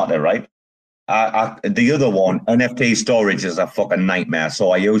Pinata, right? The other one, NFT storage, is a fucking nightmare.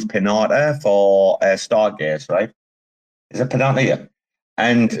 So I use Pinata for Stargaze, right? Is it Pinata? Yeah.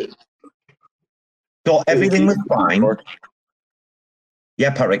 And so everything was fine.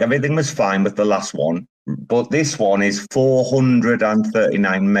 Yeah, Patrick, everything was fine with the last one. But this one is 439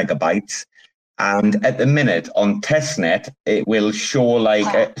 megabytes. And at the minute on testnet, it will show like,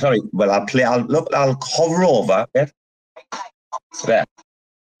 I'll hover over it. There.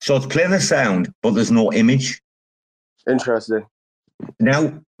 So it's playing the sound, but there's no image. Interesting.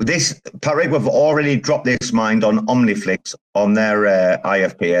 Now, Patrick, we've already dropped this mind on Omniflix on their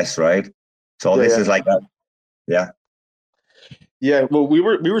IFPS, right? So this is like that. Yeah. Yeah, well, we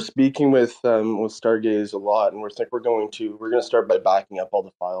were speaking with Stargaze a lot, and we're going to start by backing up all the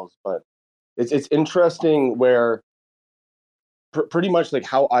files. But it's interesting where pretty much like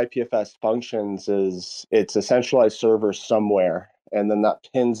how IPFS functions is it's a centralized server somewhere, and then that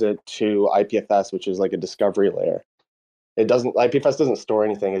pins it to IPFS, which is like a discovery layer. IPFS doesn't store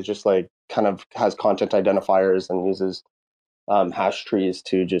anything. It just like kind of has content identifiers and uses hash trees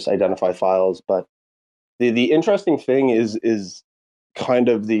to just identify files. But the interesting thing is kind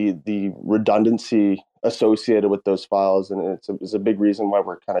of the redundancy associated with those files, and it's a big reason why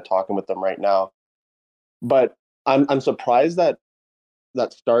we're kind of talking with them right now. But I'm surprised that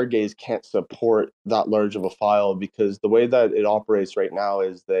Stargaze can't support that large of a file, because the way that it operates right now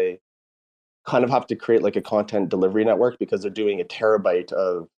is they kind of have to create like a content delivery network, because they're doing a terabyte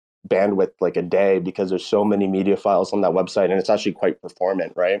of bandwidth like a day, because there's so many media files on that website, and it's actually quite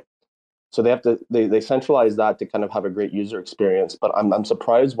performant, right? So they centralize that to kind of have a great user experience. But I'm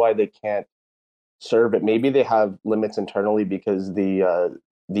surprised why they can't serve it. Maybe they have limits internally because the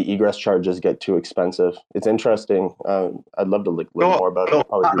egress charges get too expensive. It's interesting. I'd love to learn more about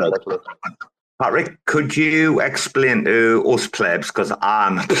it. Patrick, could you explain to us plebs, because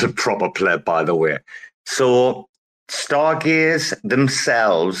I'm a proper pleb, by the way. So Stargaze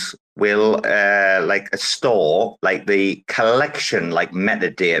themselves will store like the collection, like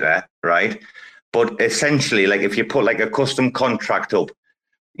metadata, right? But essentially, like if you put like a custom contract up,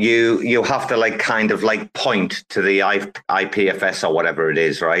 you have to like kind of like point to the IPFS or whatever it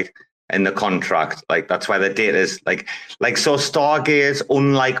is, right? In the contract, like that's why the data is like so. Stargaze,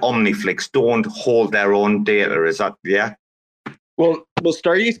 unlike Omniflix, don't hold their own data. Is that Well,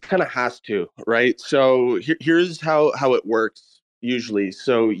 Stargaze kind of has to, right? So here's how it works usually.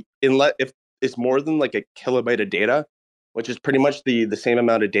 So if it's more than like a kilobyte of data, which is pretty much the same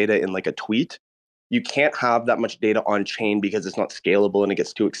amount of data in like a tweet, you can't have that much data on chain because it's not scalable and it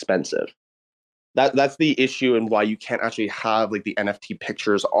gets too expensive. That's the issue, and why you can't actually have like the NFT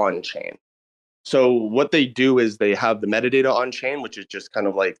pictures on chain. So what they do is they have the metadata on chain, which is just kind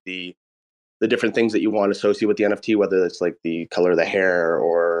of like the different things that you want to associate with the NFT, whether it's like the color of the hair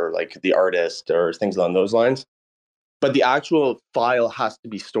or like the artist or things along those lines. But the actual file has to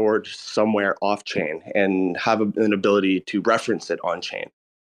be stored somewhere off chain and have an ability to reference it on chain.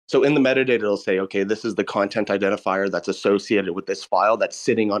 So in the metadata, it'll say, okay, this is the content identifier that's associated with this file that's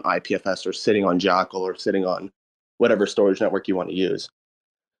sitting on IPFS or sitting on Jackal or sitting on whatever storage network you want to use.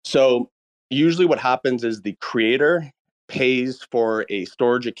 So usually what happens is the creator pays for a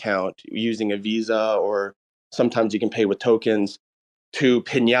storage account using a Visa or sometimes you can pay with tokens, to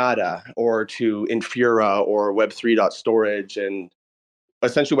Pinata or to Infura or Web3.storage. And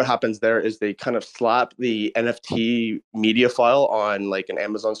essentially what happens there is they kind of slap the NFT media file on like an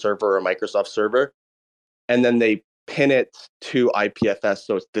Amazon server or a Microsoft server, and then they pin it to IPFS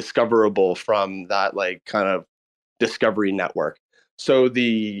so it's discoverable from that like kind of discovery network. So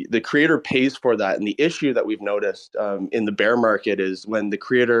the creator pays for that. And the issue that we've noticed in the bear market is when the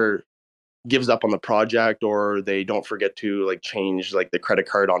creator gives up on the project or they don't forget to like change like the credit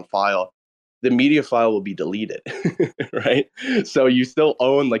card on file, the media file will be deleted, right? So you still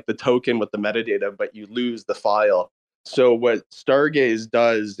own like the token with the metadata, but you lose the file. So what Stargaze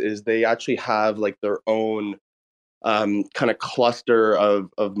does is they actually have like their own kind of cluster of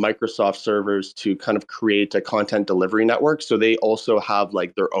Microsoft servers to kind of create a content delivery network. So they also have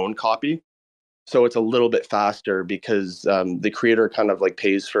like their own copy. So it's a little bit faster because the creator kind of like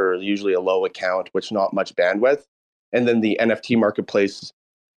pays for usually a low account, which not much bandwidth. And then the NFT marketplace,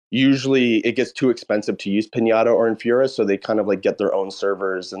 usually it gets too expensive to use Pinata or Infura. So they kind of like get their own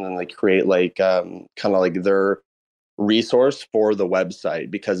servers and then they create like kind of like their resource for the website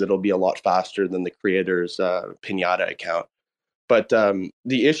because it'll be a lot faster than the creator's Pinata account. But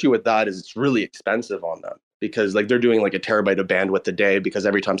the issue with that is it's really expensive on them because like they're doing like a terabyte of bandwidth a day because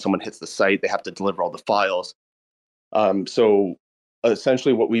every time someone hits the site, they have to deliver all the files. So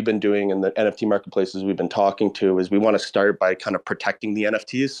essentially what we've been doing in the NFT marketplaces we've been talking to is we want to start by kind of protecting the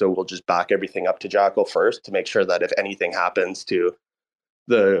NFTs. So we'll just back everything up to Jackal first to make sure that if anything happens to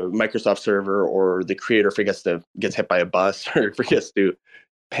the Microsoft server or the creator gets hit by a bus or forgets to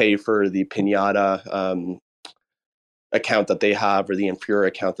pay for the Pinata account that they have or the Infura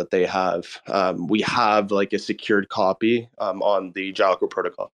account that they have, we have like a secured copy on the Jackal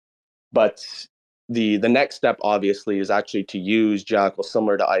protocol. But the next step obviously is actually to use Jackal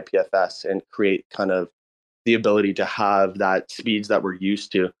similar to IPFS and create kind of the ability to have that speeds that we're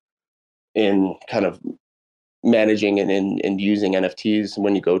used to in kind of managing and using NFTs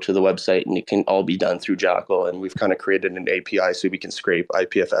when you go to the website, and it can all be done through Jackal. And we've kind of created an API so we can scrape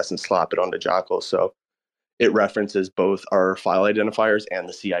IPFS and slap it onto Jackal. So it references both our file identifiers and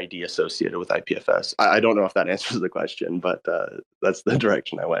the CID associated with IPFS. I don't know if that answers the question, but that's the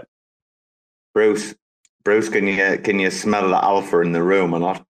direction I went. Bruce, can you smell the alpha in the room or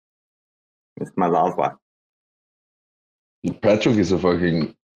not? You smell the alpha. Patrick is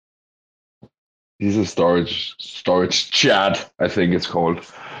he's a storage chat, I think it's called.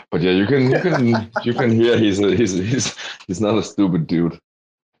 But yeah, you can hear he's not a stupid dude.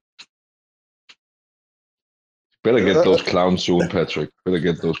 Better get those clowns soon, Patrick. Better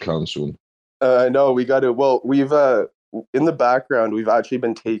get those clowns soon. No, we got to. Well, we've in the background, we've actually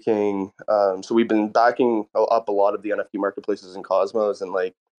been taking. So we've been backing up a lot of the NFT marketplaces in Cosmos and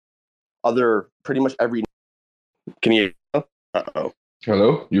like other pretty much every. Can you? Uh-oh.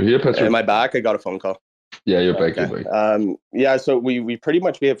 Hello, you here, Patrick? Am I back? I got a phone call. Yeah, you're back. Okay. You're back. Yeah, so we pretty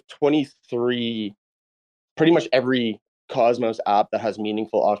much we have 23. Pretty much every Cosmos app that has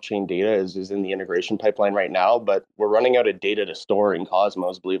meaningful off-chain data is in the integration pipeline right now, but we're running out of data to store in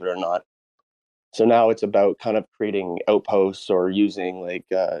Cosmos, believe it or not. So now it's about kind of creating outposts or using like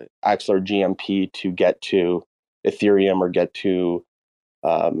Axelar GMP to get to Ethereum or get to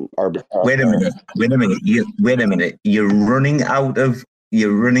Wait a minute. You're running out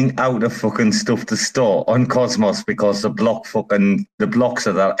of fucking stuff to store on Cosmos because the blocks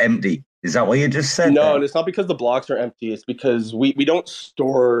are that empty. Is that what you just said? No, and it's not because the blocks are empty. It's because we don't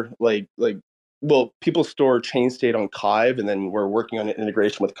store well, people store chain state on Kive, and then we're working on an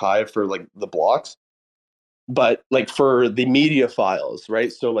integration with Kive for like the blocks. But like for the media files,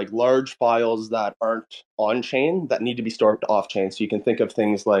 right? So like large files that aren't on chain that need to be stored off chain. So you can think of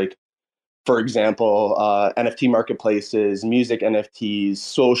things like, for example, NFT marketplaces, music NFTs,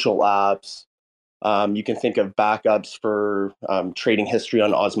 social apps. You can think of backups for trading history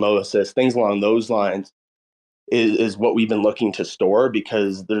on Osmosis, things along those lines is what we've been looking to store,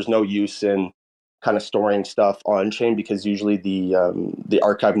 because there's no use in kind of storing stuff on chain because usually the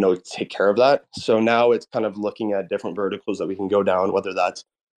archive nodes take care of that. So now it's kind of looking at different verticals that we can go down, whether that's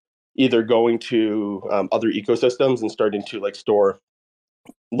either going to other ecosystems and starting to like store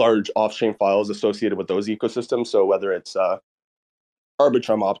large off-chain files associated with those ecosystems. So whether it's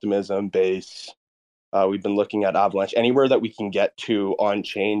Arbitrum, Optimism, Base, we've been looking at Avalanche, anywhere that we can get to on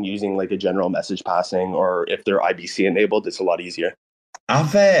chain using like a general message passing, or if they're IBC enabled, it's a lot easier.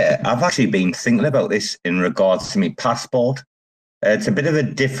 I've actually been thinking about this in regards to my passport. It's a bit of a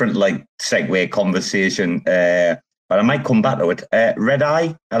different like segue conversation, but I might come back to it. Red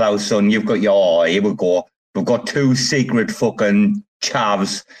Eye, hello son, you've got your here we go. We've got two secret fucking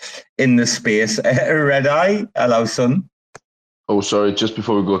chavs in the space. Red Eye, hello, son. Oh, sorry. Just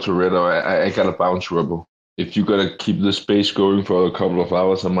before we go to Red Eye, I got to bounce, Rebel. If you gotta keep the space going for a couple of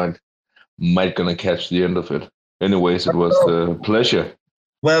hours, I might gonna catch the end of it. Anyways, it was a pleasure.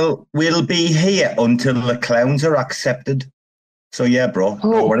 Well, we'll be here until the clowns are accepted. So yeah, bro.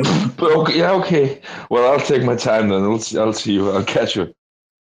 Okay, yeah, okay. Well, I'll take my time then. I'll see you. I'll catch you.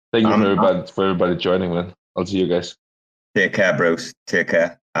 Thank you for everybody joining, man. I'll see you guys. Take care, Bruce. Take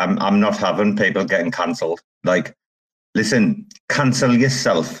care. I'm not having people getting cancelled. Like, listen, cancel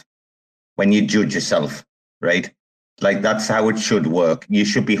yourself when you judge yourself, right? Like, that's how it should work. You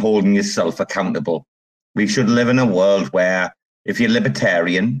should be holding yourself accountable. We should live in a world where if you're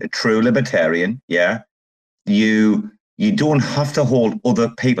libertarian, a true libertarian, yeah, you don't have to hold other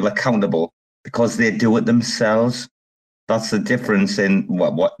people accountable because they do it themselves. That's the difference in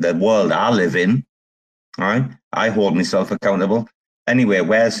what the world I live in. All right, I hold myself accountable. Anyway,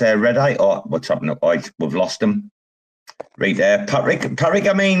 where's Red Eye? Oh, what's happening? Oh, we've lost him. Right there, Patrick.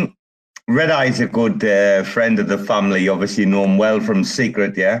 I mean, Red Eye's a good friend of the family. Obviously, know him well from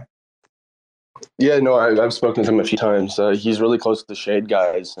Secret. Yeah. Yeah, no, I've spoken to him a few times. He's really close to the Shade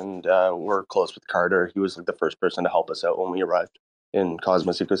guys, and we're close with Carter. He was like the first person to help us out when we arrived in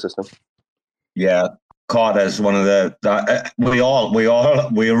Cosmos ecosystem. Yeah, Carter's one of we're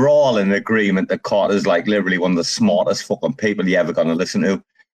all in agreement that Carter's like literally one of the smartest fucking people you're ever gonna listen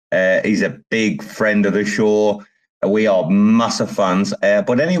to. He's a big friend of the show. We are massive fans.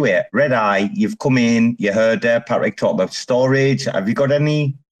 But anyway, Red Eye, you've come in. You heard Patrick talk about storage. Have you got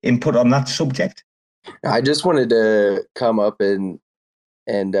any input on that subject? I just wanted to come up and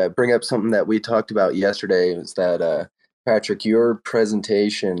bring up something that we talked about yesterday. Was that Patrick, your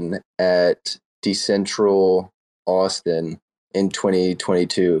presentation at Decentral Austin in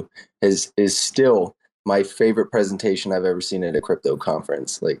 2022 is still my favorite presentation I've ever seen at a crypto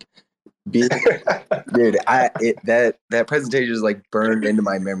conference. Like, dude, that presentation is like burned into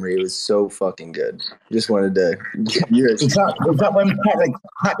my memory. It was so fucking good. Just wanted to give you Is that when Patrick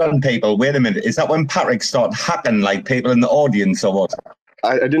hacked on people? Wait a minute. Is that when Patrick started hacking like people in the audience or what?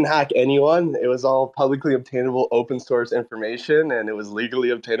 I didn't hack anyone. It was all publicly obtainable open source information, and it was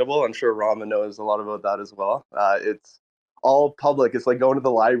legally obtainable. I'm sure Rama knows a lot about that as well. It's all public. It's like going to the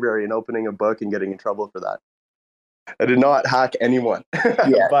library and opening a book and getting in trouble for that. I did not hack anyone.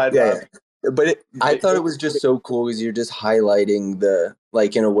 Yeah, but I thought it was just so cool because you're just highlighting the,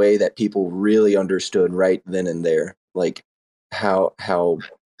 like, in a way that people really understood right then and there, like how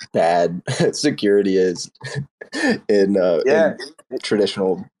bad security is in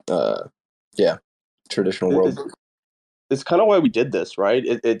traditional world. It's kind of why we did this, right?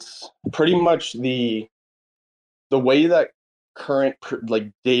 It's pretty much the way that current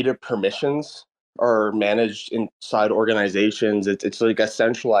data permissions are managed inside organizations. It's like a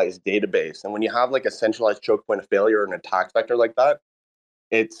centralized database, and when you have like a centralized choke point of failure or an attack vector like that,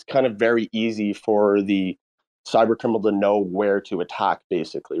 it's kind of very easy for the cyber criminal to know where to attack,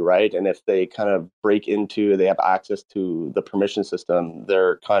 basically, right? And if they kind of they have access to the permission system,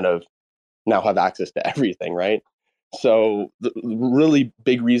 they're kind of now have access to everything, right? So the really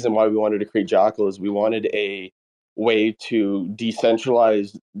big reason why we wanted to create Jackal is we wanted a way to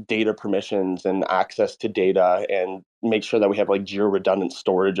decentralize data permissions and access to data and make sure that we have like geo-redundant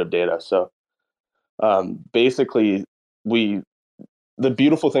storage of data. So basically, the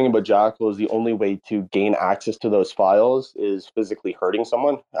beautiful thing about Jackal is the only way to gain access to those files is physically hurting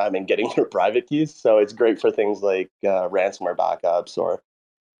someone and getting their private keys. So it's great for things like ransomware backups or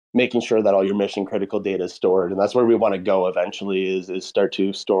making sure that all your mission critical data is stored. And that's where we want to go eventually is start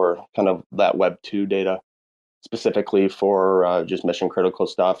to store kind of that Web 2 data specifically for just mission critical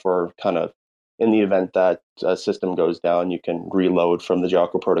stuff, or kind of in the event that a system goes down, you can reload from the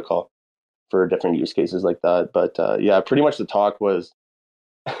Jackal protocol for different use cases like that. But yeah, pretty much the talk was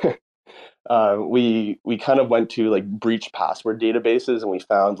we kind of went to like breach password databases, and we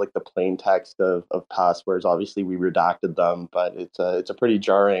found like the plain text of passwords. Obviously we redacted them, but it's a pretty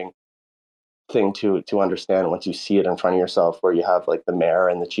jarring thing to understand once you see it in front of yourself, where you have like the mayor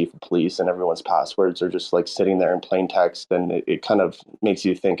and the chief of police and everyone's passwords are just like sitting there in plain text. And it kind of makes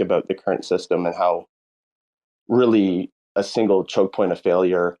you think about the current system and how really a single choke point of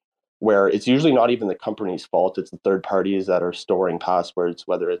failure, where it's usually not even the company's fault, it's the third parties that are storing passwords,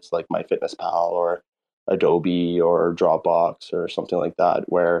 whether it's like MyFitnessPal or Adobe or Dropbox or something like that,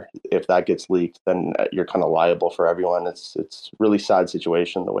 where if that gets leaked, then you're kind of liable for everyone. It's really sad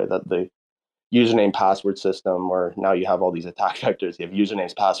situation, the way that the username password system, where now you have all these attack vectors. You have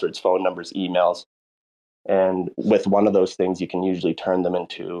usernames, passwords, phone numbers, emails. And with one of those things, you can usually turn them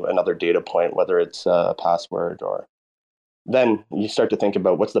into another data point, whether it's a password or then you start to think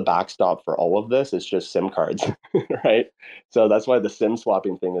about what's the backstop for all of this. It's just SIM cards, right? So that's why the SIM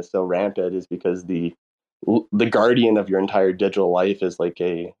swapping thing is so rampant, is because the guardian of your entire digital life is like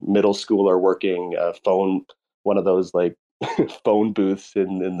a middle schooler working phone, one of those like phone booths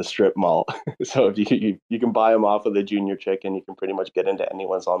in the strip mall. So if you can buy them off of the junior chick, and you can pretty much get into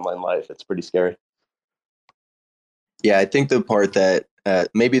anyone's online life. It's pretty scary. Yeah, I think the part that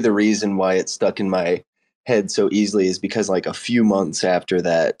maybe the reason why it stuck in my head so easily is because like a few months after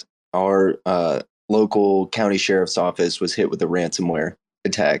that, our local county sheriff's office was hit with a ransomware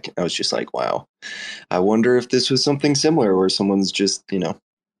attack. I was just like, wow, I wonder if this was something similar where someone's just,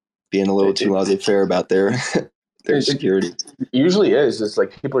 being a little too laissez-faire about their security. It usually is. It's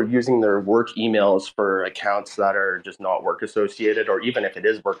like people are using their work emails for accounts that are just not work associated, or even if it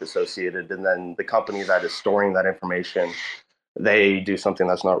is work associated, and then the company that is storing that information, they do something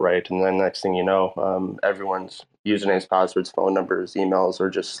that's not right. And then next thing you know, everyone's usernames, passwords, phone numbers, emails are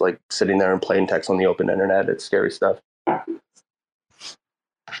just like sitting there in plain text on the open internet. It's scary stuff.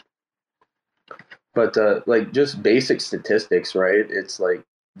 But like just basic statistics, right? It's like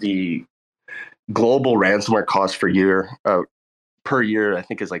the global ransomware cost per year, I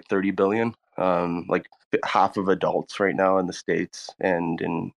think is like 30 billion. Like half of adults right now in the States and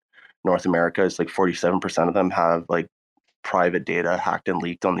in North America, it's like 47% of them have like private data hacked and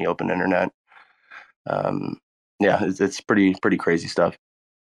leaked on the open internet. Yeah, it's pretty crazy stuff.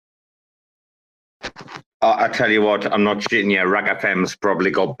 I tell you what, I'm not shitting you. RAC FM's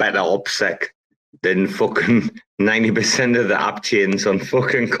probably got better OPSEC than fucking 90% of the app chains on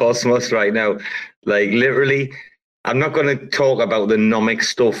fucking Cosmos right now. Like literally, I'm not going to talk about the nomic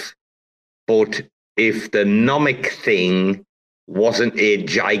stuff, but if the nomic thing wasn't a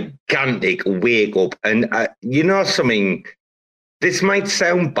gigantic wake up, and you know something, this might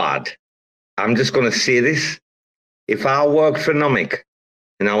sound bad. I'm just going to say this. If I worked for nomic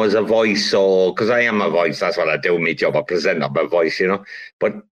and I was a voice, or because I am a voice, that's what I do in my job. I present up a voice,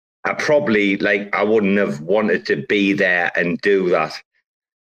 but I probably, I wouldn't have wanted to be there and do that.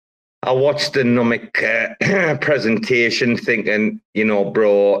 I watched the nomic presentation thinking,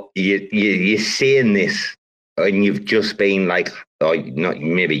 bro, you're saying this and you've just been like, or not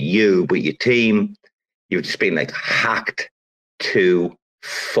maybe you, but your team, you've just been like hacked to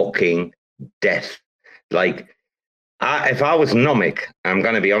fucking death. Like, if I was nomic, I'm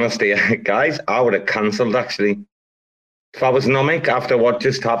going to be honest here, guys, I would have cancelled actually. If I was nomic after what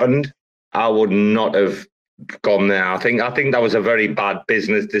just happened, I would not have gone there. I think that was a very bad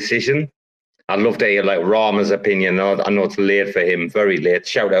business decision. I'd love to hear Rama's opinion. I know it's late for him, very late.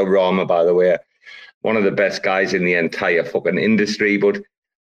 Shout out Rama, by the way, one of the best guys in the entire fucking industry. But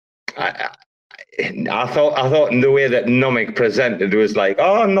I thought in the way that nomic presented was like,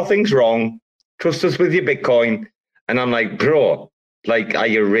 oh, nothing's wrong. Trust us with your Bitcoin. And I'm like, bro, are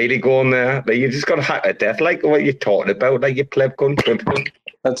you really going there? You just got to hack to death, like what you're talking about, you pleb cunt.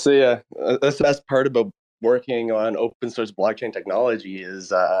 That's the best part about working on open source blockchain technology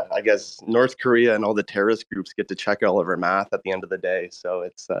is, I guess, North Korea and all the terrorist groups get to check all of our math at the end of the day. So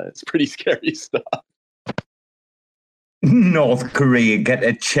it's pretty scary stuff. North Korea get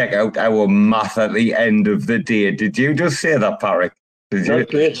to check out our math at the end of the day. Did you just say that, Parik? North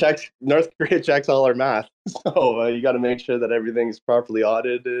Korea checks all our math, so you got to make sure that everything's properly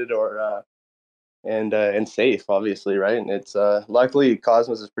audited or and safe, obviously, right? And it's luckily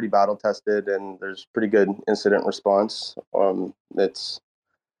Cosmos is pretty battle tested, and there's pretty good incident response. It's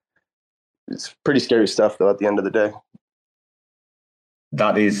pretty scary stuff, though. At the end of the day,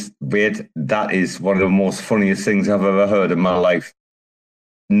 that is weird. That is one of the most funniest things I've ever heard in my life.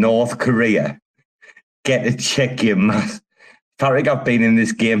 North Korea get to check your math. Patrick, I've been in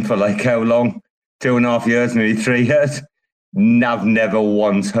this game for how long? 2.5 years, maybe 3 years. I've never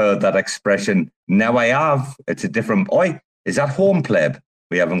once heard that expression. Now I have. It's a different... Oi, is that home pleb?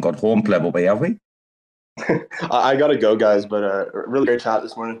 We haven't got home pleb up here, have we? I got to go, guys, but really great chat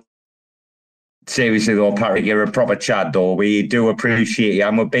this morning. Seriously, though, Patrick, you're a proper chat, though. We do appreciate you.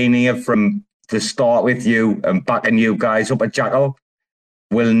 And we've been here from the start with you and backing you guys up at Jackal.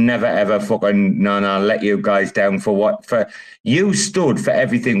 We'll never, ever fucking let you guys down for you stood for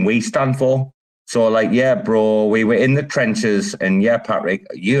everything we stand for. So, yeah, bro, we were in the trenches. And, yeah, Patrick,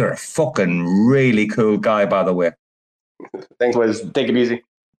 you're a fucking really cool guy, by the way. Thanks, Wiz. Take it easy.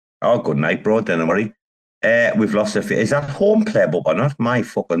 Oh, good night, bro. Don't worry. We've lost a few. Is that home pleb up or not? My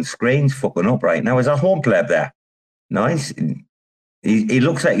fucking screen's fucking up right now. Is that home pleb there? Nice. He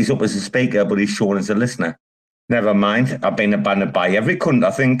looks like he's up as a speaker, but he's showing as a listener. Never mind. I've been abandoned by every cunt,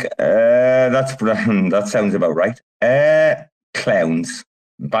 I think. That sounds about right. Clowns.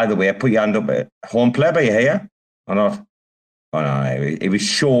 By the way, put your hand up. Home pleb, are you here or not? Oh no, he was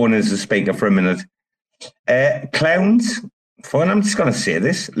shown as a speaker for a minute. Clowns, fine, I'm just going to say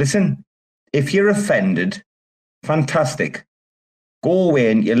this. Listen, if you're offended, fantastic. Go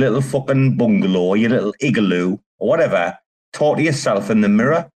away in your little fucking bungalow, your little igloo, or whatever. Talk to yourself in the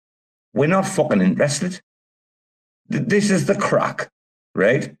mirror. We're not fucking interested. This is the crack,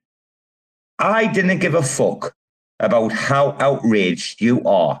 right? I didn't give a fuck about how outraged you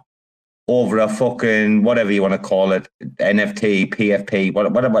are over a fucking, whatever you want to call it, NFT, PFP,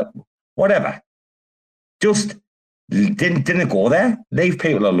 whatever. Just didn't go there. Leave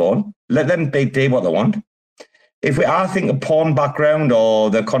people alone. Let them do what they want. I think a porn background or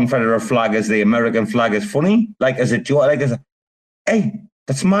the Confederate flag as the American flag is funny, like as a joke, hey,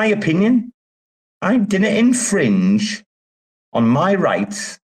 that's my opinion. I didn't infringe on my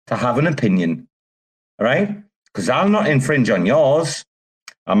rights to have an opinion, all right? Because I'll not infringe on yours.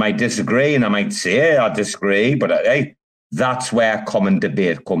 I might disagree and I might say I disagree, but hey, that's where common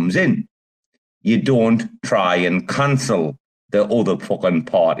debate comes in. You don't try and cancel the other fucking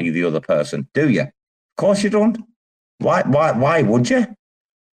party, the other person, do you? Of course you don't. Why would you?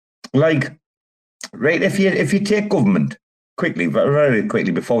 Like, right, if you take government, quickly, very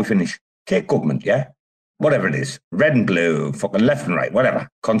quickly before we finish, take government, yeah? Whatever it is, red and blue, fucking left and right, whatever,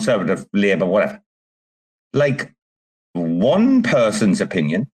 Conservative, Labour, whatever. Like, one person's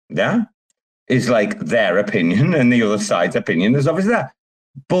opinion, yeah, is like their opinion, and the other side's opinion is obviously that.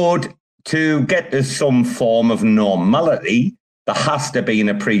 But to get to some form of normality, there has to be an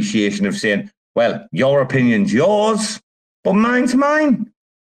appreciation of saying, well, your opinion's yours, but mine's mine.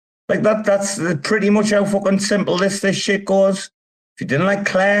 Like that's pretty much how fucking simple this shit goes. If you didn't like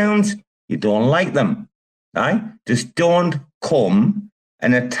clowns, you don't like them, right? Just don't come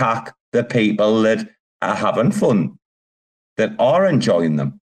and attack the people that are having fun, that are enjoying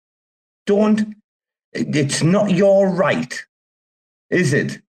them. Don't. It's not your right, is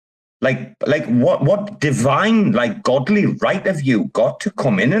it? Like what divine, like godly right have you got to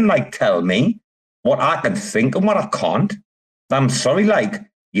come in and like tell me what I can think and what I can't? I'm sorry, like,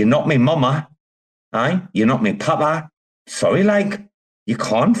 you're not me mama, aye? You're not me papa. Sorry, like, you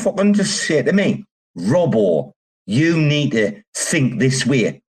can't fucking just say to me, Robbo, you need to think this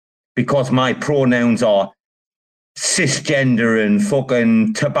way because my pronouns are cisgender and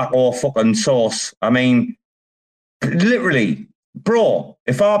fucking tobacco fucking sauce. I mean, literally, bro,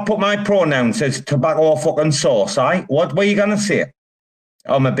 if I put my pronouns as tobacco fucking sauce, what were you going to say?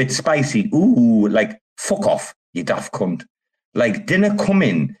 I'm a bit spicy. Ooh, like, fuck off, you daft cunt. Like, didn't come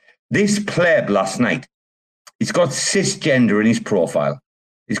in. This pleb last night, he's got cisgender in his profile.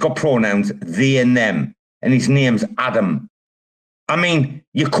 He's got pronouns they and them, and his name's Adam. I mean,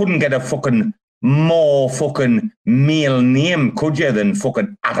 you couldn't get a fucking more fucking male name, could you, than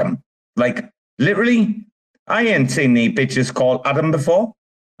fucking Adam? Like, literally, I ain't seen any bitches called Adam before.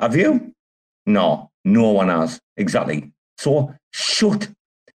 Have you? No one has. Exactly. So shut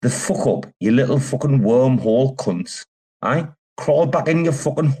the fuck up, you little fucking wormhole cunts. Aye? Crawl back in your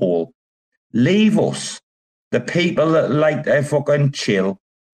fucking hole. Leave us, the people that like to fucking chill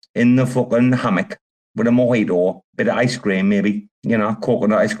in the fucking hammock with a mojito, bit of ice cream maybe,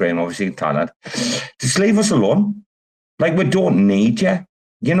 coconut ice cream, obviously in Thailand. Just leave us alone. Like, we don't need you.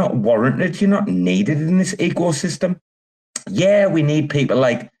 You're not warranted. You're not needed in this ecosystem. Yeah, we need people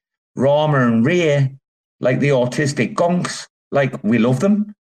like Rama and Ray, like the autistic gonks. Like, we love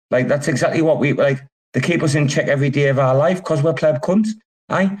them. Like, that's exactly what we like. They keep us in check every day of our life because we're pleb cunts.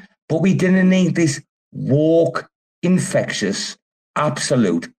 Aye? But we didn't need this woke, infectious,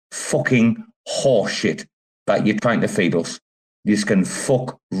 absolute fucking horseshit that you're trying to feed us. You just can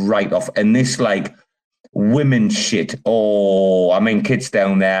fuck right off. And this, like, women shit. Oh, I mean, kids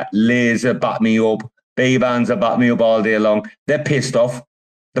down there, laser back me up, B-bands are back me up all day long. They're pissed off.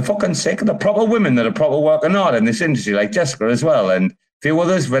 They're fucking sick of the proper women that are proper working hard in this industry, like Jessica as well, and a few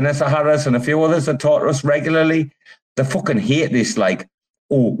others, Vanessa Harris, and a few others that talk to us regularly. They fucking hate this, like,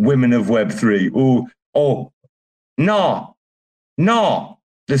 oh, women of Web3. Oh, no.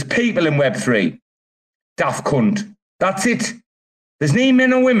 There's people in Web3. Daft cunt. That's it. There's no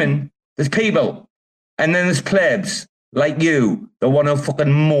men or women. There's people. And then there's plebs like you that want to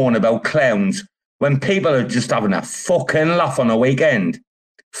fucking moan about clowns when people are just having a fucking laugh on a weekend.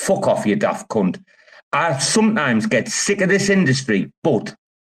 Fuck off, you daft cunt. I sometimes get sick of this industry, but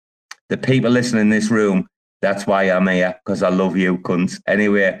the people listening in this room, that's why I'm here, because I love you cunts.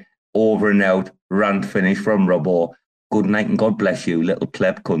 Anyway, over and out, rant finish from Robbo. Good night and God bless you, little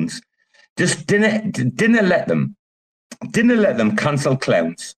pleb cunts. Just didn't let them cancel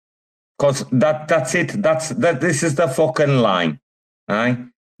clowns. Because that's it. This is the fucking line. Aye?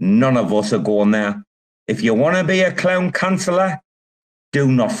 None of us are going there. if you want to be a clown counsellor, do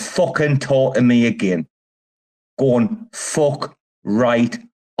not fucking talk to me again. Go and fuck right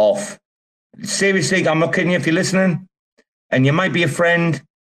off. Seriously, I'm not kidding you if you're listening, and you might be a friend,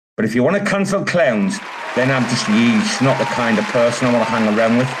 but if you want to cancel clowns, then I'm just not the kind of person I want to hang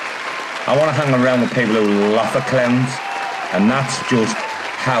around with. I want to hang around with people who laugh at clowns, and that's just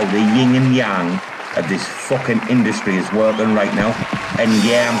how the yin and yang of this fucking industry is working right now. And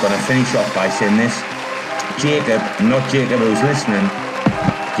yeah, I'm going to finish off by saying this. Jacob, not Jacob who's listening,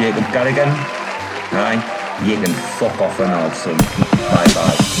 Jacob Garrigan, aye, you can fuck off and all, son.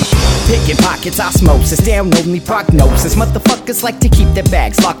 Bye-bye. Picking pockets, osmosis, down only prognosis. Motherfuckers like to keep their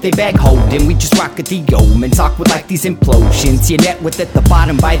bags locked, they bag holding. We just rock at the omens, awkward like these implosions. Your net with at the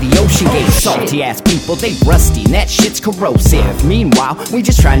bottom by the ocean gate. Salty ass people, they rusty, and that shit's corrosive. Meanwhile, we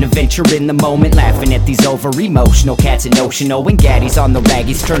just trying to venture in the moment, laughing at these over-emotional cats in Oceano and gaddies on the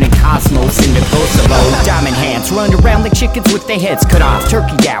raggies, turning cosmos into Kosovo. Diamond hands run around like chickens with their heads cut off.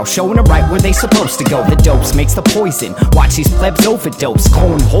 Turkey owl showing them right where they supposed to go. The dopes makes the poison. Watch these plebs overdose,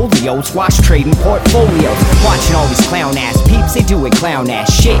 calling holios, wash trading portfolios. Watching all these clown ass peeps, they doing clown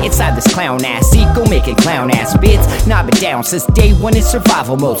ass shit inside this clown ass ego, making clown ass bits. Knob it down since day one in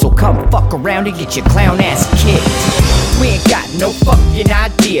survival mode, so come fuck around and get your clown ass kicked. We ain't got no fucking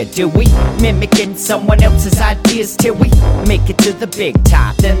idea, do we? Mimicking someone else's ideas till we make it to the big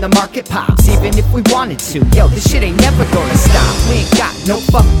top, then the market pops, even if we wanted to. Yo, this shit ain't never gonna stop. We ain't got no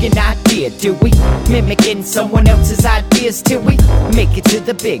fucking idea, do we? Mimicking someone else's ideas till we make it to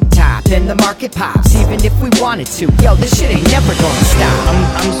the big top, then the market pops, even if we wanted to. Yo, this shit ain't never gonna stop.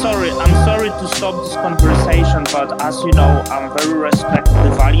 I'm sorry to stop this conversation, but as you know, I'm very respect the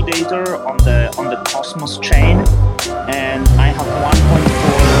validator on the Cosmos chain, and I have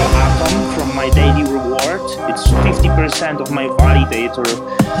 1.4 atom from my daily reward. It's 50% of my validator,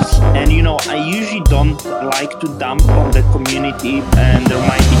 and you know, I usually don't like to dump on the community, and there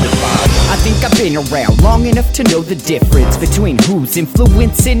might be the bad. I think I've been around long enough to know the difference between who's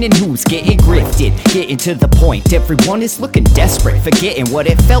influencing and who's getting grifted. Getting to the point, everyone is looking desperate, forgetting what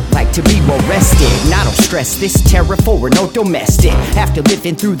it felt like to be well rested. And I don't stress this, terror forward, no domestic. After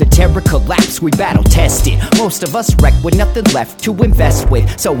living through the terror collapse, we battle tested. Most of us wreck with nothing left to invest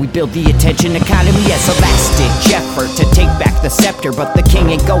with, so we build the attention economy as a last-ditch effort to take back the scepter. But the king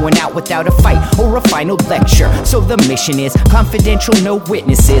ain't going out without a fight or a final lecture, so the mission is confidential, no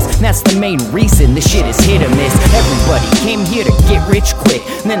witnesses. And that's the main reason this shit is hit or miss. Everybody came here to get rich quick,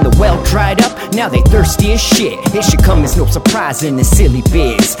 and then the well dried up, now they thirsty as shit. It should come as no surprise in this silly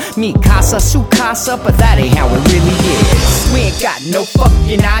biz. Mi casa, su casa, but that ain't how it really is. We ain't got no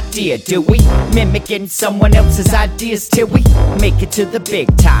fucking idea, do we? Mimicking someone else's ideas till we make it to the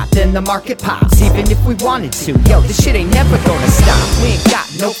big top, then the market pops, even if we wanted to. Yo, this shit ain't never gonna stop. We ain't got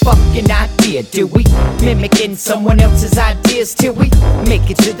no fucking idea, do we? Mimicking someone else's ideas till we make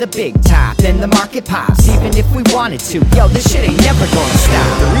it to the big top, then the market pops, even if we wanted to. Yo, this shit ain't never gonna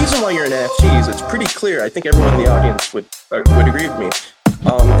stop. The reason why you're in NFTs, it's pretty clear. I think everyone in the audience would agree with me.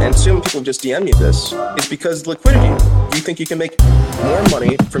 And soon people just DM me this. It's because liquidity. You think you can make more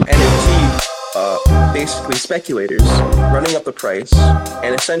money from NFT, basically speculators running up the price,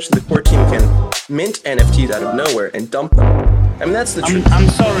 and essentially the core team can mint NFTs out of nowhere and dump them. I mean, that's the truth. I'm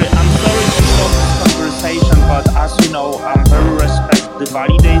sorry to stop this conversation, but as you know, I'm very respect the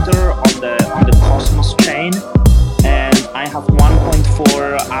validator on the Cosmos chain, and I have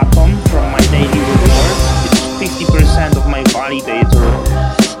 1.4 atom from my daily reward. It's 50% of my validator,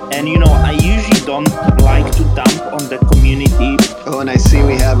 and you know, I usually don't like to dump on the community. Oh, and I see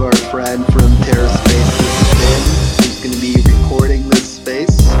we have our friend from TerraSpace's Spin, who's going to be recording this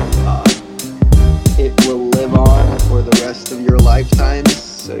space. It will live on for the rest of your lifetimes,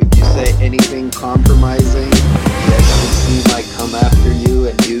 so if you say anything compromising, the SEC might come after you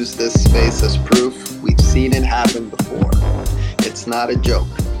and use this space as proof. We've seen it happen before. It's not a joke.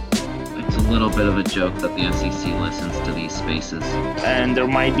 It's a little bit of a joke that the SEC listens to these spaces. And there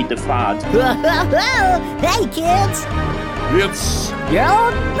might be the fad. Hey kids! It's your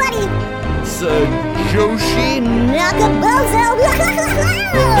old buddy! Joshi Nakabozo!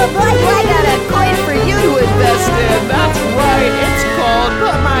 Boy, I got a coin for you to invest in. That's right, it's called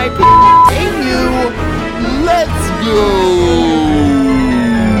Put My in You. Let's go!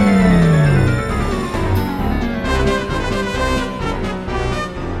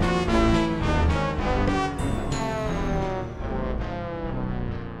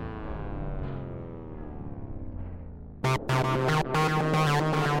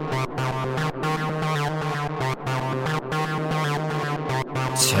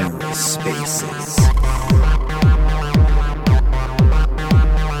 TerraSpaces.